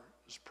daughter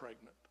is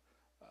pregnant.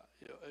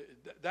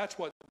 That's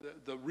what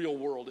the real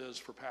world is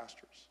for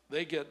pastors.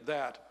 They get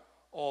that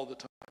all the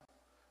time.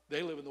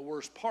 They live in the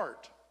worst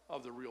part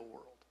of the real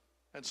world.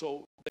 And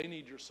so they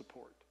need your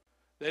support.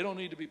 They don't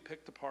need to be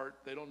picked apart.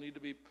 They don't need to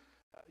be,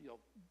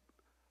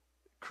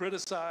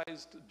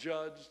 criticized,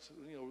 judged.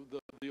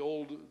 The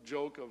old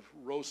joke of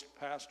roast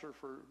pastor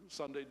for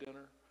Sunday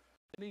dinner.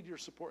 They need your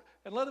support.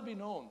 And let it be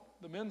known,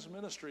 the men's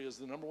ministry is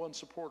the number one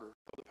supporter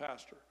of the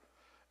pastor.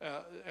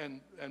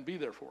 And be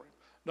there for him.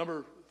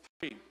 Number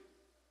 3,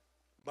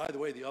 by the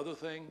way, the other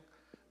thing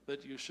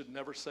that you should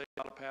never say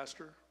about a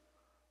pastor,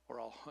 or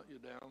I'll hunt you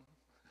down.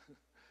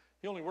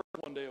 He only works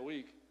 1 day a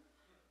week.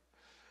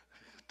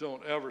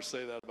 Don't ever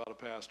say that about a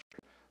pastor.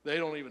 They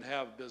don't even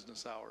have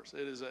business hours.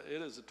 It is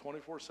a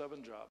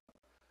 24/7 job.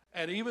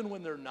 And even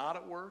when they're not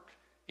at work,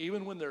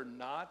 even when they're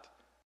not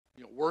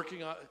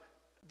working on,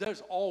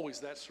 there's always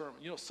that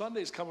sermon.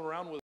 Sunday's coming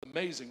around with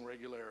amazing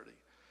regularity.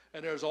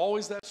 And there's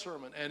always that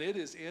sermon, and it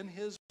is in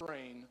his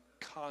brain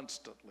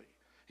constantly.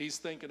 He's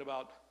thinking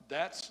about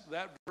that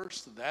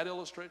verse, that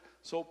illustration.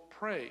 So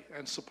pray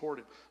and support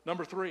him.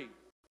 Number 3,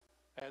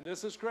 and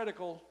this is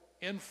critical,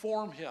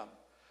 inform him.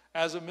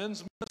 As a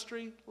men's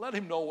ministry, let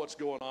him know what's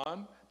going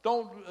on.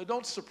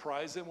 Don't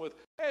surprise him with,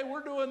 hey,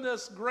 we're doing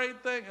this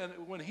great thing.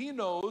 And when he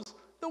knows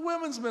the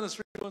women's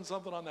ministry is doing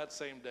something on that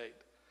same date.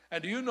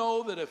 And do you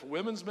know that if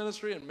women's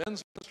ministry and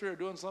men's ministry are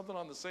doing something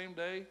on the same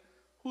day,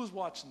 who's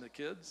watching the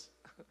kids?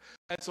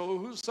 And so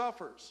who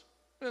suffers?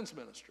 Men's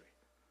ministry.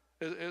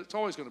 It's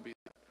always going to be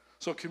that.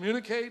 So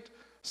communicate,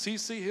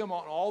 CC him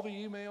on all the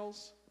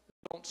emails.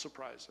 Don't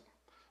surprise him.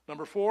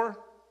 Number 4,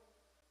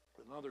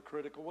 another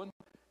critical one,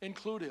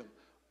 include him.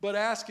 But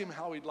ask him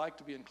how he'd like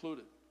to be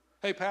included.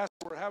 Hey, Pastor,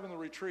 we're having the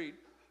retreat.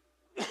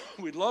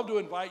 We'd love to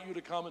invite you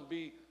to come and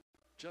be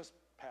just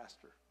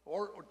pastor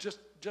or just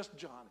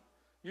Johnny.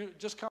 You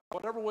just come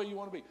whatever way you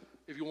want to be.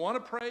 If you want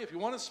to pray, if you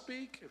want to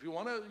speak, if you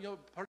want to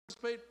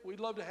participate, we'd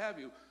love to have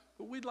you.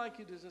 But we'd like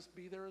you to just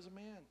be there as a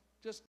man.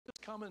 Just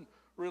come and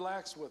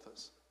relax with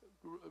us.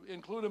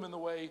 Include them in the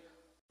way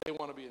they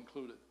want to be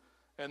included.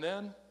 And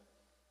then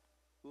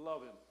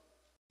love him.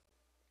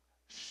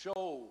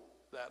 Show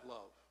that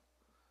love.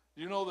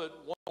 Do you know that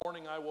one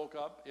morning I woke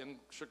up in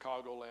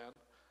Chicagoland,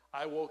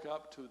 I woke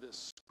up to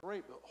this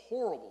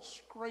horrible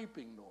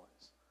scraping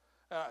noise.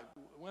 I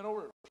went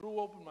over, threw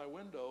open my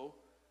window,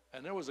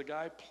 and there was a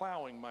guy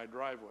plowing my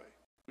driveway.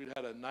 We'd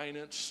had a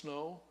 9-inch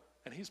snow,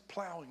 and he's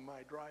plowing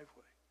my driveway.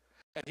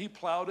 And he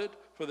plowed it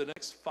for the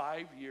next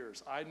 5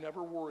 years. I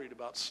never worried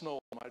about snow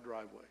on my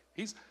driveway.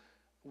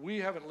 We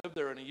haven't lived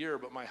there in a year,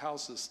 but my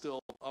house is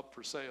still up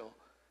for sale.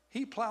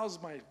 He plows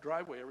my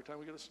driveway every time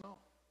we get a snow.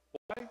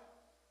 Why?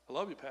 I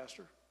love you,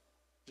 Pastor.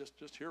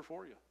 Just here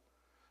for you.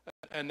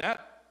 And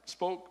that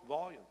spoke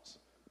volumes.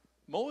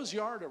 Mow his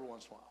yard every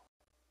once in a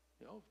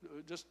while.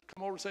 Just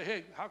come over and say,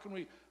 hey, how can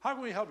we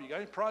help you? Got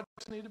any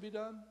projects that need to be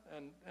done?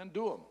 And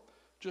do them.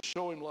 Just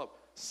show him love.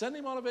 Send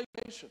him on a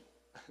vacation.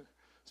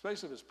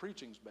 Especially if his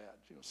preaching's bad.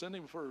 Send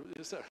him for,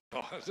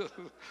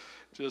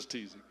 just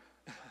teasing.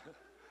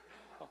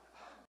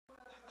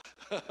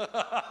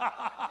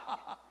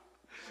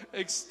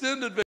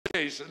 Extended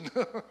vacation.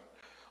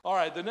 All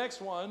right, the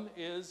next one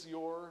is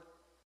your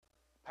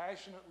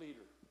passionate leader.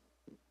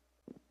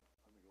 Let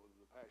me go to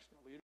the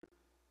passionate leader.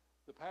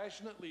 The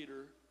passionate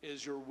leader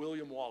is your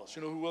William Wallace.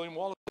 You know who William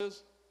Wallace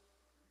is?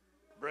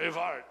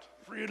 Braveheart,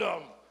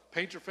 freedom,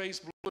 paint your face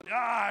blue.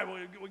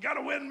 We got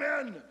to win,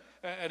 men.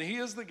 And he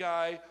is the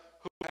guy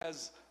who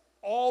has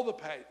all the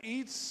passion.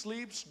 Eats,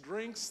 sleeps,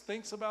 drinks,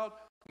 thinks about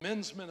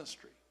men's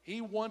ministry. He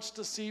wants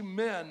to see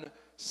men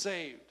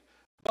saved.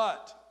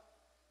 But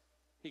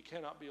he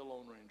cannot be a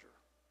Lone Ranger.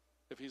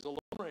 If he's a Lone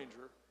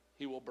Ranger,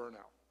 he will burn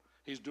out.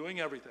 He's doing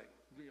everything,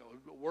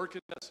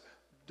 working this,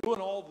 doing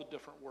all the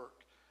different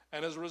work.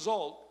 And as a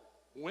result,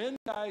 when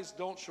guys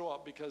don't show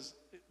up, because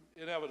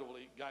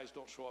inevitably guys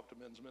don't show up to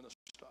men's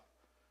ministry stuff,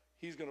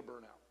 he's going to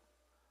burn out.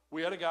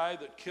 We had a guy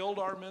that killed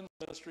our men's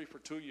ministry for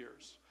 2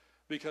 years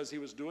because he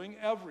was doing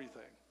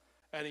everything.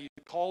 And he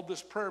called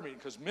this prayer meeting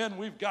because, men,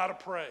 we've got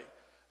to pray.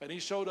 And he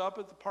showed up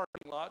at the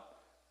parking lot,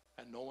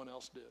 and no one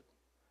else did.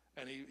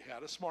 And he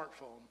had a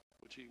smartphone,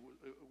 which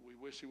we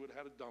wish he would have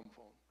had a dumb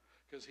phone,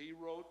 because he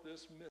wrote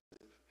this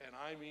missive, and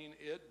I mean,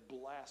 it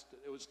blasted.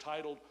 It was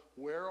titled,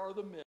 Where Are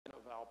the Men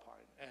of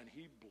Alpine? And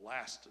he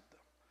blasted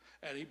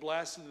them. And he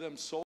blasted them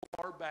so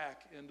far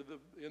back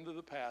into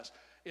the past,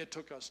 it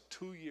took us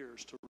 2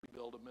 years to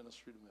rebuild a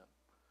ministry to men,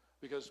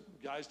 because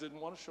guys didn't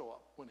want to show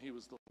up when he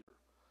was the leader.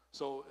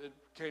 So it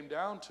came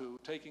down to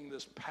taking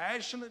this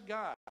passionate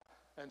guy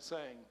and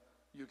saying,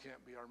 you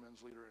can't be our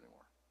men's leader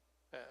anymore.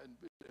 And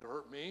it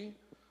hurt me.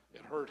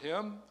 It hurt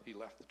him. He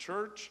left the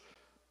church.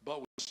 But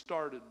we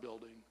started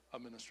building a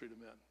ministry to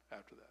men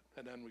after that.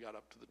 And then we got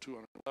up to the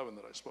 211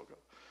 that I spoke of.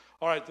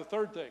 All right, the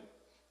third thing,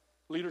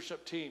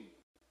 leadership team.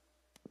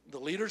 The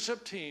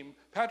leadership team,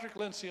 Patrick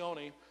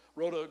Lencioni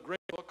wrote a great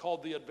book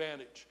called The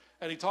Advantage.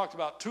 And he talked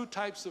about 2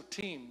 types of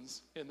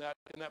teams in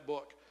that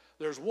book.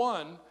 There's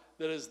one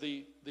that is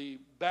the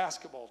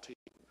basketball team.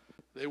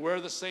 They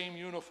wear the same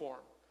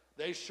uniform.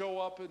 They show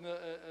up in the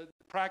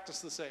practice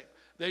the same.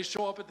 They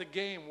show up at the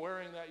game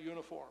wearing that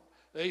uniform.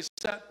 They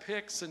set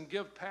picks and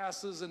give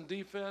passes and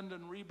defend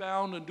and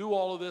rebound and do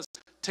all of this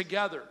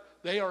together.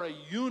 They are a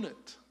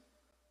unit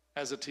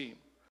as a team.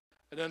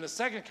 And then the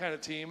second kind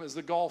of team is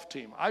the golf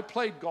team. I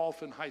played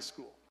golf in high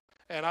school,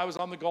 and I was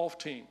on the golf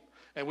team.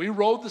 And we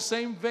rode the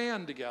same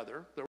van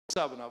together. There were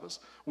 7 of us.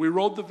 We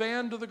rode the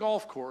van to the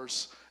golf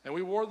course, and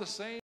we wore the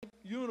same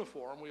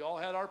uniform. We all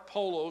had our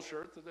polo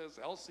shirt that says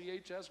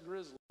LCHS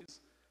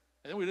Grizzlies.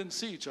 And then we didn't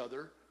see each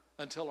other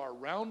until our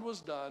round was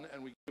done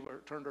and we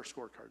turned our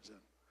scorecards in.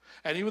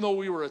 And even though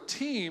we were a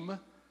team,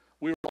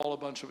 we were all a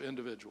bunch of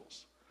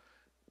individuals.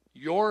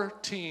 Your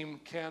team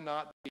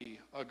cannot be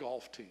a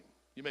golf team.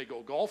 You may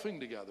go golfing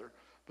together,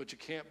 but you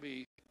can't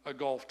be a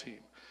golf team.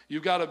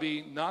 You've got to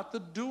be not the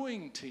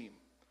doing team.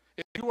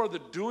 If you are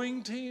the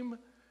doing team,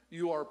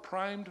 you are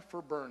primed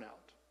for burnout.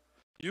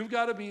 You've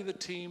got to be the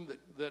team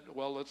that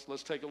well,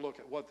 let's take a look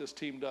at what this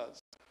team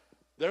does.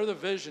 They're the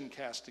vision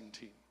casting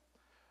team.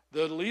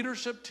 The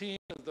leadership team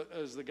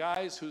is the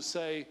guys who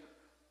say,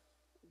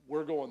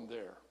 we're going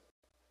there.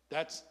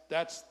 That's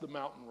the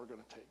mountain we're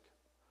going to take.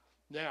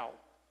 Now,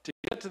 to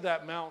get to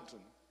that mountain,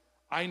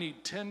 I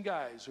need 10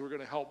 guys who are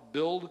going to help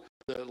build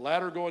the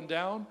ladder going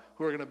down,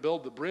 who are going to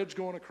build the bridge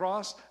going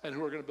across, and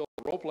who are going to build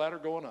the rope ladder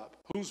going up.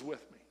 Who's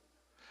with me?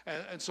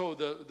 And so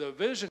the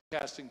vision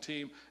casting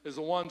team is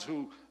the ones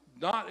who,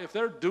 if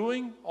they're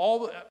doing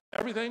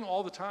everything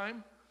all the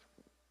time,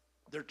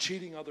 they're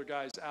cheating other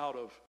guys out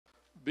of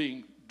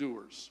being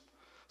doers.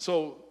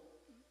 So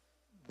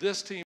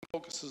this team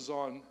focuses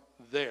on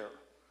there.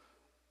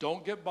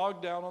 Don't get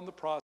bogged down on the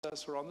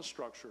process or on the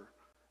structure.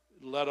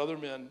 Let other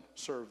men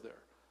serve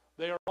there.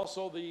 They are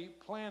also the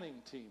planning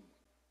team.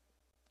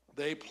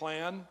 They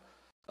plan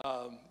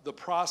the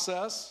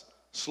process,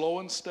 slow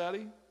and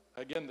steady.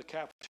 Again, the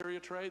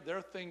cafeteria trade,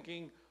 they're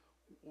thinking,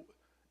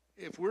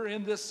 if we're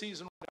in this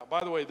season right now,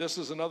 by the way, this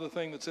is another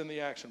thing that's in the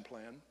action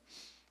plan,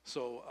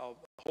 so I'll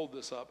hold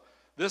this up.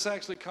 This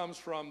actually comes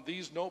from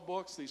these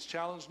notebooks, these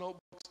challenge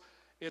notebooks.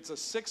 It's a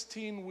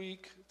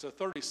 16-week, it's a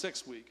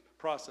 36-week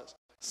process.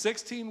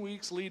 16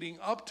 weeks leading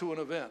up to an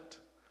event.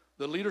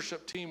 The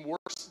leadership team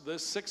works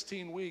this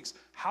 16 weeks.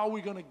 How are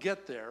we going to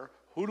get there?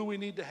 Who do we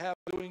need to have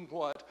doing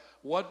what?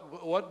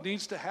 What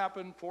needs to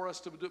happen for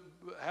us to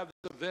have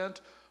this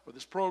event or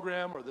this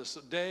program or this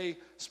day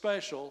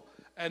special?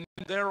 And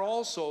they're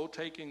also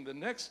taking the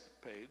next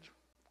page,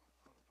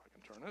 if I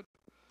can turn it,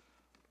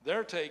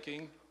 they're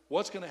taking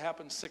what's going to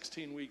happen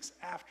 16 weeks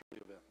after the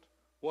event.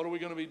 What are we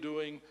going to be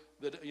doing?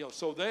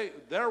 So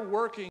they're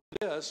working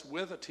this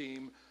with a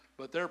team,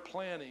 but they're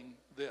planning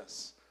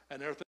this.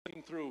 And they're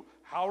thinking through,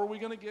 how are we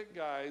going to get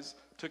guys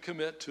to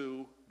commit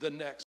to the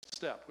next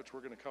step, which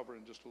we're going to cover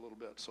in just a little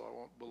bit, so I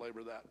won't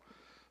belabor that.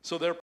 So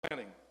they're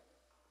planning.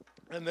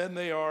 And then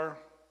they are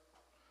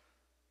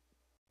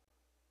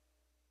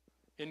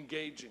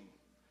engaging.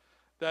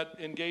 That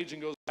engaging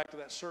goes back to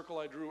that circle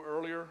I drew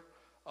earlier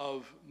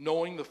of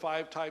knowing the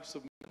 5 types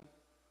of men.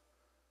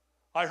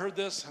 I heard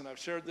this, and I've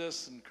shared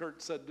this, and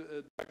Kurt said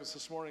back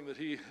this morning that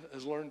he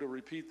has learned to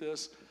repeat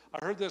this.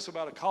 I heard this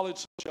about a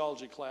college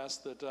sociology class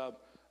that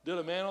did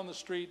a man on the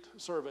street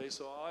survey.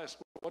 So I'll ask,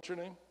 what's your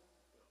name?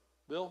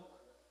 Bill?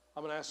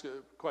 I'm going to ask you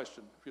a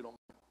question, if you don't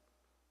mind.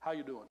 How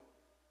you doing?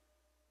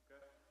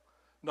 Okay.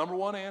 Number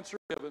 1 answer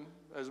given,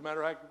 as a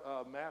matter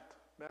of fact,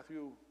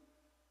 Matthew,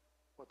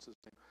 what's his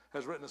name,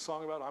 has written a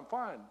song about, I'm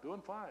fine,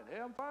 doing fine. Hey,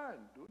 I'm fine,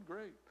 doing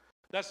great.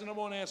 That's the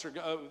number 1 answer.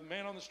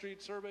 Man on the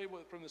street survey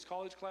from this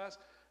college class,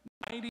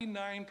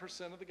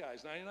 99% of the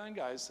guys, 99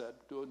 guys said,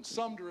 doing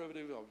some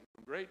derivative of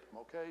great, I'm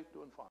okay,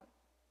 doing fine.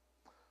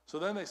 So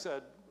then they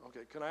said,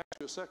 okay, can I ask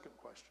you a second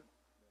question?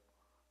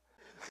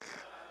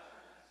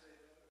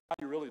 How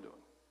you really doing?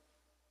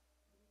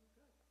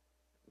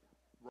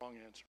 Wrong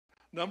answer.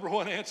 Number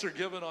 1 answer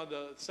given on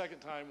the second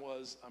time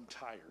was, I'm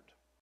tired.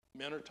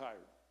 Men are tired.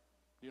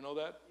 You know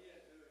that?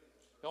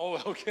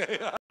 Oh, okay.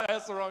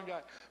 That's the wrong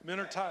guy. Men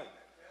are tired.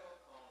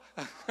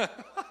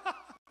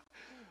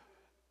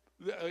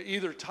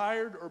 Either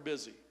tired or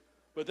busy.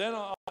 But then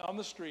on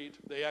the street,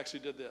 they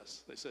actually did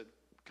this. They said,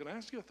 can I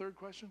ask you a third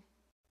question?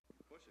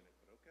 Pushing it,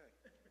 but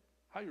okay.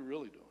 How you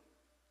really doing?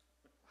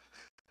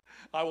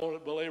 I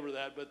won't belabor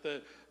that, but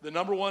the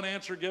number 1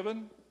 answer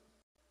given,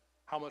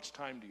 how much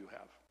time do you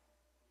have?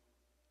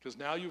 Because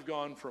now you've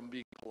gone from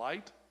being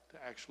polite to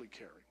actually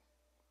caring.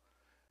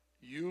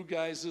 You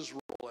guys'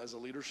 role as a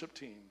leadership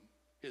team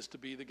is to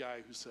be the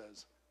guy who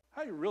says,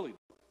 how you really doing?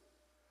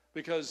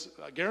 Because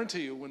I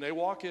guarantee you, when they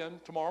walk in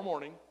tomorrow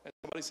morning and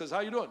somebody says,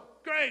 how you doing?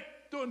 Great,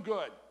 doing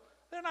good.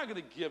 They're not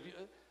going to give you,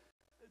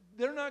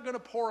 they're not going to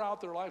pour out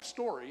their life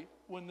story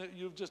when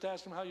you've just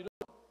asked them how you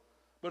doing.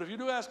 But if you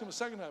do ask them a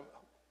second time,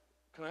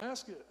 can I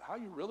ask you how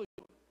you really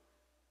doing?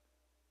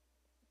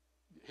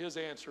 His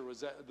answer was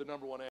that the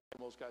number 1 answer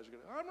most guys are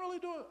going,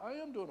 I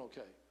am doing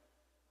okay.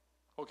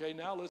 Okay,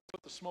 now let's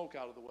put the smoke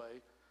out of the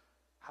way.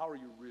 How are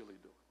you really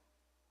doing?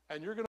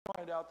 And you're going to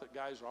find out that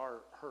guys are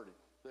hurting.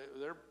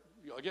 They're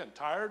again,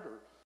 tired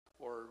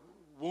or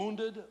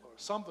wounded or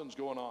something's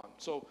going on.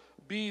 So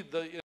be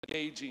the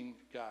engaging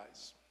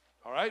guys.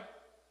 All right?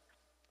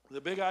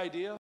 The big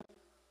idea,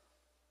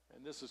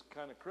 and this is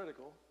kind of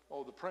critical,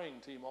 the praying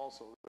team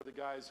also. They're the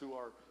guys who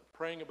are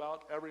praying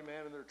about every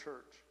man in their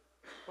church.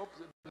 Oops,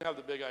 I didn't have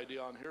the big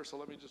idea on here, so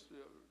let me just,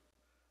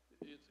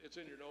 it's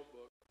in your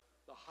notebook.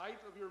 The height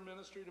of your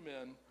ministry to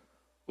men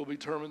will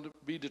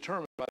be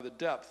determined by the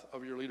depth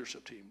of your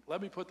leadership team.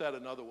 Let me put that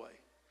another way.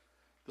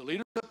 The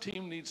leadership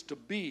team needs to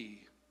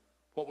be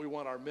what we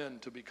want our men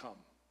to become.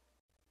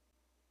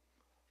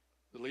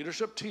 The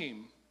leadership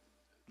team,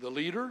 the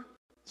leader,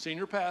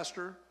 senior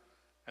pastor,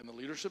 and the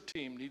leadership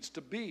team needs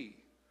to be.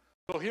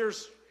 So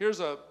here's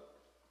a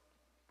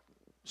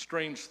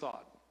strange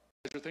thought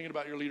as you're thinking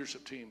about your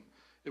leadership team.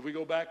 If we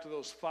go back to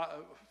those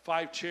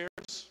five chairs,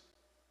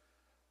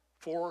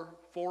 four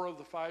of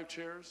the 5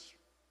 chairs,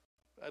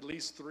 at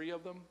least 3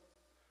 of them,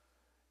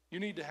 you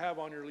need to have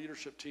on your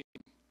leadership team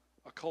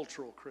a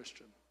cultural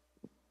Christian.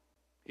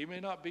 He may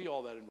not be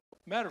all that involved.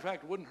 Matter of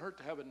fact, it wouldn't hurt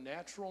to have a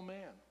natural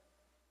man.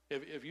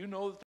 If you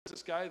know that there's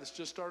this guy that's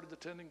just started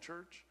attending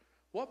church,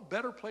 what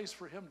better place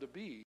for him to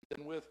be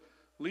than with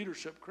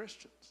leadership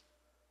Christians?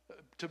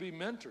 To be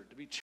mentored, to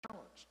be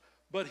challenged.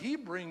 But he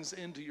brings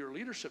into your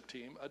leadership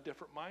team a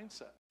different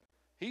mindset.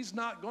 He's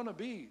not going to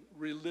be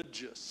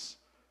religious,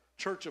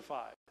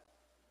 churchified.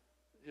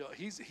 You know,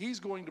 he's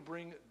going to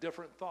bring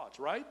different thoughts,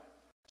 right?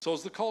 So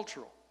is the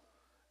cultural.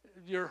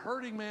 Your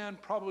hurting man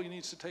probably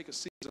needs to take a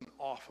season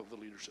off of the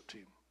leadership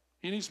team.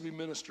 He needs to be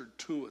ministered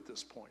to at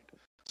this point.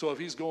 So if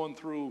he's going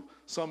through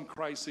some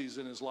crises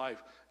in his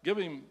life, give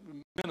him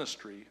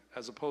ministry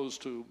as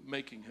opposed to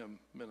making him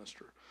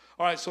minister.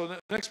 All right, so the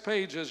next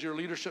page is your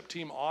leadership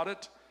team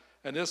audit.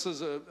 And this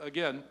is,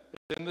 again,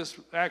 in this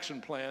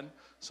action plan,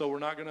 so we're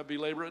not going to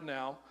belabor it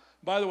now.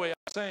 By the way,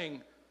 I'm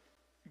saying,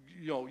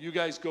 you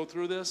guys go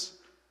through this.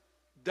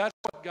 That's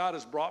what God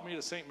has brought me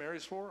to St.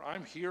 Mary's for.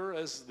 I'm here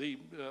as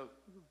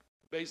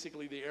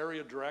basically the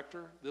area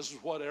director. This is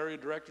what area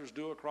directors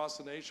do across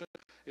the nation,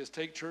 is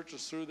take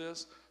churches through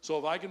this. So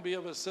if I can be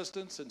of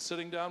assistance in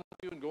sitting down with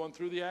you and going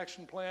through the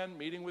action plan,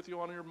 meeting with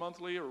you on your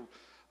monthly or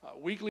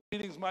weekly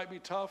meetings might be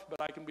tough, but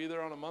I can be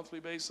there on a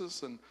monthly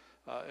basis and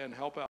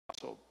help out.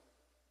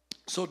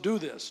 So do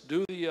this.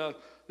 Do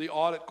the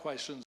audit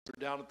questions that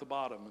are down at the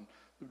bottom,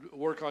 and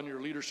work on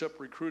your leadership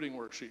recruiting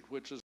worksheet,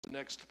 which is the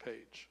next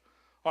page.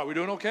 All right, we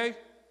doing okay? Yes,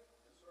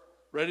 sir.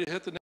 Ready to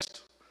hit the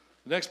next?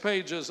 The next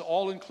page is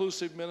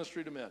all-inclusive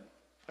ministry to men.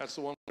 That's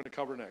the one we're going to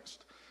cover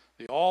next.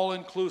 The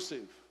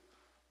all-inclusive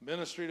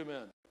ministry to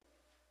men.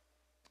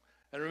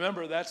 And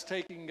remember, that's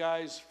taking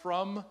guys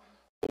from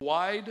the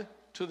wide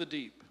to the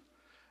deep.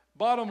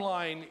 Bottom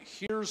line,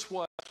 here's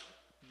what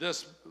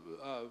this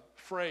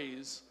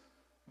phrase,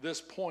 this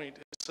point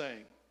is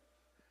saying.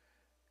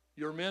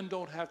 Your men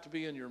don't have to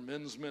be in your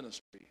men's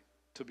ministry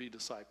to be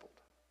discipled.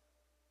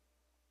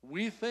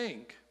 We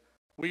think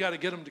we got to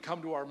get them to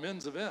come to our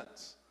men's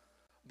events.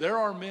 There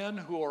are men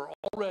who are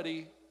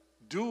already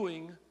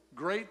doing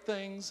great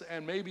things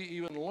and maybe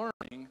even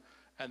learning,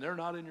 and they're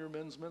not in your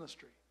men's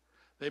ministry.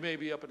 They may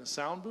be up in a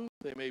sound booth.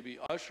 They may be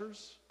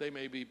ushers. They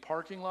may be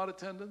parking lot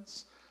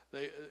attendants.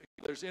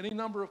 There's any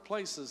number of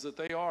places that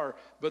they are,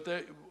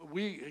 but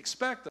we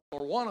expect them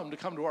or want them to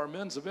come to our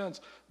men's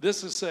events.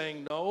 This is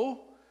saying,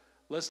 no,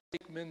 let's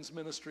take men's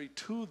ministry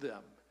to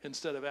them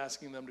instead of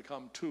asking them to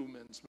come to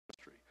men's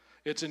ministry.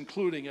 It's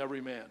including every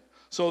man.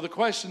 So the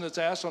question that's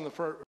asked on the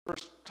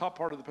first top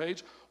part of the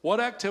page, what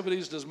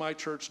activities does my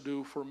church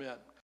do for men?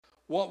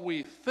 What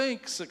we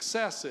think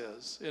success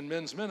is in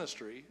men's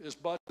ministry is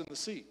butts in the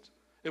seat.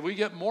 If we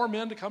get more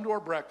men to come to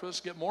our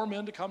breakfast, get more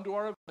men to come to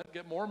our event,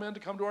 get more men to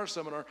come to our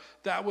seminar,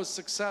 that was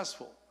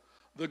successful.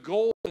 The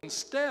goal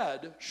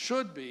instead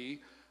should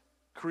be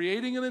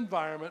creating an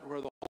environment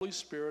where the Holy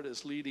Spirit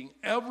is leading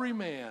every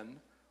man,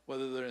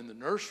 whether they're in the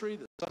nursery,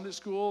 the Sunday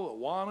school,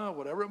 the Awana,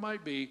 whatever it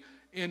might be,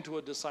 into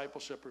a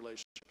discipleship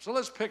relationship. So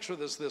let's picture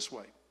this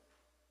way.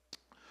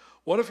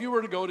 What if you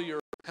were to go to your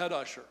head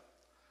usher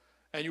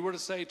and you were to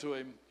say to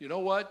him, you know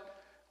what,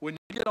 when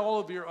you get all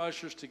of your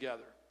ushers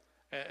together,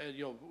 and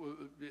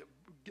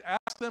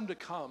ask them to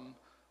come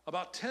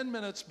about 10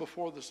 minutes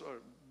before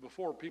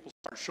people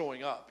start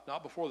showing up,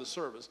 not before the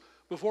service,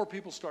 before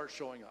people start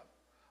showing up.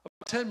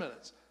 About 10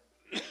 minutes.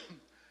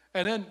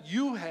 And then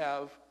you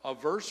have a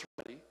verse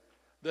ready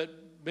that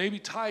maybe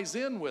ties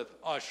in with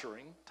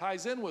ushering,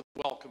 ties in with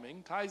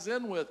welcoming, ties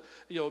in with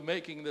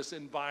making this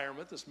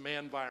environment, this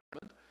man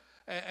environment,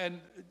 and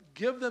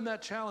give them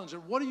that challenge.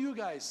 And what do you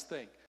guys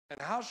think?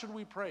 And how should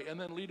we pray? And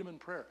then lead them in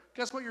prayer.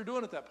 Guess what you're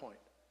doing at that point?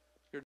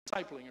 You're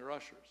discipling your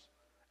ushers.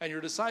 And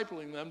you're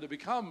discipling them to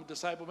become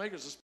disciple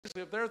makers,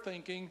 especially if they're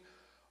thinking,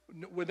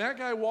 when that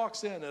guy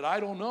walks in and I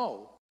don't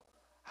know,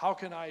 how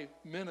can I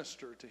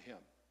minister to him?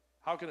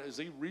 As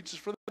he reaches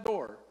for the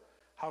door,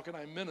 how can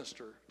I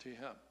minister to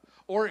him?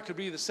 Or it could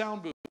be the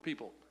sound booth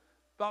people.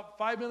 About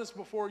 5 minutes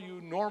before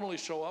you normally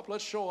show up,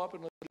 let's show up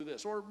and let's do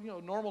this. Or,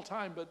 normal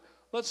time, but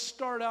let's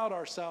start out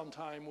our sound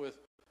time with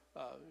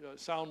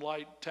sound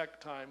light,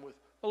 tech time with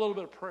a little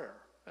bit of prayer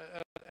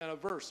and a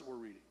verse that we're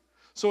reading.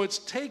 So it's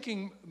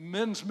taking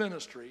men's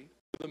ministry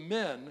to the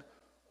men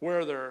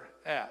where they're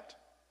at.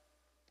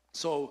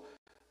 So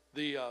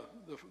the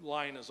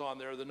line is on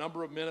there. The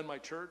number of men in my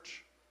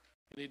church,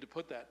 you need to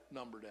put that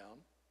number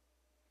down.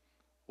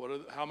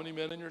 How many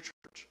men in your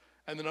church?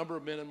 And the number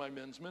of men in my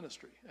men's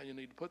ministry, and you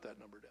need to put that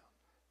number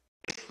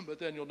down. But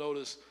then you'll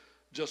notice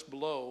just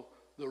below,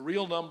 the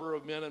real number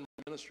of men in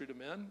ministry to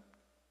men,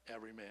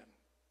 every man.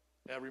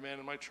 Every man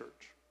in my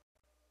church.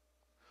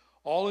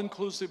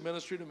 All-inclusive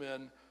ministry to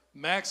men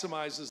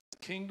maximizes the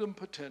kingdom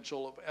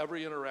potential of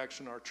every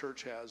interaction our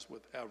church has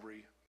with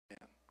every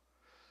man.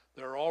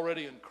 There are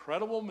already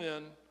incredible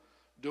men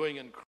doing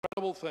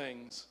incredible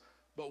things,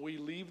 but we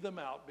leave them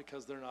out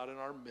because they're not in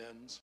our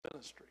men's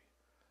ministry.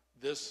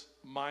 This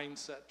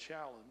mindset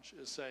challenge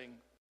is saying,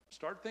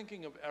 start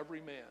thinking of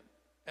every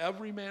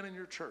man in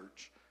your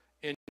church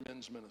in your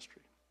men's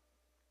ministry.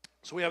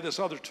 So we have this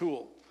other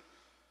tool.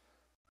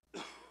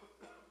 I've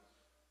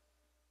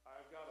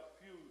got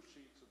a few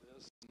sheets of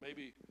this.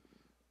 Maybe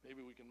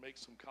we can make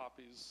some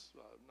copies,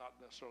 not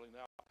necessarily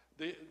now.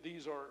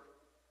 These are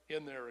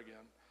in there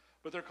again.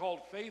 But they're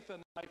called Faith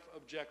and Life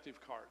Objective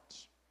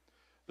Cards.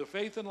 The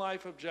Faith and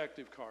Life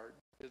Objective Card,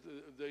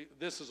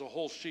 this is a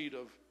whole sheet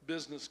of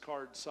business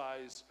card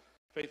size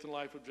Faith and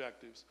Life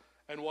Objectives.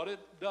 And what it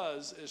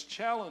does is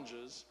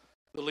challenges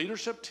the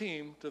leadership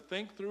team to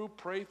think through,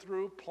 pray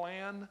through,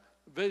 plan,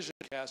 vision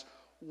cast.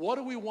 What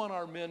do we want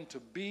our men to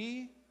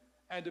be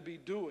and to be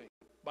doing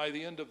by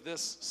the end of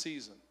this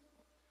season?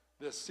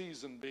 This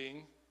season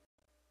being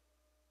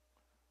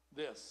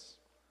this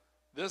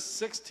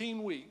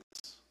 16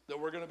 weeks that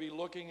we're going to be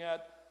looking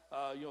at.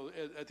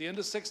 At the end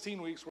of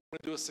 16 weeks, we're going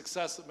to do a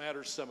Success That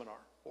Matters seminar,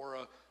 or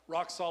a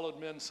Rock Solid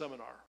Men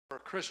seminar, or a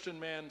Christian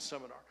Man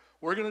seminar.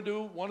 We're going to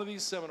do one of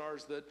these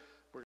seminars that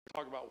we're going to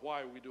talk about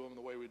why we do them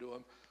the way we do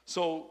them.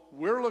 So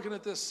we're looking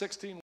at this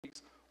 16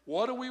 weeks.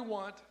 What do we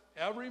want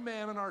every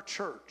man in our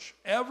church,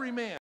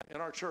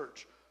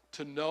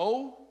 to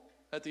know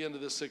at the end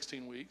of this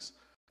 16 weeks,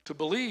 to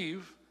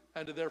believe,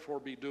 and to therefore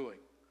be doing?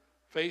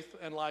 Faith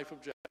and life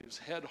objectives,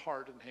 head,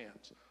 heart, and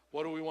hands.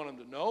 What do we want them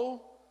to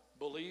know,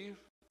 believe,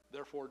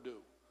 therefore do?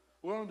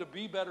 We want them to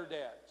be better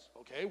dads.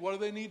 Okay, what do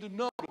they need to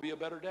know to be a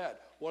better dad?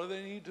 What do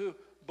they need to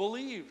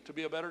believe to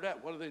be a better dad?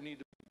 What do they need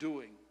to be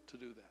doing to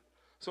do that?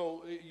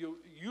 So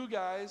you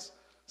guys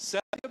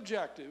set the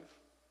objective,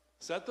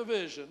 set the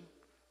vision,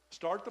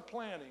 start the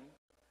planning,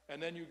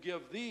 and then you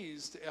give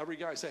these to every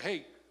guy. Say,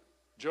 hey,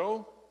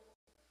 Joe,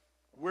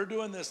 we're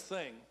doing this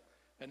thing,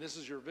 and this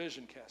is your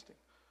vision casting.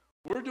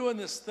 We're doing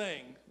this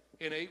thing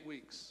in 8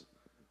 weeks.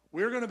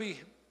 We're going to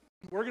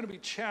be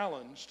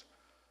challenged.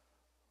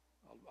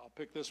 I'll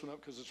pick this one up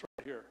because it's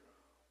right here.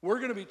 We're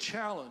going to be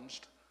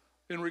challenged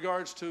in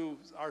regards to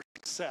our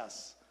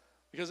success,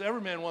 because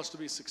every man wants to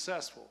be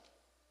successful,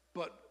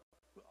 but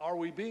are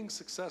we being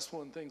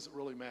successful in things that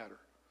really matter?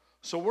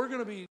 So we're going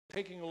to be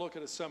taking a look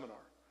at a seminar,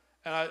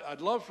 and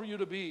I'd love for you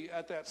to be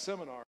at that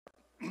seminar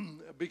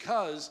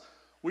because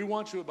we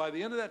want you, by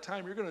the end of that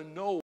time, you're going to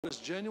know what is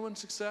genuine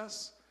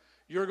success.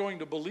 You're going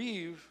to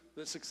believe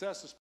that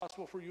success is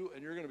possible for you,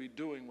 and you're going to be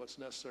doing what's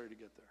necessary to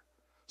get there.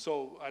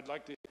 So I'd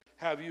like to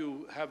have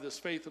you have this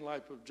Faith and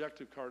Life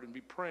Objective Card and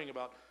be praying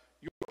about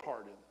your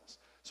part in this.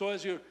 So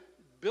as you're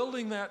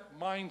building that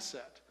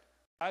mindset,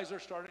 guys are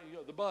starting,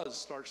 the buzz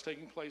starts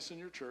taking place in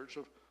your church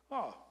of,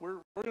 we're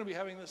going to be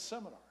having this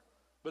seminar.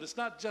 But it's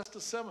not just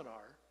a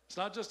seminar. It's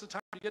not just a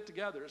time to get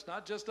together. It's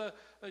not just a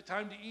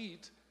time to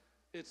eat.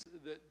 It's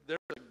that there's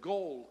a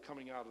goal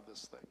coming out of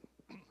this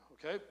thing.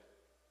 Okay?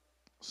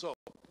 So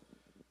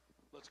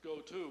let's go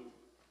to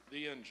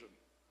the engine.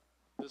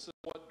 This is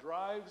what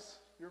drives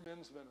your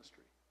men's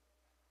ministry.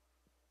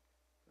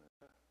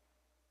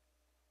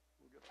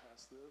 We'll get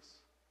past this.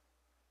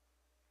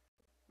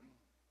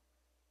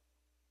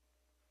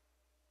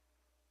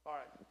 All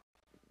right.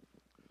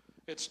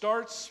 It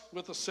starts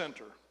with a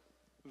center,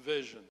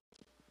 vision.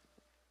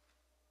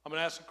 I'm going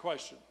to ask a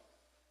question.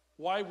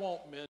 Why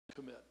won't men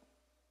commit?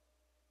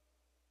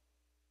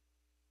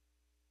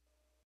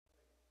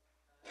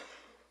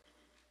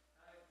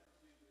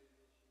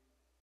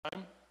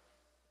 Time?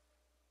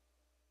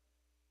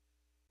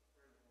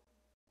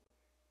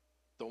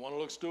 Don't want to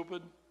look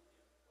stupid?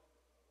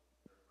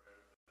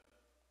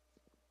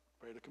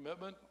 Afraid of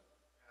commitment?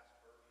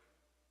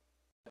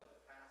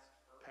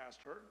 Past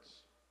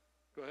hurts.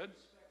 Go ahead.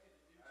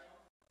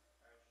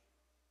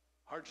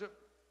 Hardship?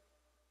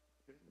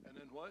 Okay. And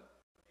then what?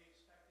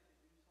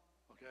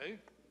 Okay.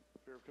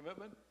 Fear of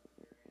commitment?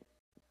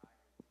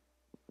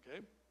 Okay.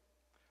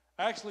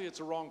 Actually, it's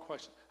a wrong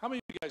question. How many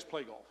of you guys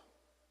play golf?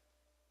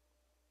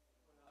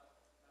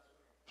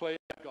 Play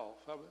golf.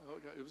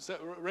 Okay.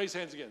 Raise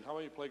hands again. How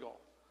many of you play golf?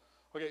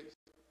 Okay.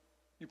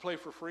 You play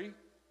for free?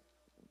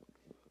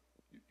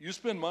 You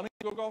spend money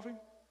to go golfing?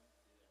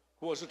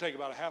 What does it take?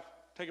 About a half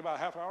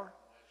hour?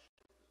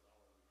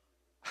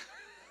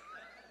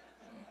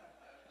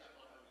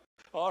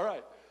 All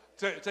right.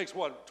 It takes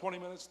what, 20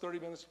 minutes, 30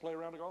 minutes to play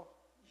around a golf?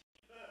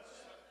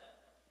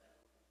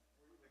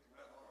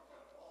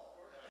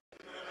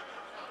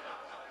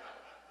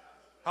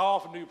 How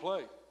often do you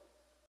play?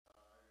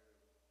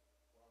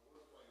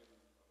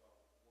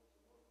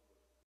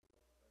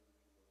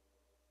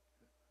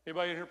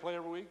 Anybody in here play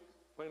every week?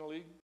 Play in a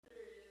league?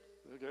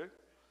 Okay.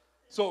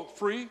 So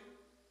free?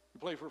 You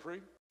play for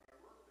free?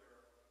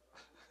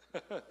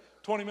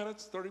 20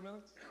 minutes, 30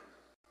 minutes?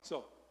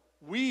 So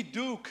we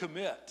do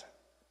commit.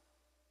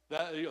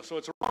 So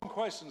it's a wrong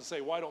question to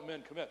say, why don't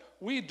men commit?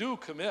 We do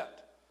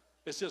commit.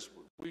 It's just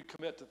we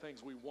commit to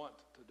things we want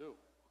to do.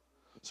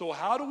 So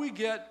how do we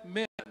get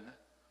men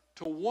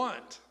to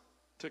want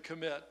to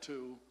commit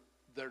to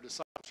their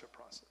discipleship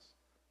process?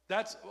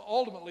 That's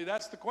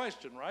the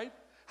question, right?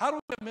 How do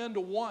we get men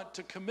to want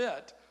to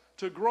commit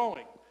to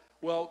growing?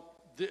 Well,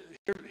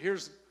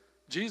 here's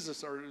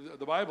Jesus, or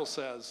the Bible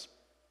says,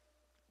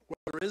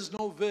 where there is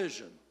no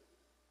vision,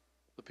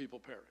 the people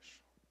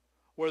perish.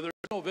 Where there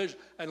is no vision,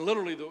 and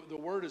literally the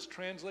word is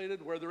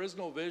translated, where there is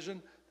no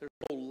vision, there's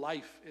no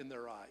life in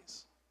their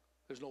eyes.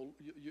 There's no,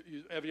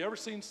 have you ever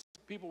seen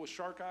people with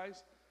shark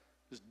eyes?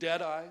 Just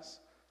dead eyes?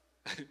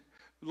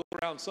 Look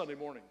around Sunday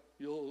morning,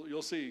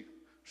 you'll see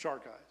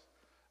shark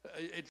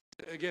eyes.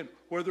 Again,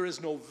 where there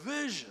is no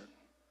vision,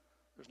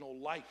 there's no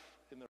life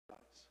in their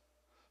eyes.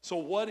 So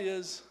what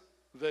is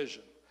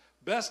vision?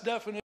 Best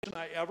definition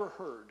I ever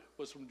heard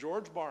was from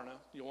George Barna.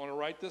 You want to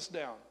write this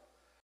down.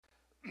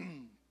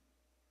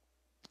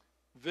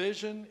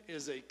 Vision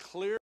is a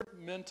clear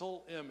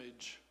mental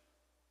image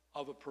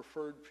of a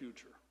preferred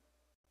future.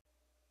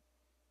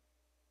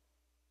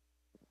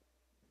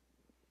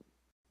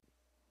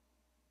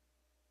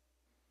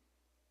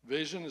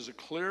 Vision is a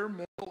clear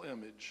mental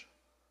image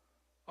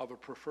of a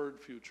preferred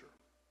future.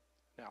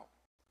 Now,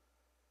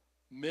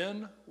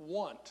 men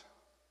want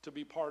to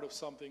be part of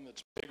something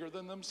that's bigger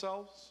than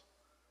themselves,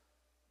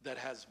 that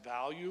has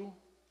value,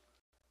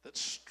 that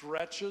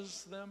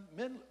stretches them.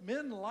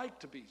 Men like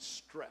to be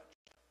stretched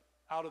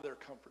out of their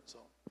comfort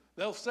zone.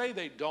 They'll say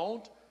they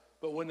don't,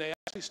 but when they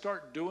actually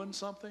start doing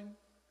something,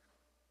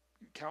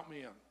 count me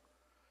in.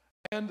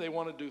 And they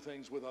want to do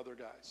things with other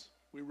guys.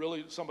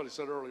 Somebody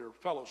said earlier,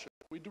 fellowship.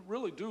 We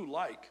really do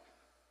like,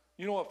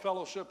 you know what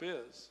fellowship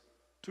is?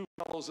 Two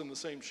fellows in the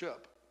same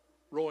ship,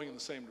 rowing in the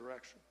same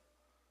direction.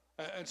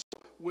 And so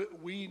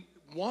we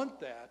want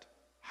that.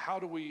 How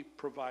do we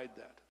provide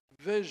that?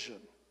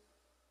 Vision.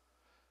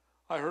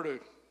 I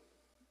heard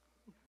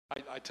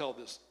I tell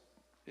this,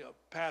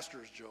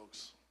 pastor's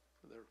jokes.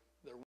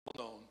 They're well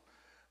known.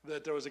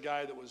 That there was a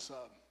guy that was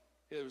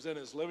in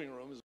his living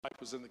room. His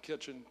wife was in the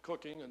kitchen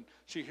cooking, and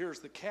she hears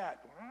the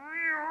cat.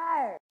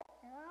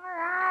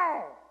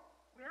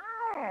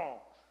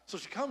 So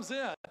she comes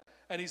in,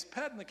 and he's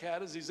petting the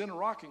cat as he's in a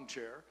rocking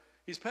chair.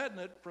 He's petting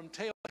it from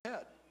tail to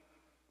head,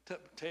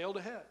 tail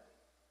to head,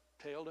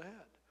 tail to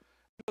head.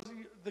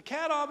 The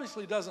cat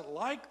obviously doesn't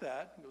like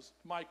that. He goes,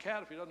 my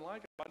cat, if he doesn't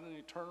like it, why didn't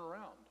he turn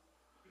around?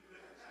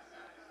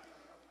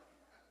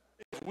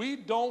 If we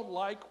don't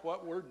like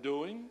what we're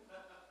doing,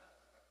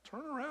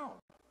 turn around.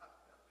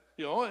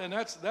 And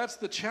that's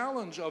the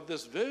challenge of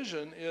this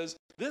vision is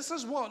this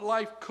is what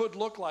life could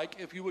look like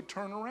if you would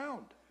turn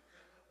around.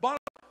 But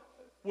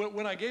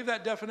when I gave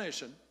that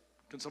definition,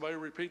 can somebody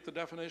repeat the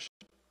definition?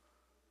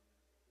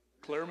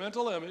 Clear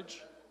mental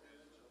image.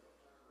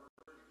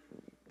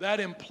 That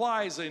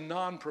implies a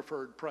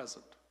non-preferred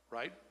present,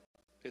 right?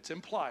 It's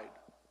implied,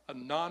 a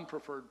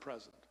non-preferred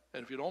present.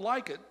 And if you don't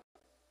like it,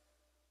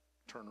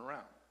 turn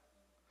around.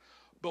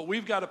 But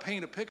we've got to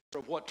paint a picture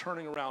of what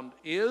turning around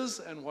is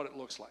and what it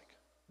looks like.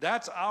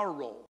 That's our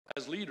role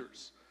as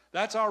leaders.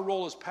 That's our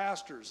role as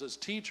pastors, as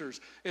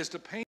teachers, is to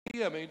paint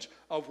the image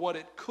of what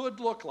it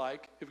could look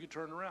like if you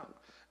turn around.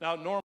 Now,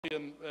 normally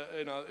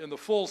in the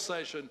full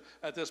session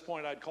at this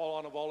point, I'd call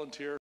on a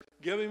volunteer,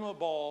 give him a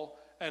ball,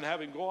 and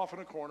have him go off in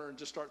a corner and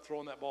just start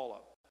throwing that ball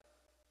up.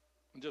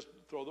 And just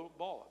throw the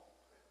ball up.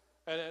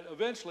 And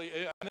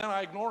then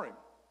I ignore him,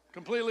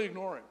 completely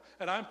ignore him.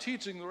 And I'm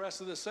teaching the rest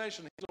of this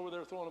session. He's over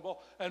there throwing a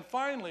ball. And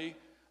finally,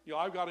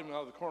 I've got him out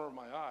of the corner of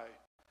my eye.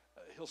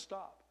 He'll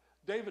stop.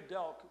 David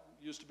Delk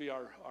used to be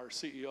our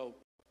CEO.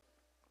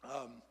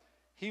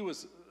 He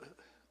was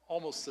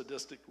almost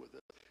sadistic with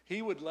it.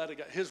 He would let a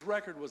guy, his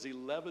record was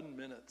 11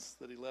 minutes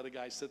that he let a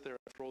guy sit there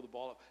and throw the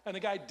ball up. And the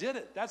guy did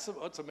it. That's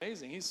what's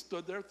amazing. He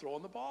stood there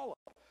throwing the ball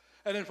up.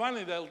 And then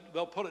finally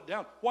they'll put it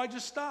down. Why'd you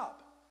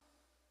stop?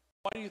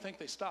 Why do you think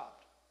they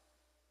stopped?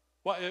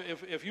 Well,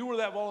 if you were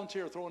that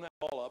volunteer throwing that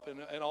ball up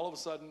and all of a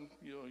sudden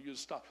you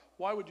stop,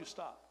 why would you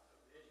stop?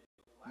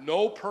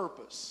 No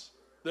purpose.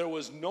 There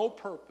was no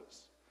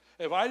purpose.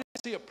 If I didn't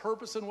see a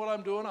purpose in what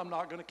I'm doing, I'm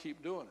not going to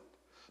keep doing it.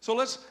 So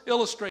let's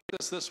illustrate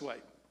this way.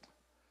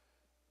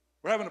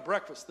 We're having a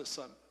breakfast this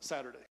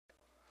Saturday.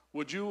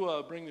 Would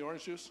you bring the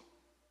orange juice?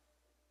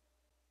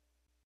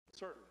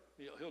 Certainly.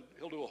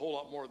 He'll do a whole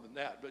lot more than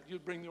that, but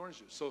you'd bring the orange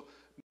juice. So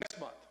next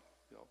month,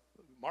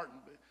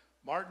 Martin's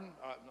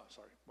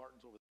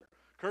over there.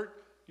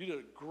 Kurt, you did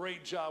a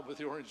great job with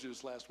the orange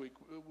juice last week.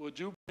 Would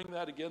you bring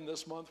that again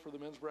this month for the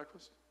men's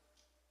breakfast?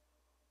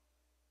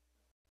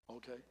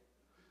 Okay.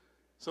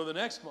 So the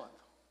next month,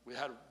 we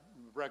had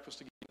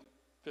breakfast again.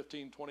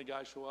 15, 20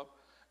 guys show up.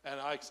 And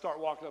I start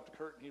walking up to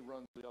Kurt, and he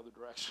runs the other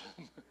direction.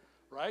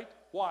 Right?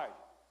 Why?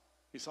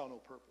 He saw no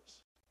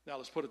purpose. Now,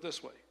 let's put it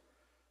this way.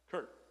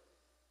 Kurt,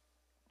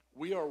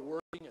 we are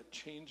working at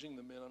changing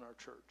the men in our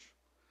church.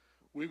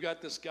 We've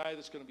got this guy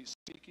that's going to be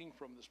speaking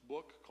from this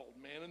book called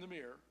Man in the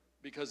Mirror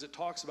because it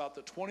talks about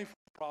the 24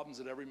 problems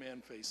that every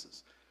man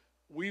faces.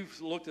 We've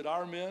looked at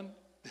our men.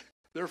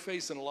 They're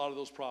facing a lot of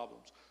those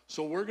problems.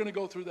 So we're going to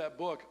go through that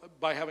book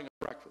by having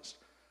a breakfast.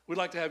 We'd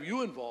like to have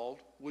you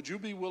involved. Would you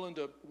be willing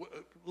to,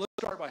 let's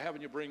start by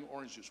having you bring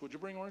orange juice. Would you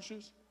bring orange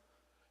juice?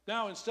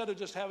 Now, instead of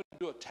just having to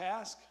do a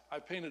task,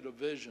 I've painted a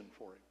vision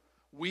for you.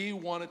 We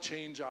want to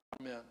change our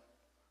men.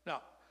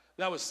 Now,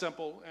 that was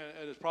simple,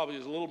 and it probably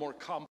is a little more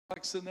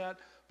complex than that,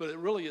 but it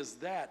really is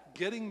that,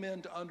 getting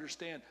men to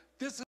understand,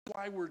 this is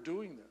why we're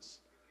doing this.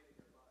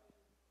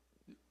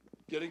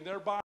 Getting their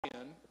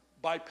buy-in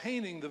by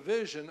painting the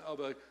vision of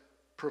a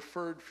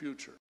preferred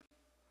future.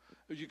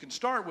 You can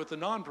start with the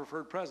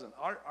non-preferred present.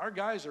 Our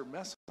guys are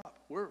messing up.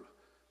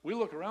 We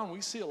look around,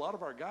 we see a lot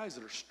of our guys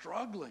that are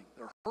struggling,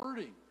 they're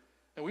hurting,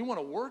 and we want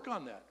to work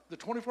on that. The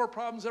 24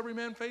 problems every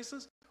man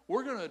faces,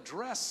 we're going to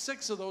address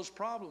 6 of those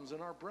problems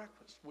in our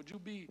breakfast. Would you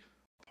be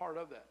part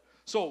of that?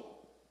 So,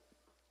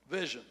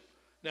 vision.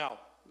 Now,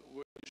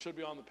 it should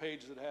be on the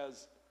page that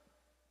has,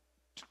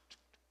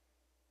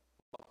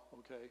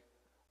 okay,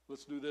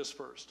 let's do this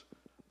first.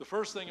 The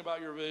first thing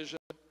about your vision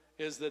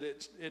is that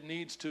it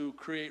needs to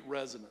create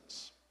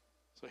resonance.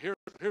 So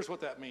here's what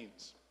that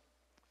means.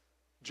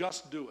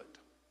 Just do it.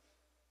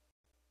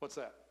 What's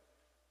that?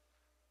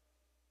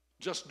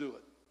 Just do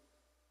it.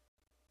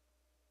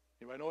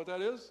 Anybody know what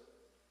that is?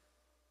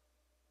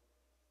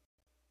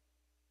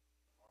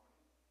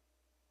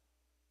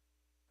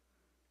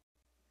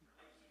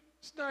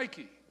 It's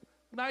Nike.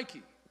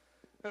 Nike.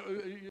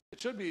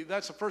 It should be,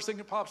 that's the first thing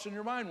that pops in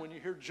your mind when you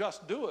hear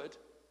just do it,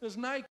 is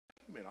Nike.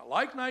 You may not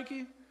like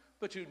Nike,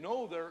 but you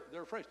know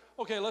their phrase.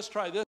 Okay, let's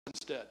try this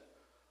instead.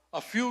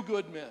 A few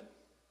good men.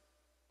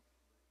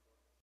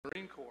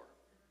 Marine Corps.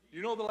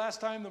 You know the last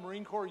time the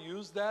Marine Corps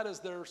used that as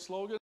their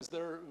slogan, as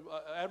their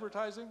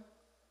advertising?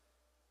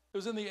 It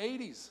was in the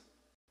 80s.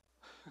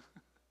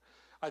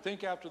 I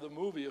think after the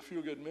movie A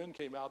Few Good Men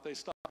came out, they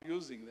stopped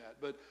using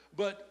that.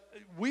 But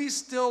we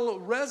still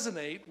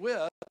resonate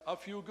with a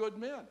few good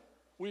men.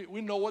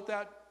 We know what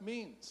that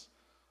means.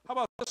 How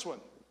about this one?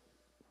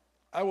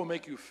 I will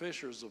make you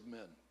fishers of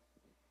men.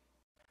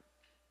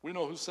 We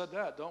know who said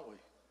that, don't we?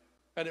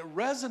 And it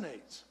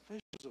resonates,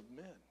 fishers of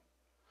men.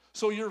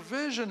 So your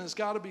vision has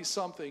got to be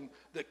something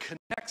that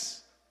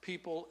connects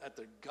people at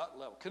their gut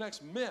level,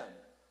 connects men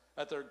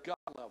at their gut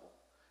level.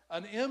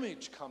 An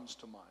image comes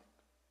to mind.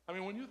 I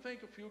mean, when you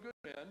think A Few Good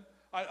Men,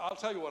 I'll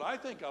tell you what I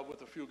think of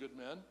with A Few Good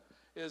Men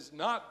is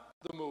not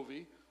the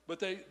movie, but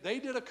they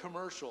did a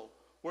commercial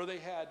where they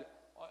had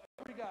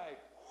every guy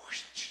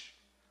whoosh,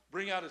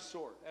 bring out his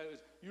sword. And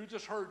you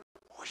just heard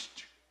whoosh,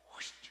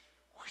 whoosh,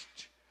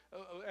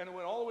 whoosh, and it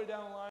went all the way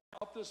down the line,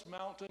 up this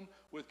mountain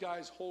with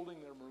guys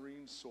holding their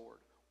Marine sword.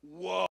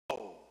 Whoa!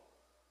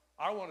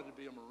 I wanted to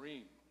be a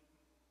Marine.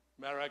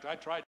 Matter of fact, I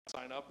tried to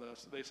sign up, and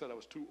they said I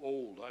was too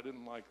old. I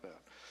didn't like that.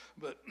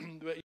 But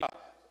yeah,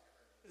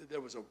 there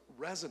was a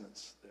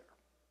resonance there.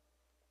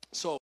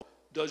 So,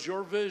 does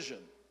your vision,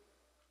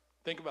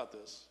 think about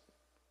this,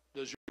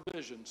 does your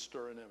vision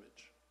stir an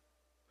image?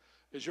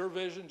 Is your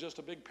vision just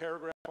a big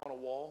paragraph on a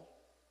wall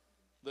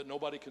that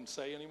nobody can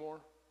say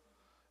anymore?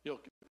 You know,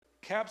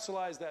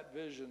 capsulize that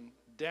vision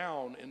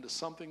down into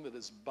something that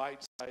is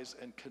bite-sized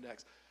and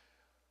connects.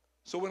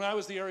 So when I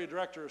was the area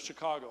director of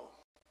Chicago,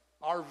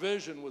 our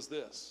vision was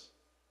this,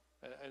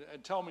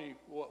 and tell me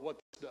what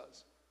this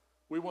does.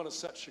 We want to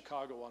set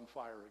Chicago on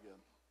fire again.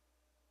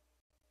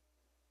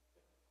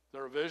 Is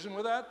there a vision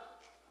with that?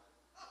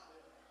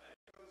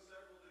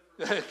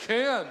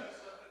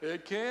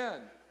 It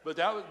can. But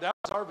that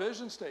was our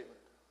vision statement.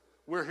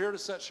 We're here to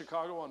set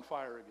Chicago on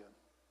fire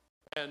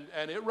again.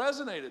 And it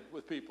resonated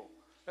with people.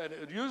 And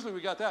usually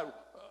we got that.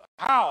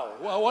 How?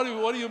 Well,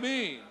 what do you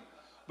mean?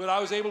 But I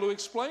was able to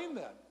explain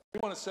that. We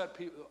want to set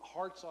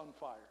hearts on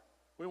fire.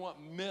 We want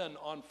men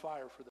on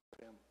fire for their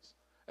families.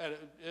 And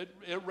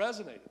it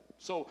resonated.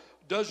 So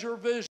does your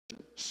vision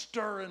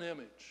stir an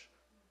image?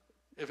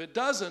 If it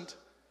doesn't,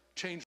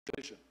 change the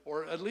vision.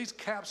 Or at least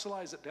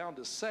capsulize it down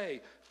to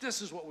say,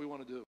 this is what we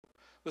want to do.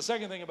 The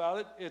second thing about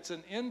it, it's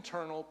an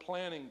internal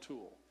planning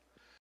tool.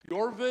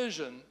 Your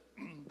vision,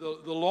 the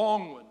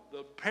long one,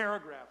 the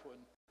paragraph one,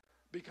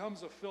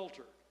 becomes a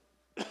filter.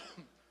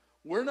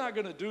 We're not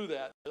going to do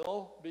that,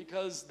 Bill,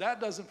 because that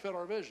doesn't fit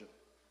our vision.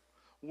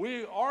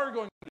 We are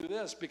going to do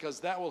this because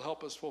that will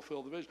help us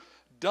fulfill the vision.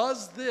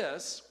 Does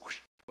this,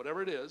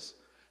 whatever it is,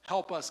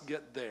 help us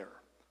get there?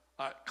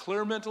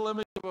 Clear mental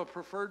image of a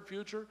preferred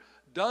future.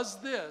 Does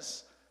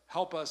this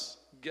help us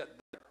get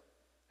there?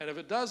 And if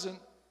it doesn't,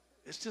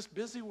 it's just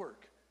busy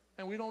work,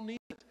 and we don't need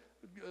it.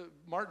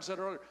 Martin said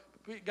earlier,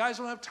 guys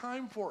don't have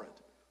time for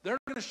it. They're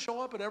going to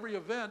show up at every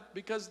event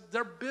because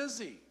they're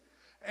busy.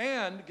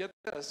 And get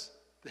this,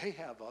 they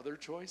have other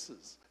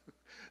choices.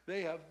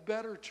 They have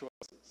better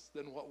choices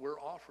than what we're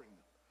offering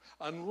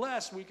them,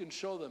 unless we can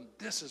show them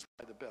this is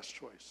the best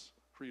choice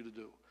for you to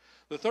do.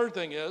 The third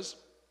thing is,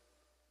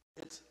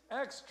 it's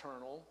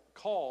external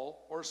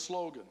call or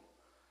slogan.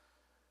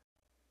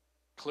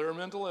 Clear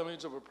mental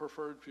image of a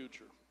preferred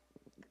future.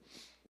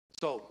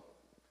 So,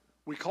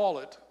 we call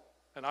it,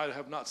 and I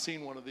have not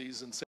seen one of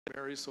these in St.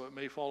 Mary's, so it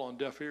may fall on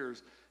deaf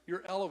ears,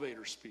 your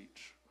elevator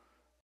speech.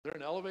 Is there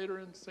an elevator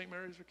in St.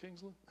 Mary's or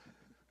Kingsland?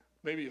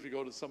 Maybe if you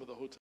go to some of the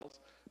hotels,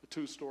 the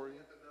two-story.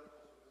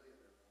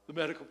 The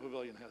medical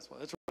pavilion has one.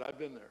 That's right, I've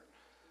been there.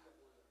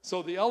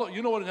 So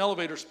you know what an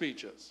elevator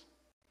speech is?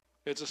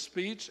 It's a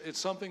speech, it's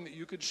something that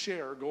you could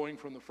share going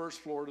from the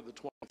first floor to the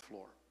 20th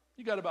floor.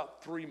 You got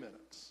about 3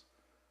 minutes,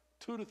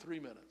 2 to 3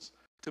 minutes,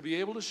 to be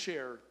able to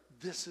share,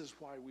 this is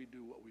why we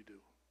do what we do.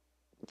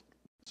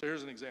 So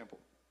here's an example.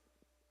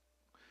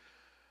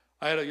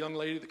 I had a young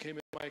lady that came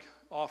into my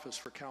office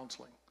for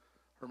counseling.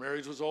 Her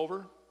marriage was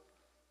over.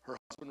 Her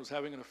husband was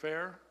having an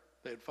affair.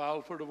 They had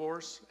filed for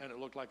divorce, and it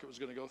looked like it was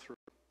going to go through.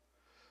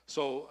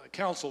 So I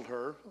counseled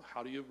her,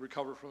 how do you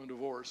recover from a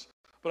divorce?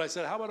 But I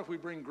said, how about if we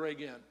bring Greg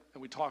in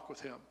and we talk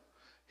with him?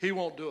 He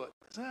won't do it.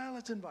 I said,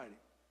 let's invite him.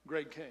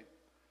 Greg came.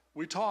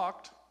 We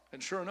talked,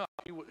 and sure enough,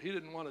 he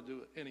didn't want to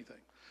do anything.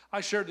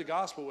 I shared the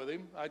gospel with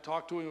him. I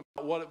talked to him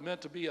about what it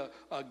meant to be a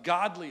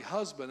godly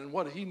husband and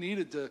what he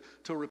needed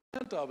to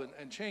repent of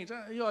and change.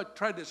 I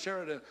tried to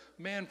share it in a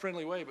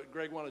man-friendly way, but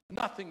Greg wanted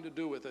nothing to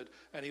do with it,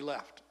 and he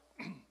left.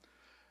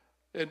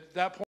 At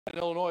that point in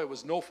Illinois, it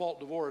was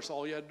no-fault divorce.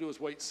 All you had to do was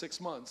wait 6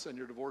 months, and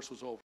your divorce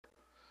was over.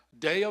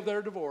 Day of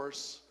their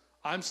divorce,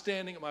 I'm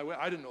standing at my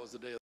window. I didn't know it was the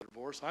day of the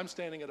divorce. I'm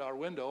standing at our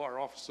window. Our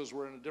offices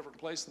were in a different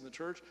place than the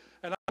church,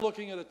 and I'm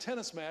looking at a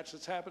tennis match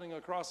that's happening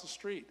across the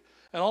street.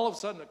 And all of a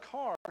sudden, a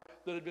car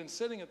that had been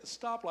sitting at the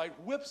stoplight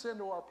whips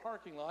into our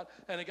parking lot,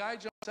 and a guy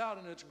jumps out,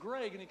 and it's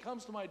Greg, and he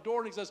comes to my door,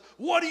 and he says,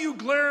 "What are you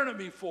glaring at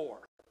me for?"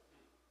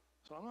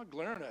 So I'm not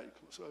glaring at you.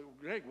 So,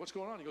 Greg, what's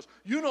going on? He goes,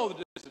 "You know the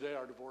day is the day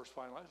our divorce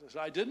finalized." I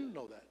said, "I didn't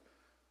know that."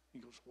 He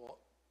goes, "Well,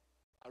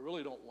 I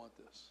really don't want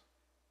this.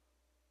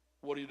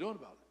 What are you doing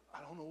about it?"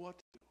 "I don't know what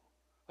to do."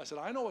 I said,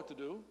 "I know what to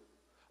do.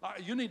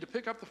 You need to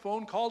pick up the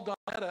phone, call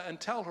Donetta, and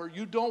tell her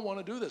you don't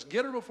want to do this.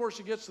 Get her before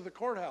she gets to the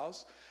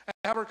courthouse and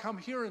have her come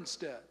here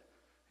instead."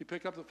 He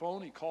picked up the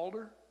phone. He called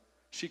her.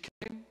 She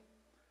came.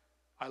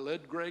 I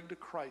led Greg to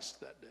Christ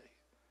that day.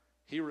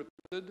 He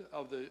repented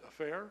of the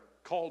affair,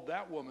 called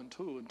that woman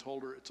too and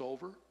told her it's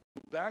over.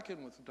 Moved back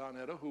in with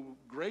Donetta, who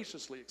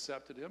graciously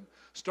accepted him,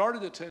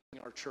 started attending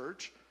our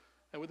church,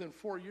 and within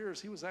 4 years,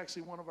 he was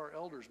actually one of our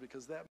elders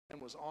because that man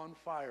was on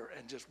fire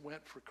and just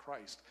went for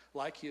Christ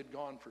like he had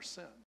gone for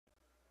sin.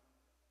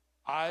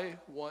 I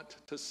want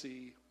to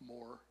see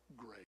more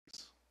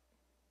Gregs.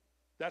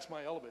 That's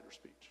my elevator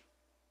speech.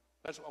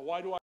 That's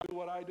why do I do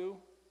what I do?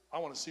 I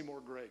want to see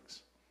more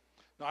Gregs.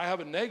 Now, I have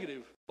a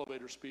negative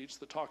elevator speech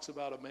that talks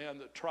about a man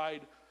that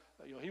tried,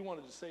 he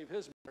wanted to save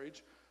his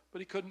marriage, but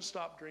he couldn't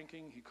stop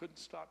drinking, he couldn't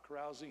stop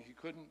carousing,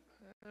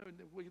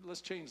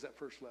 let's change that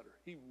first letter.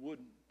 He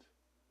wouldn't.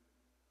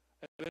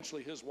 And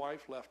eventually his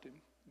wife left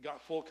him,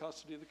 got full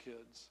custody of the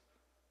kids.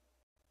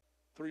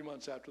 3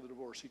 months after the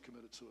divorce, he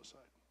committed suicide.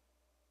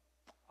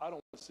 I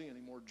don't want to see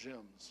any more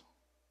Jims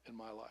in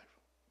my life.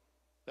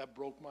 That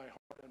broke my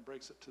heart and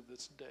breaks it to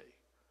this day.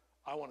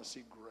 I want to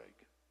see Greg.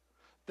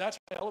 That's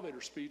my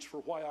elevator speech for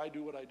why I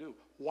do what I do.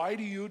 Why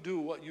do you do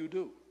what you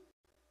do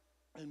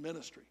in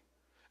ministry?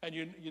 And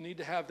you need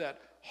to have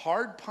that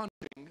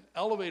hard-punching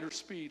elevator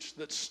speech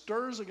that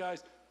stirs a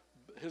guy's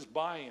his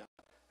buy-in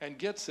and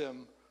gets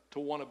him to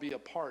want to be a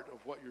part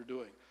of what you're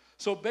doing.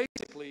 So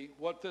basically,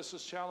 what this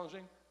is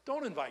challenging,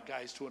 don't invite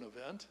guys to an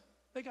event.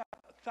 They got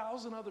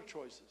 1,000 other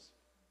choices.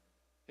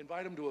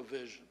 Invite them to a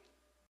vision.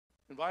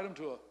 Invite them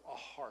to a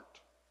heart,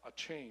 a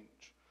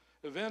change.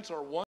 Events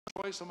are one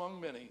choice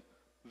among many.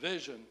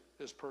 Vision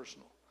is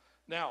personal.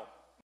 Now,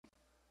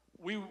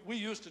 we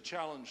used to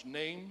challenge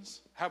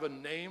names, have a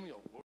name,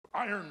 we're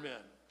Iron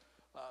Men,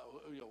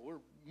 we're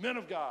men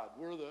of God,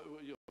 we're the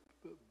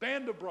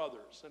band of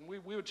brothers, and we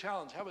would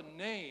challenge, have a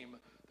name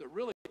that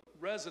really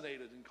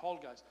resonated and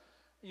called guys.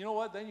 You know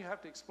what? Then you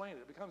have to explain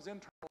it. It becomes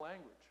internal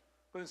language.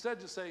 But instead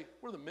just say,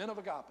 we're the men of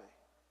Agape.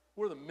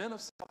 We're the men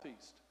of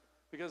Southeast.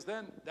 Because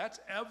then that's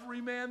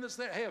every man that's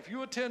there. Hey, if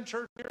you attend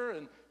church here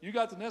and you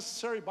got the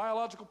necessary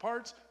biological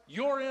parts,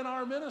 you're in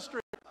our ministry.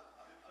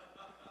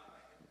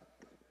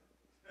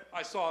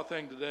 I saw a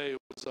thing today. It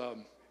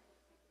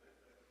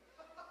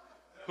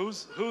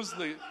was who's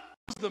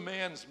the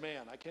man's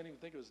man? I can't even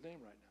think of his name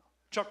right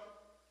now.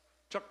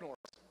 Chuck Norris.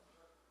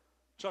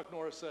 Chuck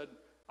Norris said,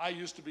 "I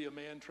used to be a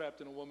man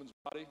trapped in a woman's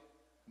body,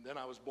 and then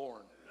I was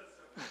born."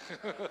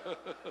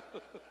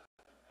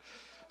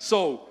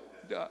 So,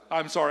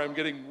 I'm sorry, I'm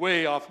getting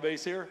way off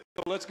base here.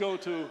 So let's go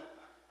to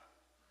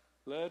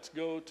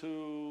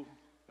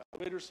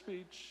elevator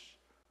speech.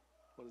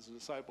 What does a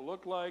disciple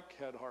look like?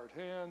 Head, heart,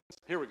 hands.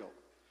 Here we go.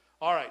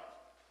 All right.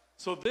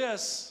 So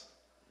this,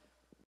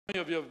 how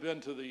many of you have been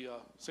to the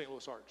St.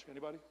 Louis Arch?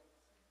 Anybody?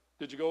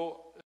 Did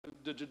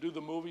you do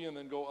the movie and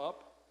then go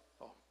up?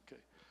 Oh,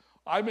 okay.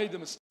 I made the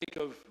mistake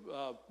of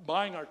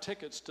buying our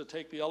tickets to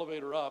take the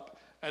elevator up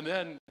and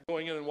then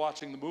going in and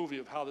watching the movie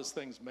of how this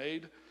thing's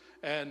made.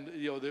 And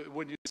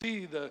when you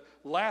see the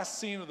last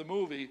scene of the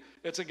movie,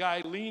 it's a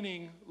guy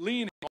leaning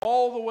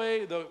all the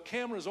way, the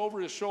camera's over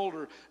his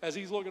shoulder as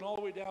he's looking all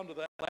the way down to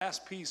that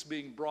last piece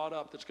being brought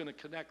up that's going to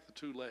connect the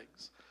two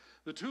legs.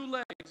 The two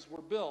legs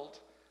were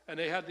built, and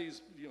they had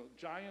these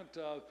giant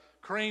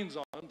cranes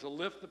on them to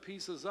lift the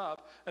pieces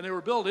up, and they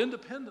were built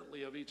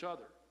independently of each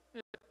other.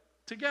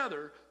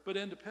 together, but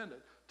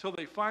independent, till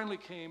they finally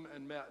came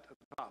and met at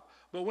the top.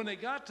 But when they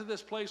got to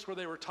this place where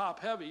they were top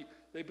heavy,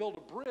 they built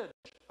a bridge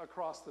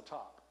across the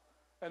top.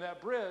 And that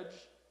bridge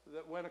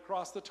that went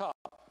across the top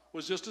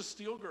was just a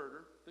steel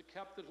girder that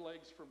kept the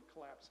legs from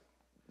collapsing.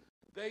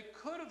 They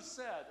could have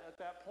said at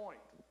that point,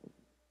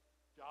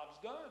 job's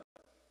done.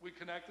 We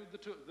connected the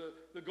two.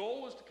 The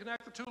goal was to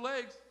connect the two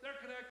legs. They're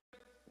connected.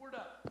 We're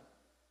done.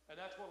 And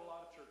that's what a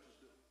lot of churches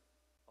do.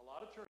 A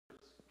lot of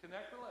churches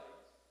connect the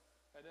legs,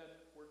 and then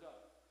we're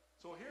done.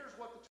 So here's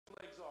what the two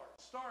legs are.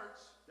 It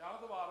starts down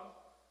at the bottom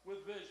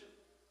with vision.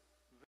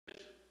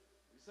 Vision.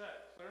 We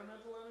said, clear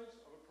mental image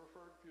of a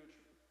preferred future.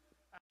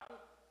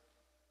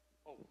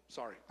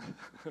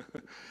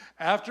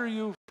 After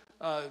you've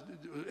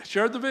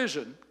shared the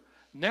vision,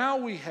 now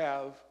we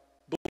have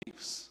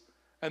beliefs.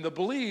 And the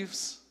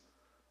beliefs,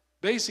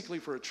 basically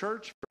for a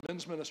church, for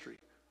men's ministry,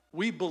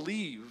 we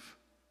believe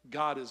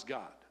God is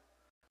God.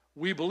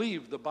 We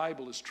believe the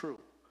Bible is true.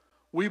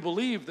 We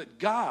believe that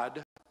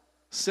God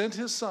sent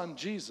his son,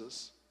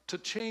 Jesus, to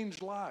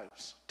change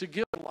lives, to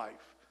give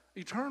life,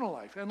 eternal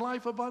life, and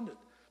life abundant,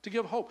 to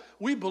give hope.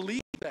 We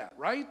believe that,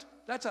 right?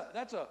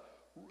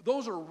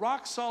 Those are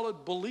rock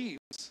solid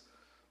beliefs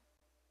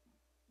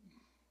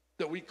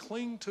that we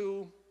cling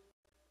to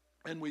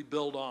and we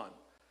build on.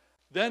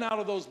 Then out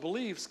of those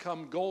beliefs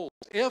come goals.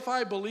 If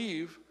I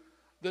believe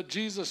that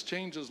Jesus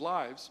changes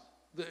lives,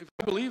 if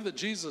I believe that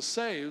Jesus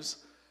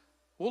saves,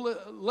 well,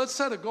 let's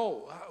set a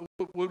goal.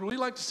 Would we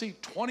like to see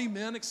 20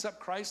 men accept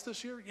Christ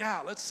this year?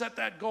 Yeah, let's set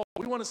that goal.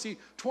 We want to see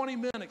 20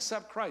 men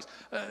accept Christ.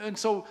 And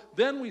so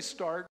then we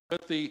start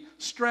with the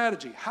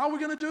strategy. How are we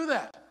going to do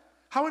that?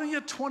 How are we going to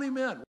get 20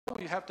 men? Well,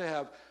 we have to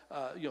have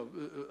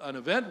an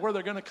event where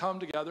they're going to come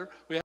together.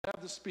 We have to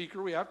have the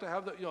speaker. We have to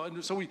have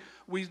and so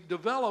we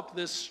develop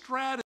this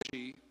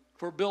strategy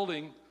for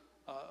building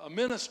a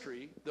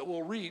ministry that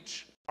will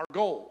reach our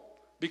goal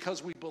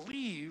because we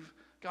believe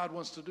God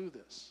wants to do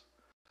this.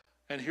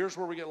 And here's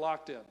where we get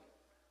locked in.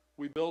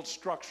 We build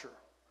structure.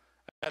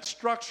 That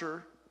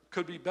structure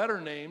could be better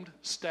named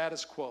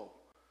status quo.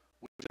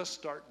 We just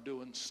start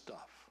doing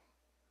stuff.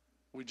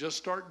 We just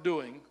start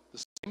doing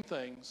the same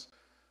things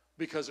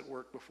because it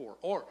worked before.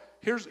 Or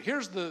here's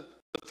the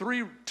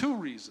two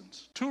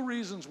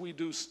reasons we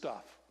do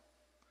stuff.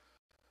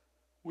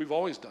 We've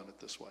always done it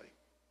this way.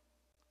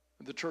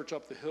 The church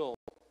up the hill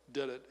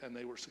did it and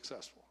they were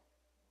successful.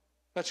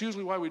 That's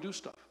usually why we do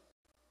stuff.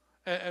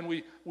 And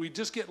we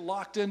just get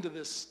locked into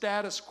this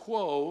status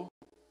quo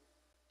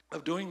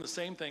of doing the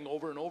same thing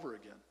over and over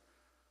again.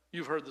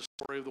 You've heard the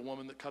story of the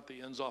woman that cut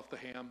the ends off the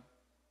ham,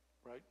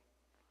 right?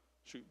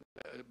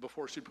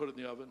 Before she put it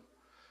in the oven.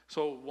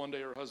 So one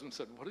day her husband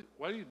said,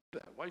 why do you do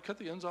that? Why do you cut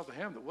the ends off the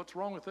ham? What's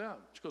wrong with that?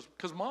 She goes,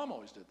 because Mom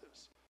always did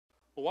this.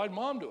 Well, why'd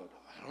Mom do it?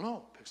 I don't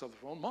know. Picks up the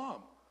phone.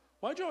 Mom,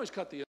 why'd you always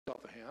cut the ends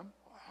off the ham?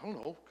 I don't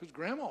know, because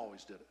Grandma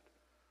always did it.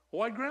 Well,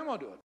 why'd Grandma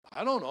do it?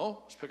 I don't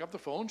know. Just pick up the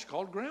phone. She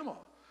called Grandma.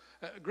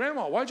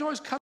 Grandma, why'd you always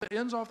cut the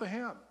ends off the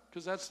ham?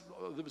 Because that's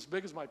as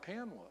big as my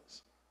pan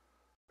was.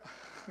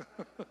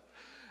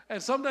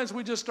 And sometimes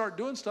we just start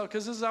doing stuff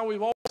because this is how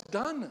we've always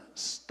done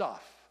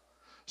stuff.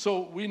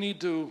 So we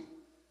need to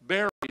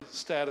bury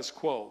status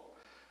quo.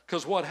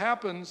 Because what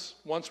happens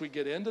once we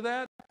get into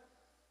that,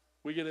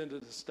 we get into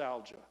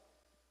nostalgia.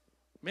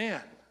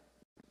 Man,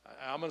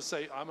 I'm going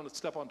to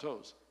step on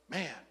toes.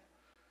 Man,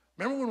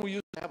 remember when we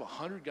used to have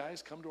 100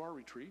 guys come to our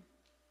retreat?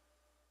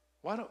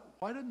 Why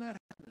didn't that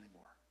happen anymore?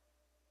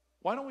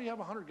 Why don't we have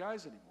 100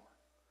 guys anymore?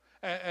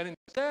 And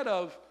instead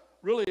of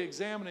really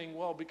examining,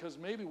 well, because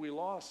maybe we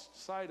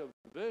lost sight of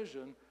the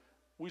vision,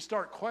 we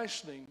start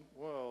questioning,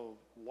 well,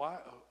 why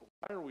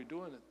are we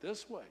doing it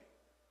this way?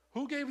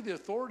 Who gave you the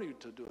authority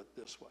to do it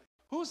this way?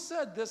 Who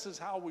said this is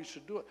how we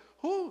should do it?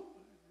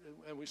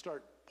 And we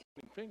start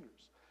pointing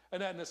fingers.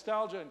 And that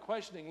nostalgia and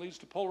questioning leads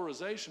to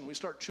polarization. We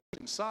start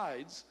choosing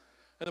sides,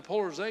 and the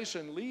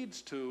polarization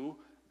leads to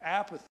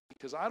apathy,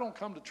 because I don't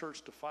come to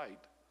church to fight.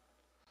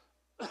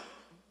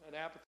 And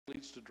apathy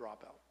leads to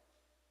dropout.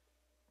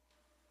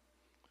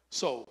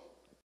 So,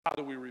 how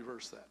do we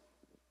reverse that?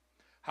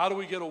 How do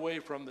we get away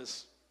from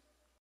this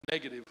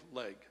negative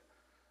leg?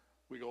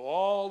 We go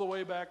all the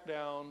way back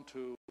down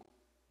to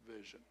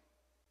vision.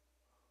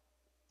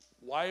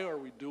 Why are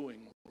we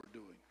doing what we're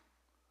doing?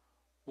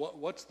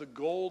 What's the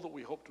goal that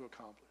we hope to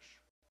accomplish?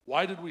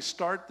 Why did we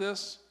start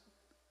this?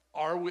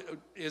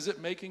 Is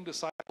it making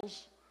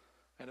disciples?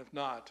 And if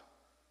not,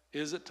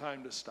 is it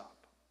time to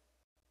stop?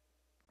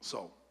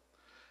 So,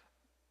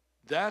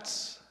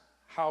 that's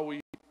how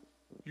we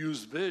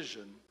use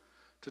vision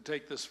to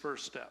take this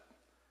first step.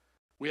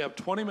 We have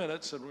 20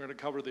 minutes, and we're going to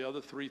cover the other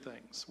three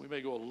things. We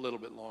may go a little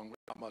bit longer,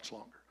 not much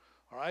longer.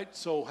 All right,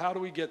 so how do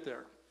we get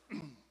there?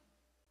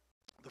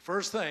 The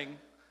first thing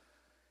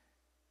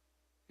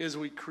is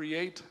we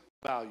create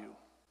value.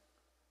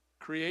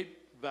 Create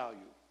value.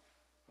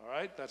 All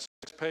right, that's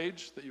the next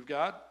page that you've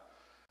got.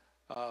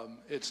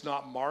 It's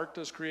not marked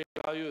as create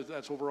value.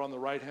 That's over on the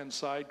right-hand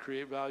side,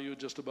 create value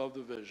just above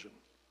the vision.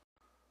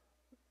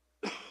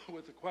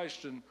 With the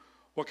question,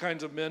 what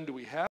kinds of men do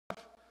we have,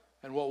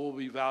 and what will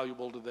be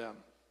valuable to them?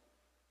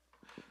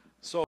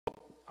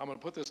 I'm going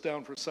to put this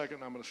down for a second,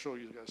 and I'm going to show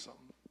you guys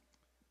something.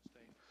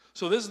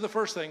 So this is the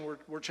first thing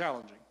we're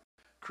challenging.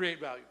 Create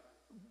value.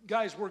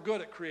 Guys, we're good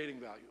at creating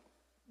value.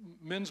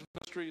 Men's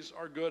ministries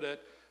are good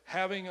at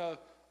having a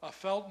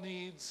felt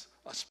needs,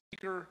 a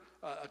speaker,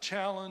 a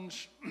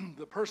challenge,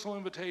 the personal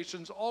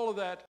invitations, all of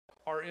that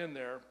are in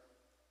there.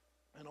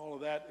 And all of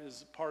that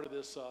is part of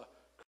this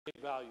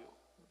create value.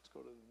 Let's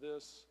go to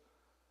this.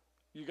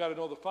 You got to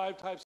know the 5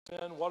 types of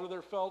men, what are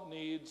their felt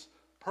needs,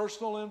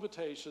 personal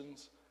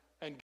invitations,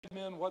 and give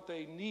men what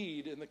they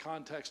need in the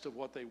context of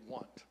what they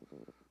want.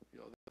 You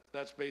know,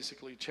 that's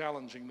basically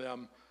challenging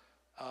them.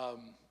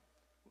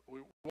 We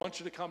want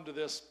you to come to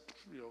this,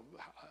 you know,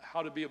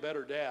 how to be a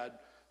better dad,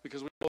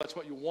 because we know that's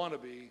what you want to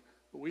be,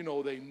 but we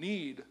know they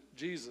need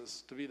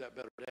Jesus to be that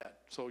better dad.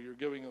 So you're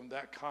giving them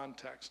that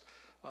context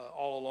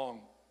all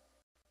along.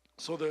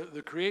 So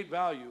the create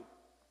value,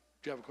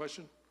 do you have a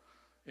question?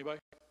 Anybody?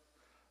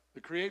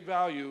 The create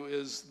value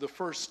is the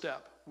first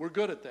step. We're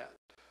good at that.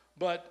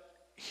 But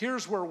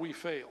here's where we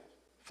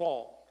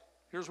fall.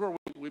 Here's where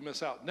we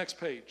miss out. Next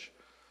page.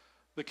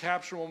 The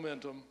capture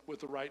momentum with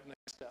the right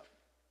next step.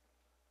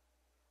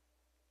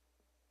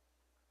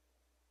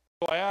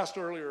 So I asked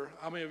earlier,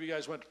 how many of you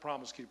guys went to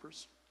Promise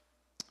Keepers?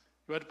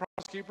 You went to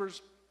Promise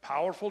Keepers?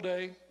 Powerful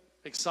day,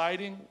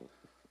 exciting,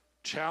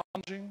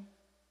 challenging,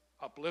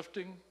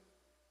 uplifting,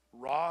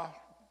 raw.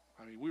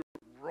 I mean, we were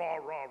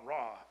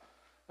raw.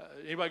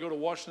 Anybody go to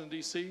Washington,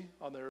 D.C.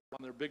 on their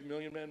big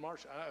Million Man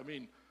March? I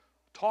mean,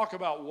 talk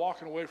about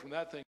walking away from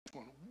that thing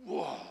going,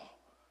 whoa.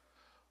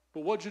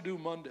 But what'd you do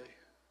Monday?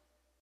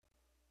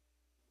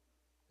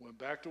 Went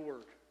back to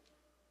work.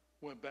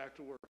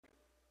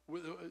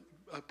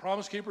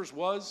 Promise Keepers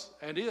was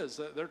and is.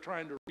 They're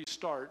trying to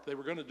restart. They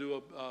were going to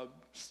do a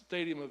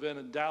stadium event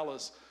in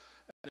Dallas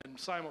and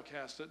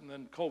simulcast it, and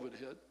then COVID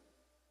hit.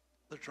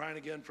 They're trying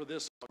again for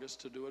this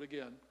August to do it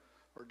again,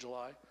 or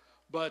July.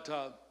 But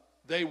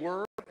they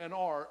were and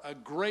are a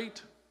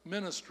great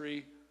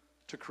ministry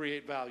to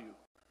create value.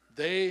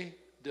 They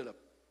did a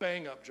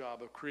bang-up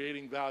job of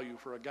creating value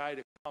for a guy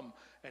to come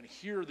and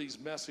hear these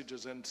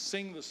messages and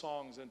sing the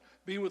songs and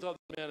be with other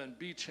men and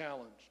be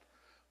challenged.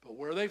 But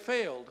where they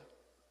failed,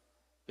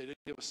 they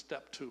didn't give a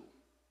step 2.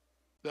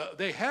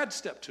 They had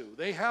step 2.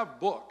 They have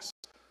books,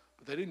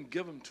 but they didn't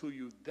give them to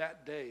you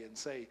that day and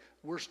say,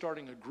 we're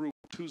starting a group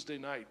Tuesday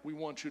night. We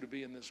want you to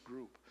be in this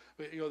group.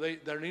 You know,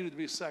 there needed to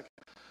be a second.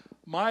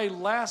 My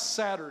last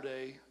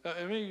Saturday,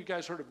 any of you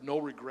guys heard of No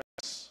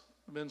Regrets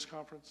Men's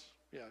Conference?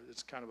 Yeah,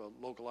 it's kind of a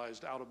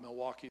localized out of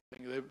Milwaukee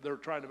thing. They're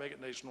trying to make it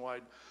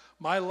nationwide.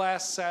 My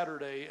last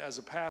Saturday as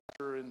a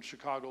pastor in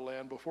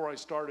Chicagoland, before I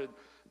started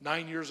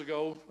 9 years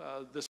ago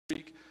this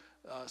week,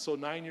 so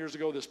 9 years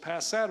ago this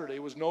past Saturday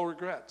was No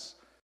Regrets.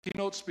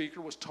 Keynote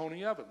speaker was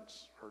Tony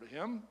Evans. Heard of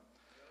him?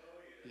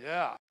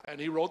 Yeah,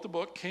 and he wrote the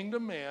book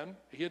Kingdom Man.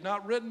 He had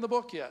not written the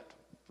book yet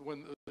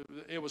when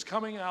it was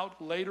coming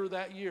out later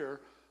that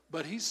year,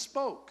 but he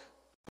spoke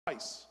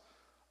twice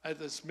at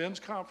this men's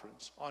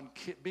conference on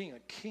being a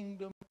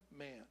kingdom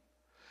man.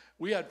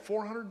 We had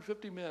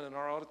 450 men in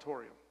our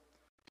auditorium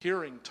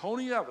hearing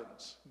Tony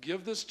Evans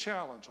give this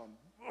challenge on,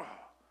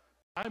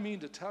 I mean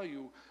to tell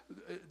you,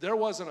 there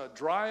wasn't a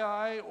dry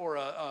eye or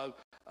a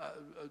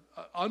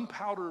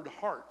unpowdered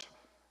heart.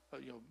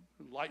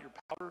 Light your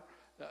powder.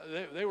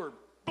 They were,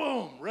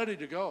 boom, ready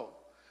to go.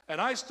 And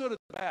I stood at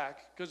the back,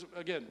 because,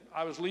 again,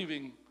 I was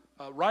leaving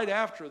right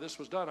after this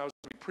was done. I was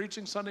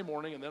preaching Sunday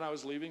morning, and then I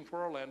was leaving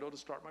for Orlando to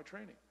start my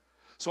training.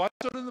 So I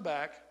stood in the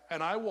back,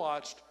 and I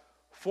watched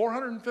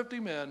 450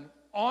 men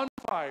on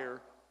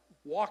fire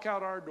walk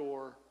out our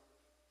door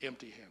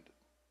empty-handed.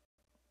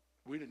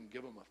 We didn't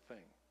give them a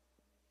thing.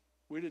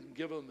 We didn't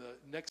give them the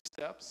next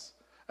steps.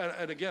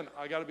 And again,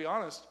 I got to be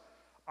honest,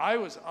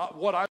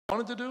 what I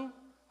wanted to do,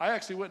 I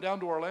actually went down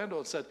to Orlando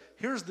and said,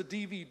 here's the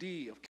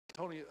DVD of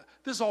Tony.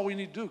 This is all we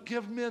need to do.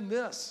 Give men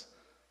this.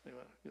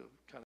 Anyway,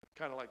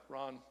 kind of like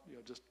Ronn,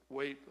 just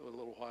wait a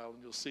little while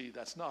and you'll see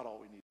that's not all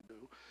we need to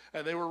do.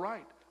 And they were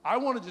right. I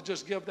wanted to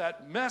just give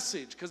that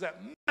message because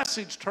that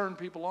message turned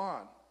people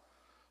on.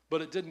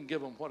 But it didn't give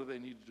them what do they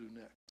need to do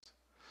next.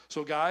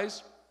 So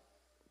guys,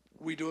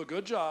 we do a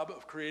good job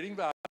of creating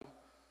value.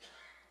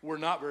 We're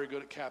not very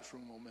good at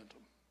capturing momentum.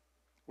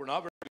 We're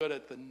not very good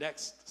at the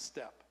next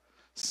step.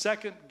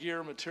 Second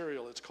gear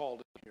material, it's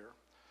called in here.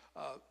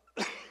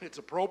 It's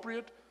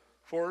appropriate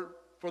for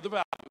the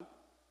value.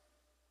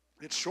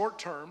 It's short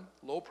term,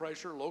 low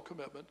pressure, low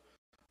commitment.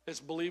 It's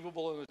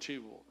believable and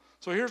achievable.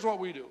 So here's what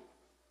we do.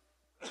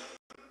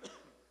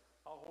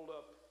 I'll hold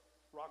up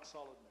rock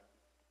solid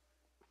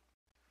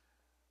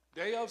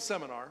there. Day of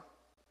seminar.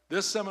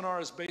 This seminar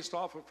is based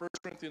off of 1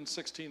 Corinthians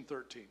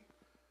 16:13.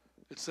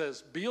 It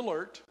says, be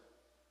alert,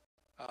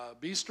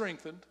 be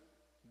strengthened,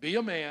 be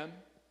a man,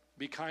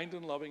 be kind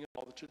and loving in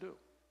all that you do.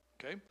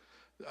 Okay?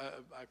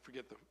 I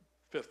forget the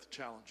 5th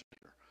challenge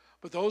here.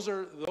 But those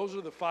are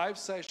the 5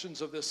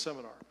 sessions of this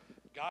seminar.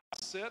 Guys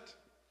sit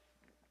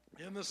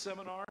in the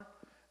seminar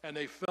and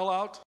they fill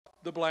out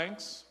the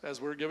blanks as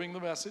we're giving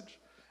the message.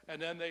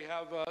 And then they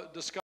have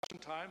discussion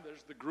time.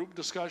 There's the group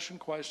discussion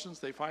questions.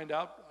 They find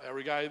out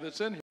every guy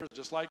that's in here is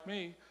just like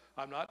me.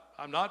 I'm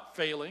not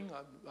failing.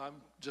 I'm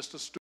just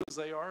as stupid as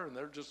they are, and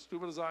they're just as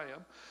stupid as I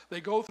am.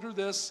 They go through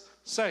this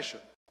session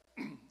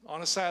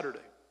on a Saturday.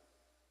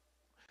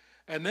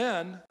 And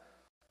then,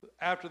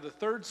 after the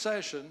third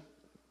session,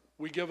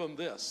 we give them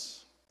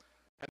this.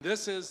 And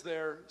this is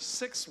their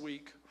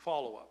 6-week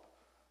follow-up.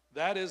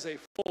 That is a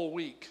full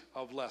week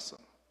of lesson.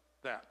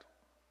 That.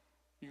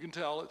 You can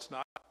tell it's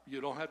not,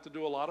 you don't have to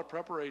do a lot of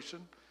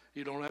preparation.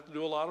 You don't have to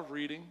do a lot of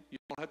reading. You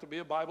don't have to be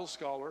a Bible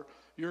scholar.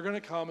 You're going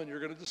to come and you're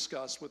going to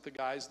discuss with the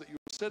guys that you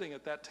were sitting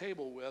at that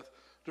table with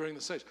during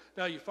the session.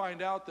 Now you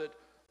find out that,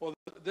 well,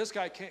 this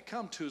guy can't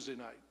come Tuesday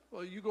night.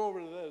 Well, you go over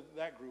to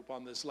that group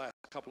on this last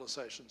couple of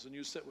sessions and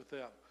you sit with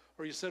them.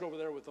 Or you sit over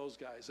there with those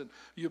guys. And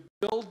you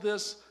build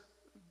this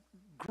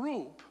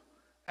group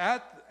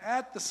at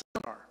the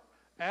seminar.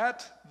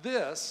 At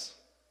this,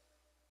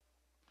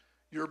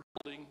 you're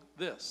building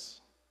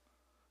this.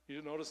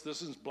 You notice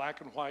this is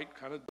black and white,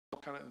 kind of.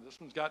 This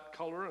one's got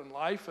color and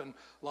life and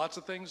lots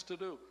of things to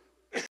do.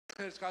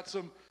 It's got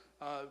some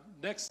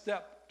next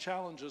step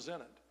challenges in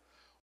it.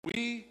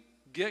 We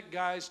get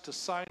guys to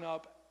sign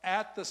up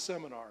at the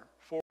seminar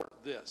for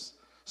this.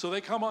 So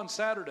they come on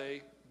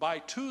Saturday. By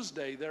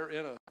Tuesday, they're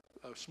in a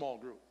small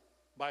group.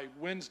 By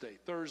Wednesday,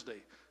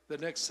 Thursday, the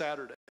next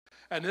Saturday.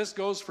 And this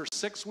goes for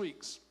 6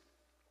 weeks.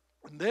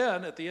 And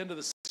then at the end of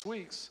the 6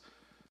 weeks,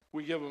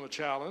 we give them a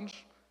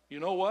challenge. You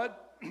know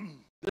what?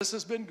 This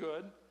has been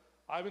good.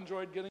 I've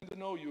enjoyed getting to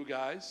know you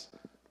guys.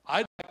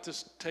 I'd like to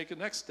take a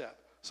next step.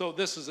 So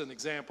this is an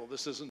example.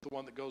 This isn't the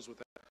one that goes with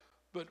that.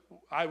 But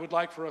I would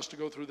like for us to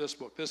go through this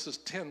book. This is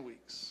 10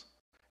 weeks.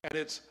 And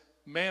it's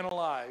Man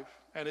Alive.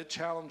 And it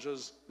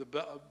challenges the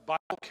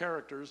Bible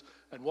characters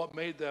and what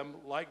made them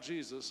like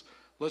Jesus.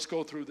 Let's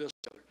go through this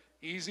together.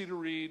 Easy to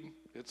read.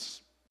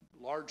 It's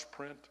large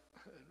print,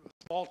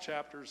 small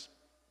chapters.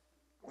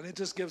 And it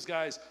just gives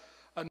guys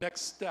a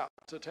next step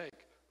to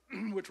take,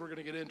 which we're going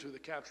to get into, the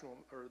capture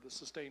or the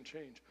sustained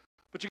change.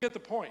 But you get the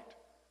point.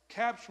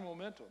 Capture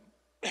momentum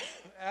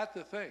at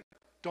the thing.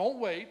 Don't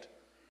wait.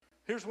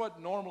 Here's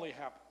what normally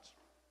happens.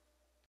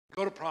 We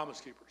go to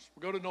Promise Keepers.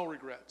 We go to No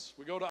Regrets.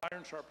 We go to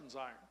Iron Sharpens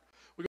Iron.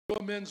 We go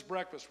to a men's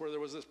breakfast where there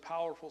was this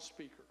powerful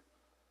speaker.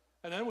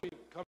 And then we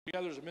come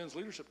together as a men's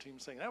leadership team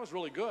saying, that was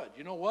really good.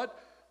 You know what?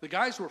 The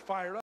guys were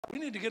fired up. We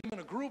need to get them in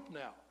a group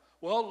now.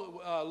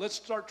 Well, let's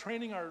start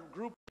training our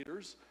group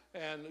leaders,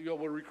 and we'll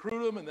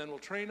recruit them, and then we'll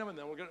train them, and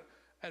then we'll get.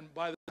 And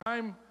by the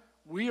time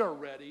we are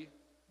ready,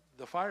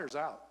 the fire's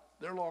out.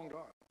 They're long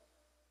gone.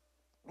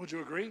 Would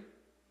you agree?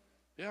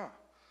 Yeah.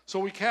 So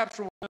we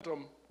capture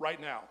momentum right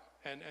now,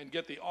 and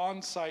get the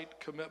on-site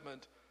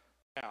commitment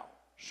now.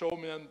 Show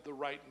men the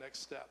right next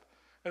step.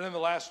 And then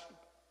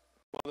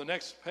the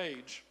next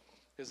page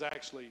is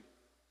actually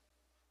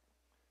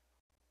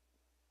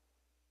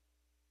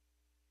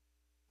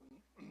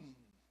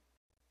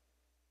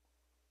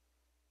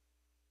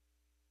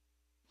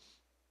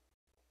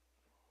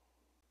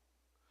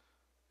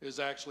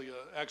an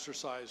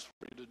exercise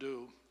for you to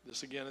do.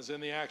 This again is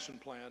in the action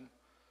plan.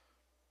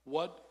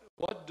 What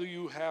do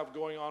you have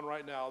going on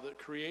right now that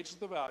creates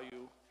the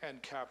value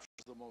and captures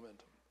the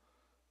momentum?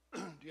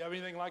 Do you have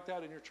anything like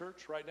that in your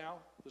church right now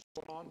that's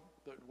going on,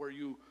 where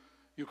you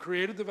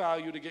created the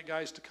value to get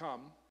guys to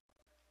come,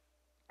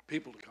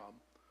 people to come,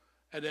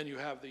 and then you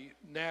have the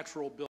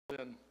natural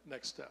built-in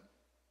next step?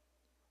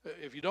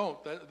 If you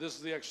don't, this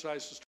is the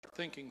exercise to start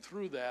thinking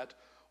through that.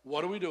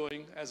 What are we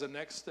doing as a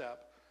next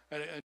step?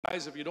 And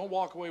guys, if you don't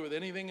walk away with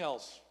anything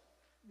else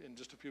in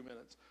just a few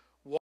minutes,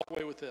 walk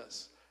away with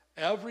this.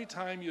 Every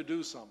time you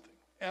do something,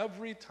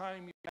 every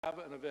time you have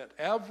an event,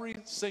 every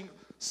single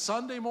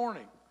Sunday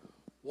morning,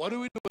 what are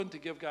we doing to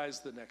give guys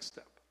the next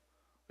step?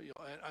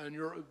 And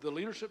the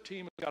leadership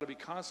team has got to be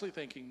constantly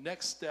thinking,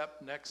 next step,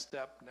 next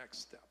step, next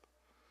step.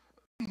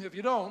 If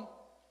you don't,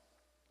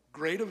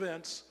 great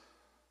events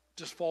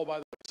just fall by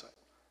the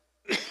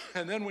wayside.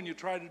 And then when you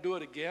try to do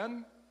it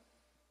again,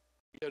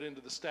 you get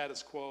into the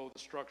status quo, the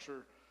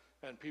structure,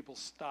 and people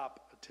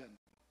stop attending.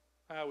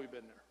 We've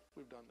been there.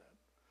 We've done that.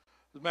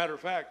 As a matter of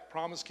fact,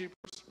 Promise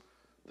Keepers,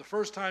 the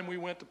first time we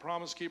went to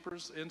Promise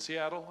Keepers in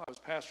Seattle, I was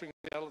pastoring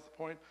in Seattle at the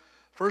point.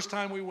 First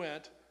time we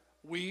went,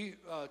 we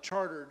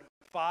chartered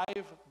 5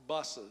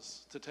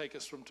 buses to take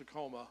us from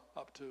Tacoma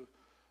up to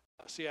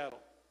Seattle.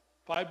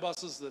 5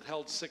 buses that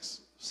held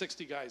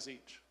 60 guys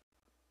each.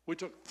 We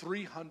took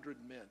 300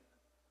 men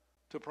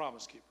to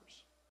Promise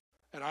Keepers.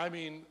 And I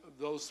mean,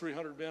 those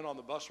 300 men on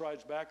the bus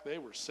rides back, they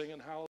were singing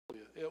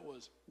hallelujah. It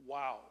was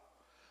wow.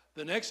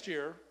 The next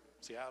year,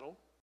 Seattle,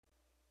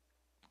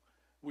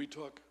 we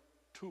took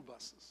 2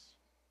 buses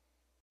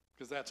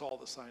because that's all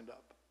that signed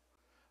up.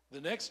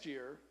 The next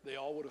year, they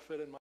all would have fit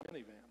in my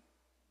minivan.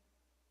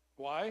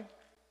 Why?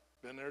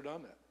 Been there,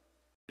 done that.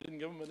 We didn't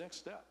give them a next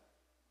step.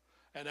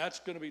 And that's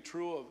going to be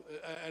true of,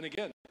 and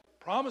again,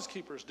 Promise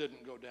Keepers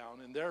didn't go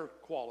down in their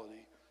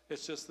quality.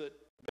 It's just that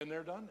been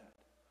there, done that.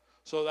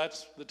 So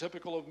that's the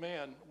typical of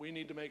man. We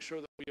need to make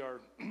sure that we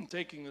are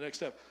taking the next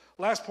step.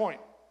 Last point.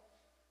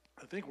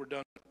 I think we're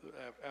done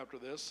after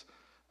this.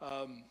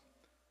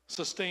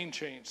 Sustain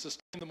change,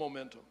 sustain the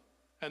momentum.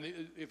 And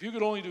if you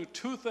could only do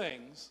two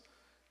things,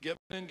 get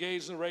men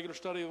engaged in the regular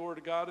study of the Word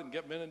of God and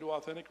get men into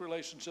authentic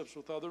relationships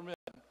with other men,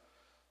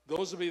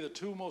 those would be the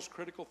two most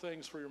critical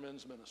things for your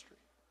men's ministry.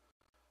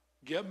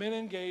 Get men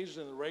engaged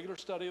in the regular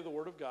study of the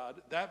Word of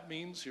God. That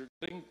means you're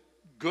getting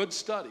good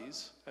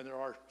studies, and there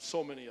are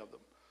so many of them.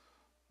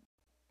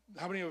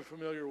 How many are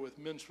familiar with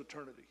men's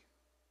fraternity?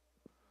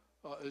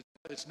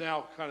 It's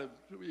now kind of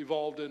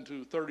evolved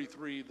into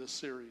 33, the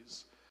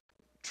series.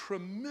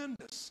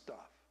 Tremendous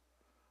stuff.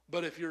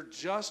 But if you're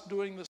just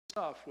doing the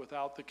stuff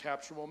without the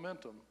capture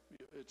momentum,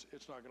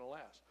 it's not going to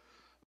last.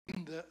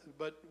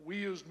 But we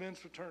used men's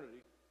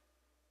fraternity.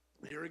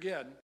 Here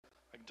again,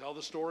 I can tell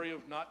the story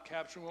of not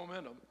capturing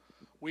momentum.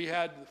 We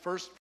had the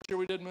first year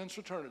we did men's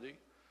fraternity,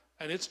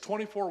 and it's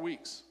 24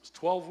 weeks. It's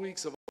 12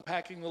 weeks of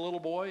unpacking the little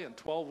boy and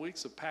 12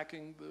 weeks of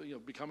packing,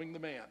 becoming the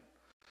man.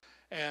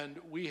 And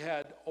we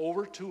had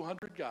over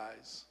 200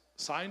 guys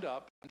signed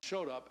up and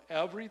showed up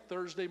every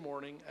Thursday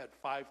morning at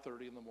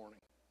 5:30 in the morning,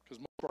 because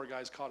most of our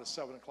guys caught a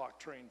 7 o'clock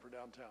train for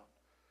downtown.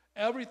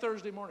 Every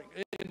Thursday morning,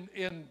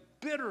 in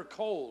bitter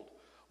cold,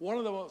 one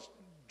of the most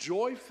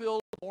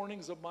joy-filled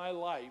mornings of my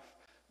life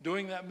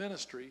doing that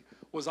ministry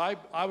was I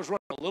was running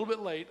a little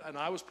bit late, and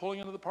I was pulling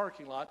into the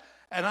parking lot,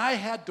 and I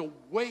had to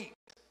wait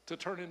to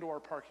turn into our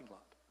parking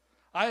lot.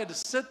 I had to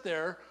sit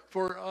there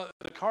for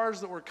the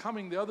cars that were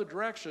coming the other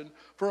direction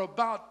for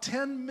about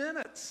 10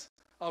 minutes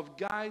of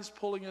guys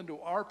pulling into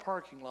our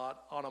parking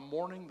lot on a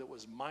morning that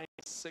was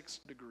 -6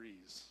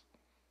 degrees.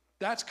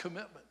 That's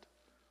commitment.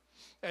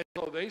 And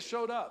so they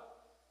showed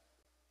up.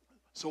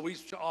 So we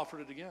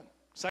offered it again.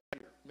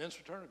 Second year, men's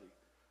fraternity.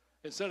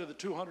 Instead of the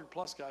 200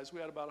 plus guys, we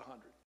had about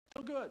 100.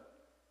 Still good,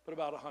 but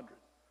about 100.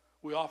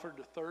 We offered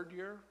the third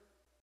year,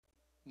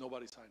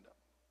 nobody signed up.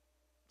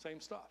 Same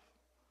stuff.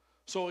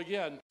 So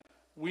again,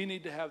 we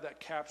need to have that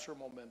capture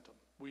momentum.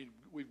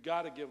 We've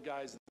got to give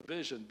guys the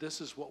vision.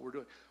 This is what we're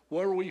doing.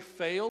 Where we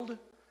failed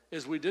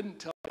is we didn't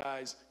tell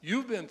guys,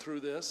 you've been through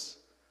this,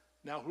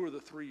 now who are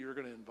the 3 you're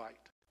going to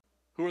invite?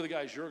 Who are the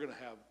guys you're going to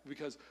have?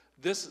 Because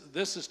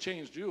this has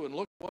changed you, and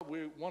look what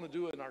we want to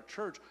do in our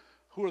church.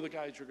 Who are the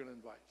guys you're going to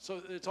invite?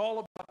 So it's all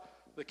about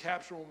the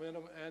capture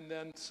momentum and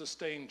then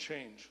sustain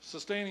change.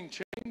 Sustaining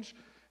change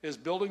is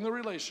building the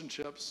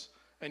relationships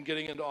and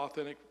getting into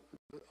authentic,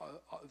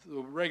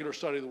 the regular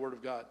study of the Word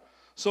of God.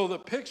 So the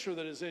picture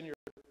that is in your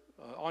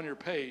on your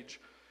page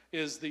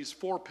is these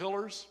 4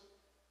 pillars.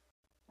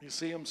 You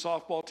see them: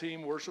 softball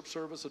team, worship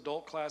service,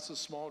 adult classes,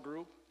 small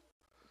group.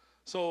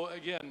 So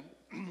again,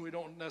 we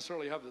don't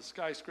necessarily have the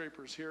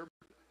skyscrapers here.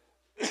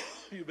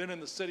 You've been in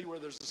the city where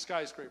there's the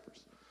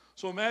skyscrapers.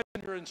 So imagine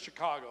you're in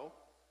Chicago.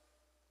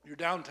 You're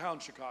downtown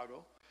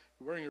Chicago.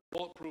 You're wearing your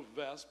bulletproof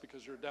vest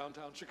because you're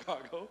downtown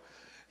Chicago.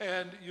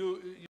 And you're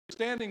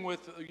standing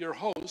with your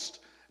host,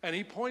 and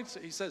he points,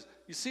 he says,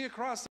 you see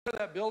across there,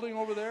 that building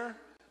over there?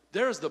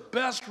 There's the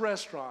best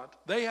restaurant.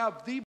 They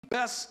have the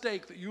best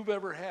steak that you've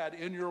ever had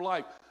in your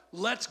life.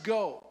 Let's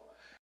go.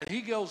 And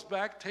he goes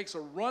back, takes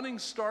a running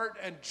start,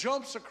 and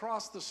jumps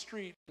across the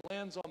street,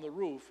 lands on the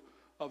roof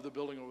of the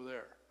building over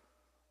there.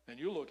 And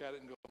you look at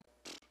it and go,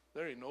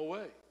 there ain't no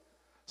way.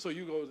 So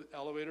you go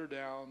elevator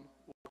down,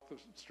 walk the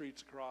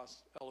streets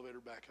across, elevator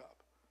back up.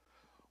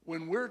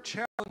 When we're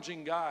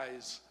challenging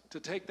guys to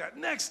take that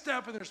next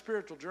step in their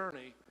spiritual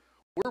journey,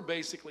 we're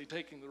basically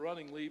taking the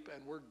running leap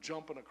and we're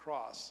jumping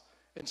across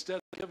instead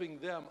of giving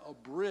them a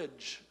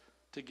bridge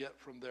to get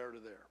from there to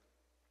there.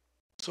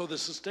 So the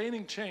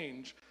sustaining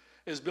change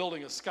is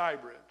building a sky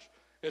bridge.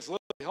 It's literally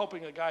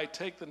helping a guy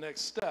take the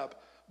next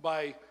step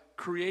by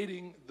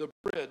creating the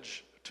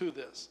bridge to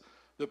this.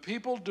 The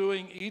people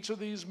doing each of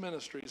these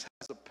ministries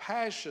has a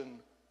passion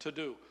to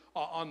do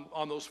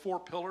on those 4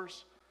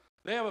 pillars.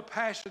 They have a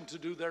passion to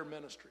do their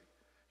ministry.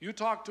 You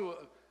talk to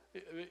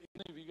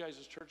any of you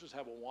guys' churches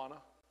have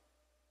Awana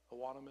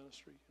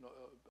ministry,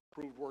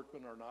 approved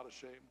workmen are not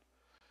ashamed.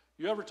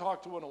 You ever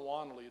talk to an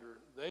Awana leader?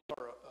 They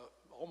are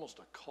almost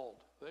a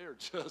cult.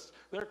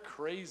 They're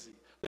crazy.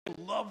 They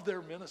love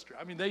their ministry.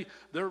 I mean,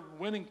 they're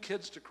winning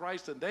kids to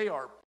Christ, and they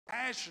are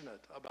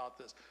passionate about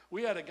this.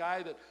 We had a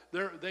guy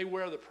that they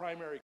wear the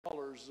primary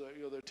colors.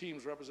 Their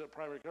teams represent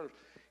primary colors.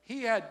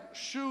 He had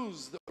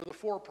shoes that were the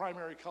 4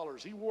 primary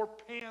colors. He wore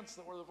pants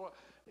that were the 4.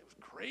 It was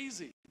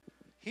crazy.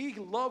 He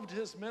loved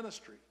his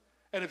ministry.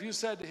 And if you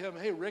said to him,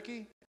 hey,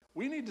 Ricky,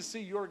 we need to see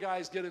your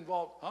guys get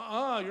involved.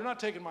 You're not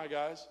taking my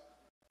guys.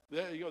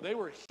 They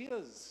were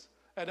his.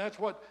 And that's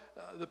what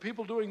the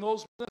people doing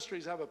those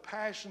ministries have a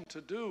passion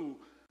to do,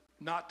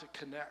 not to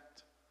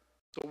connect.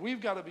 So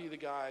we've got to be the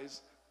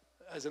guys,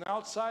 as an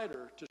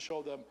outsider, to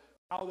show them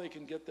how they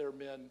can get their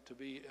men to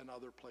be in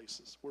other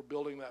places. We're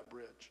building that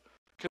bridge.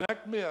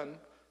 Connect men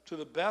to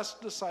the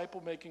best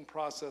disciple-making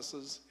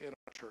processes in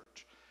our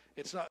church.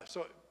 It's not,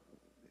 so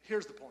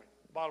here's the point,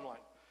 bottom line.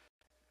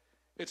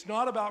 It's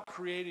not about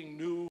creating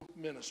new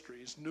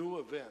ministries, new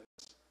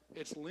events.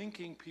 It's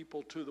linking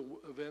people to the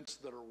events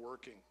that are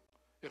working.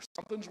 If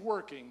something's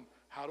working,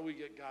 how do we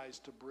get guys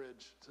to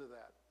bridge to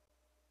that?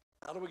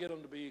 How do we get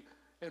them to be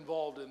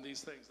involved in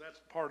these things. That's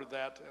part of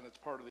that, and it's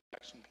part of the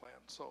action plan.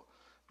 So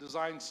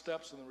design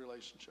steps in the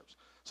relationships.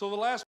 So the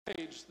last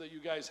page that you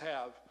guys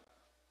have,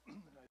 and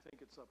I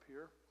think it's up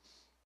here,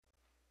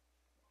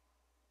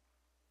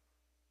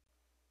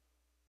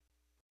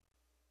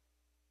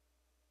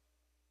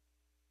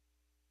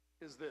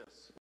 is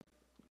this.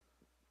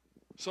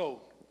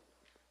 So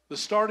the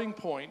starting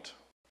point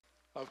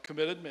of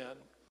committed men,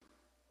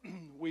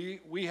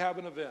 we have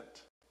an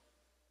event.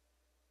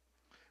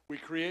 We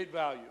create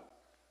value,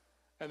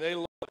 and they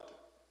love it,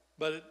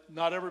 but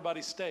not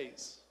everybody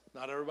stays.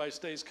 Not everybody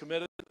stays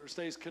committed or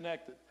stays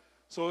connected.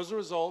 So as a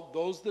result,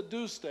 those that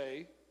do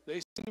stay, they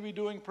seem to be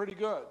doing pretty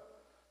good.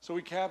 So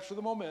we capture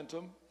the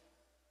momentum,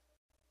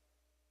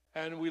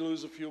 and we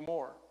lose a few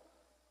more.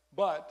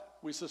 But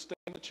we sustain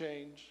the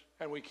change,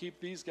 and we keep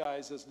these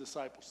guys as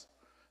disciples.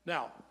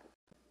 Now,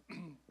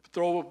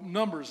 throw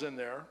numbers in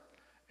there,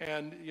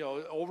 and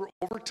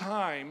over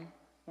time,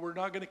 we're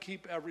not going to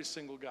keep every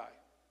single guy.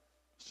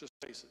 Let's just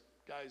face it.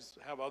 Guys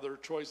have other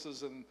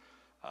choices, and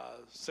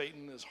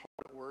Satan is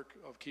hard at work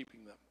of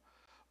keeping them.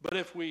 But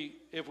if we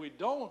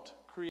don't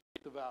create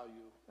the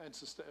value and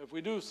if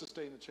we do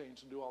sustain the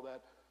change and do all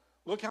that,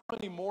 look how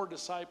many more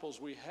disciples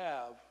we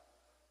have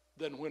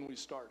than when we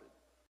started.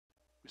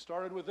 We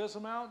started with this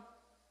amount,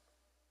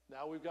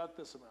 now we've got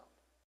this amount.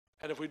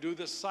 And if we do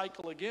this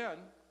cycle again,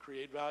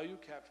 create value,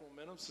 capture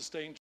momentum,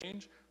 sustain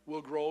change,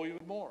 we'll grow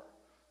even more.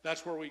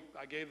 That's where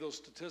I gave those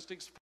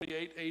statistics,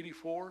 48,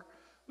 84.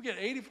 We get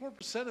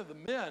 84% of the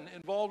men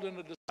involved in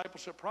the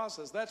discipleship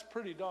process. That's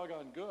pretty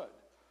doggone good.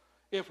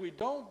 If we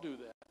don't do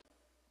that,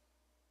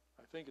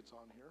 I think it's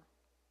on here.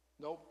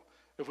 Nope.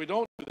 If we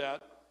don't do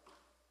that,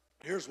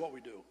 here's what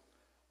we do.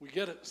 We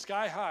get it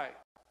sky high,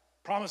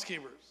 promise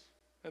keepers,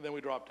 and then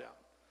we drop down.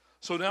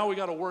 So now we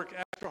got to work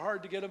extra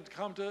hard to get them to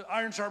come to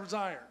iron sharpens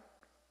iron,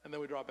 and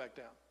then we drop back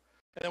down.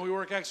 And then we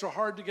work extra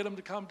hard to get them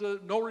to come to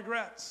no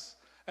regrets.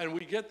 And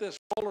we get this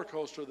roller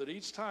coaster that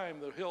each time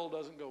the hill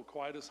doesn't go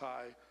quite as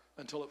high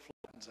until it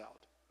flattens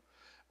out.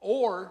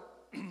 Or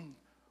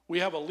we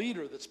have a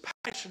leader that's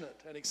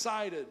passionate and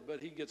excited, but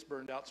he gets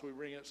burned out, so we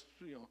bring it,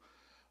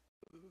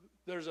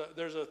 there's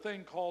a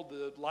thing called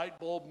the light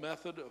bulb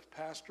method of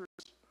pastors.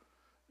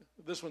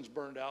 This one's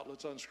burned out.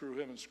 Let's unscrew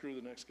him and screw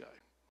the next guy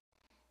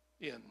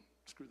in.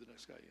 Screw the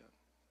next guy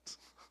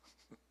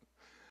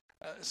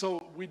in.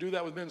 So we do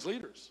that with men's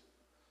leaders.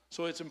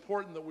 So it's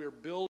important that we're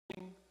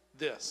building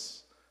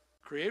this.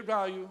 Create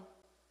value,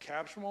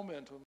 capture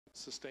momentum,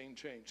 sustain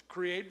change.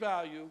 Create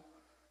value,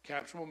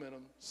 capture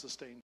momentum,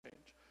 sustain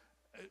change.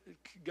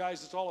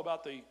 Guys, it's all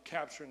about the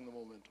capturing the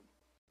momentum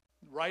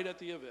right at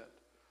the event.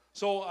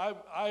 So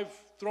I've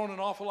thrown an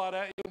awful lot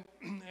at you,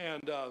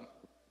 and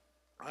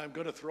I'm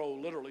going to throw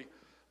literally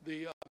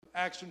the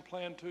action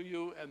plan to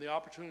you and the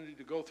opportunity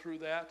to go through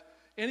that.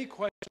 Any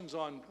questions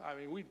on,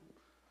 we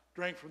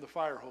drank from the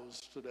fire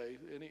hose today.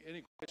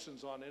 Any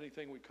questions on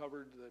anything we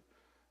covered that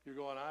you're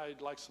going,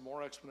 I'd like some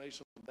more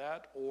explanation on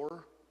that,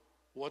 or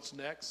what's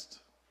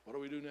next? What do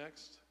we do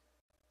next?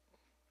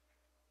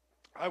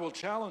 I will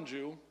challenge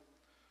you,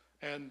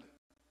 and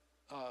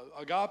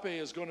Agape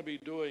is going to be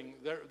doing,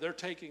 they're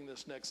taking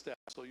this next step.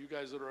 So you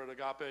guys that are at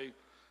Agape,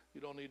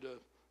 you don't need to,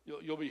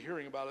 you'll be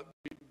hearing about it.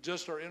 We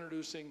just are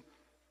introducing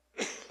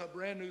a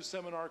brand new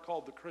seminar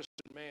called The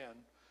Christian Man.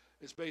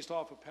 It's based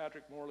off of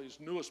Patrick Morley's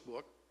newest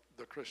book,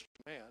 The Christian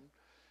Man.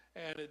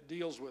 And it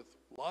deals with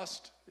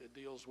lust, it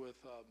deals with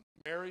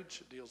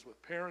marriage, it deals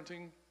with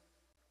parenting,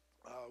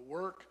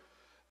 work.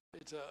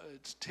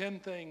 It's 10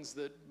 things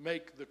that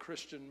make the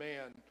Christian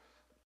man,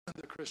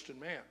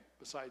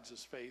 besides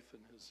his faith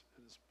and his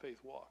faith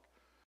walk.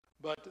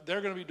 But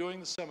they're going to be doing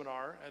the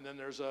seminar, and then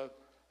there's a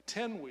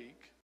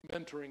 10-week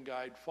mentoring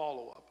guide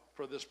follow-up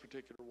for this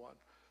particular one.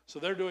 So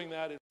they're doing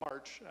that in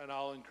March, and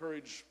I'll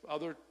encourage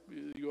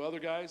you other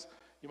guys,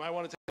 you might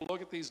want to take a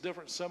look at these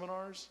different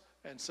seminars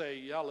and say,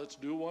 yeah, let's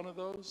do one of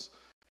those.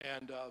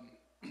 And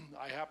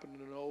I happen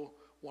to know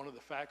one of the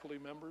faculty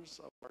members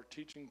of our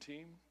teaching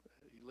team.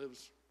 He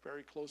lives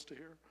very close to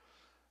here.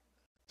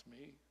 It's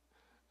me.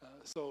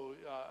 So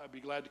I'd be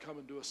glad to come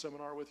and do a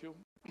seminar with you.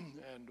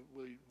 And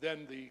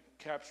then the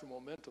capture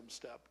momentum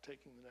step,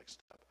 taking the next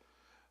step.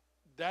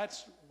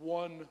 That's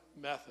one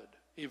method,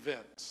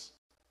 events.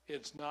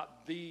 It's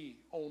not the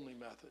only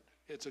method.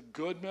 It's a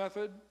good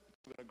method,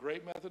 a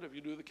great method if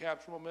you do the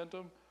capture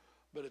momentum,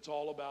 but it's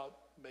all about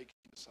making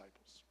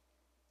disciples.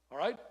 All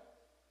right?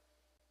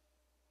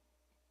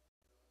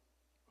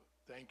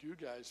 Thank you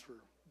guys for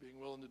being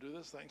willing to do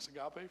this. Thanks,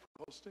 Agape,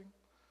 for hosting.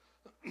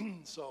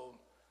 So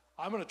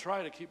I'm going to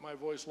try to keep my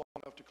voice long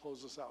enough to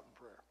close this out in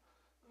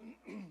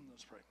prayer.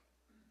 Let's pray.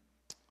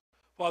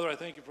 Father, I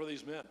thank you for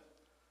these men,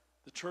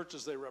 the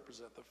churches they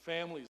represent, the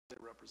families they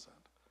represent.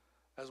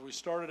 As we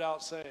started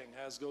out saying,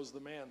 as goes the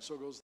man, so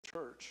goes the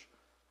church.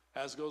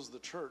 As goes the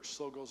church,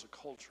 so goes a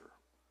culture.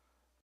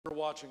 We're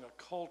watching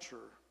a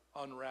culture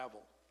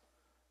unravel.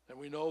 And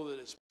we know that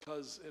it's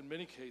because, in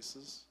many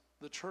cases,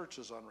 the church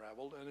is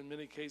unraveled, and in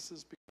many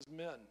cases, because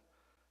men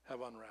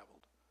have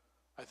unraveled.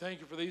 I thank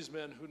you for these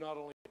men who not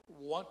only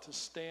want to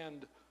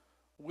stand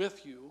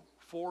with you,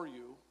 for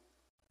you,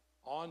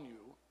 on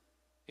you,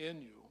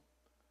 in you,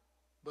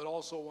 but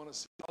also want to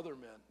see other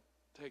men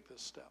take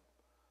this step.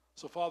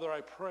 So, Father,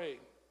 I pray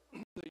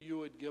that you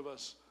would give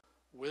us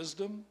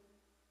wisdom,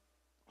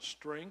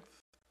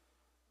 strength,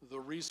 the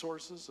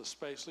resources,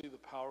 especially the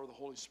power of the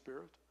Holy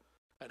Spirit,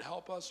 and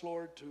help us,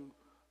 Lord, to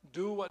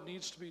do what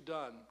needs to be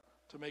done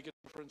to make a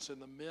difference in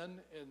the men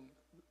in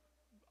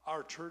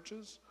our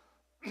churches,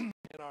 in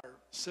our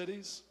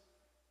cities,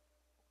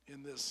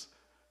 in this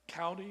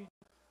county,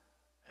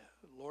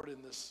 Lord,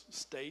 in this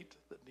state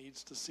that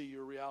needs to see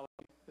your reality,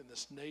 in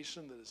this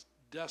nation that is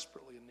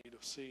desperately in need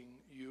of seeing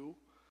you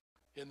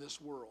in this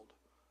world.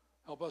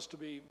 Help us to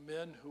be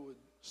men who would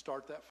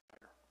start that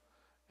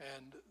fire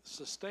and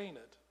sustain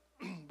it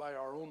by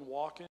our own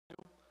walk in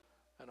you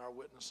and our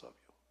witness of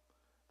you.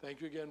 Thank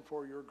you again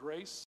for your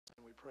grace,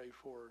 and we pray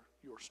for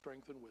your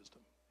strength and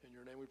wisdom. In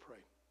your name we pray.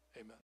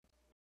 Amen.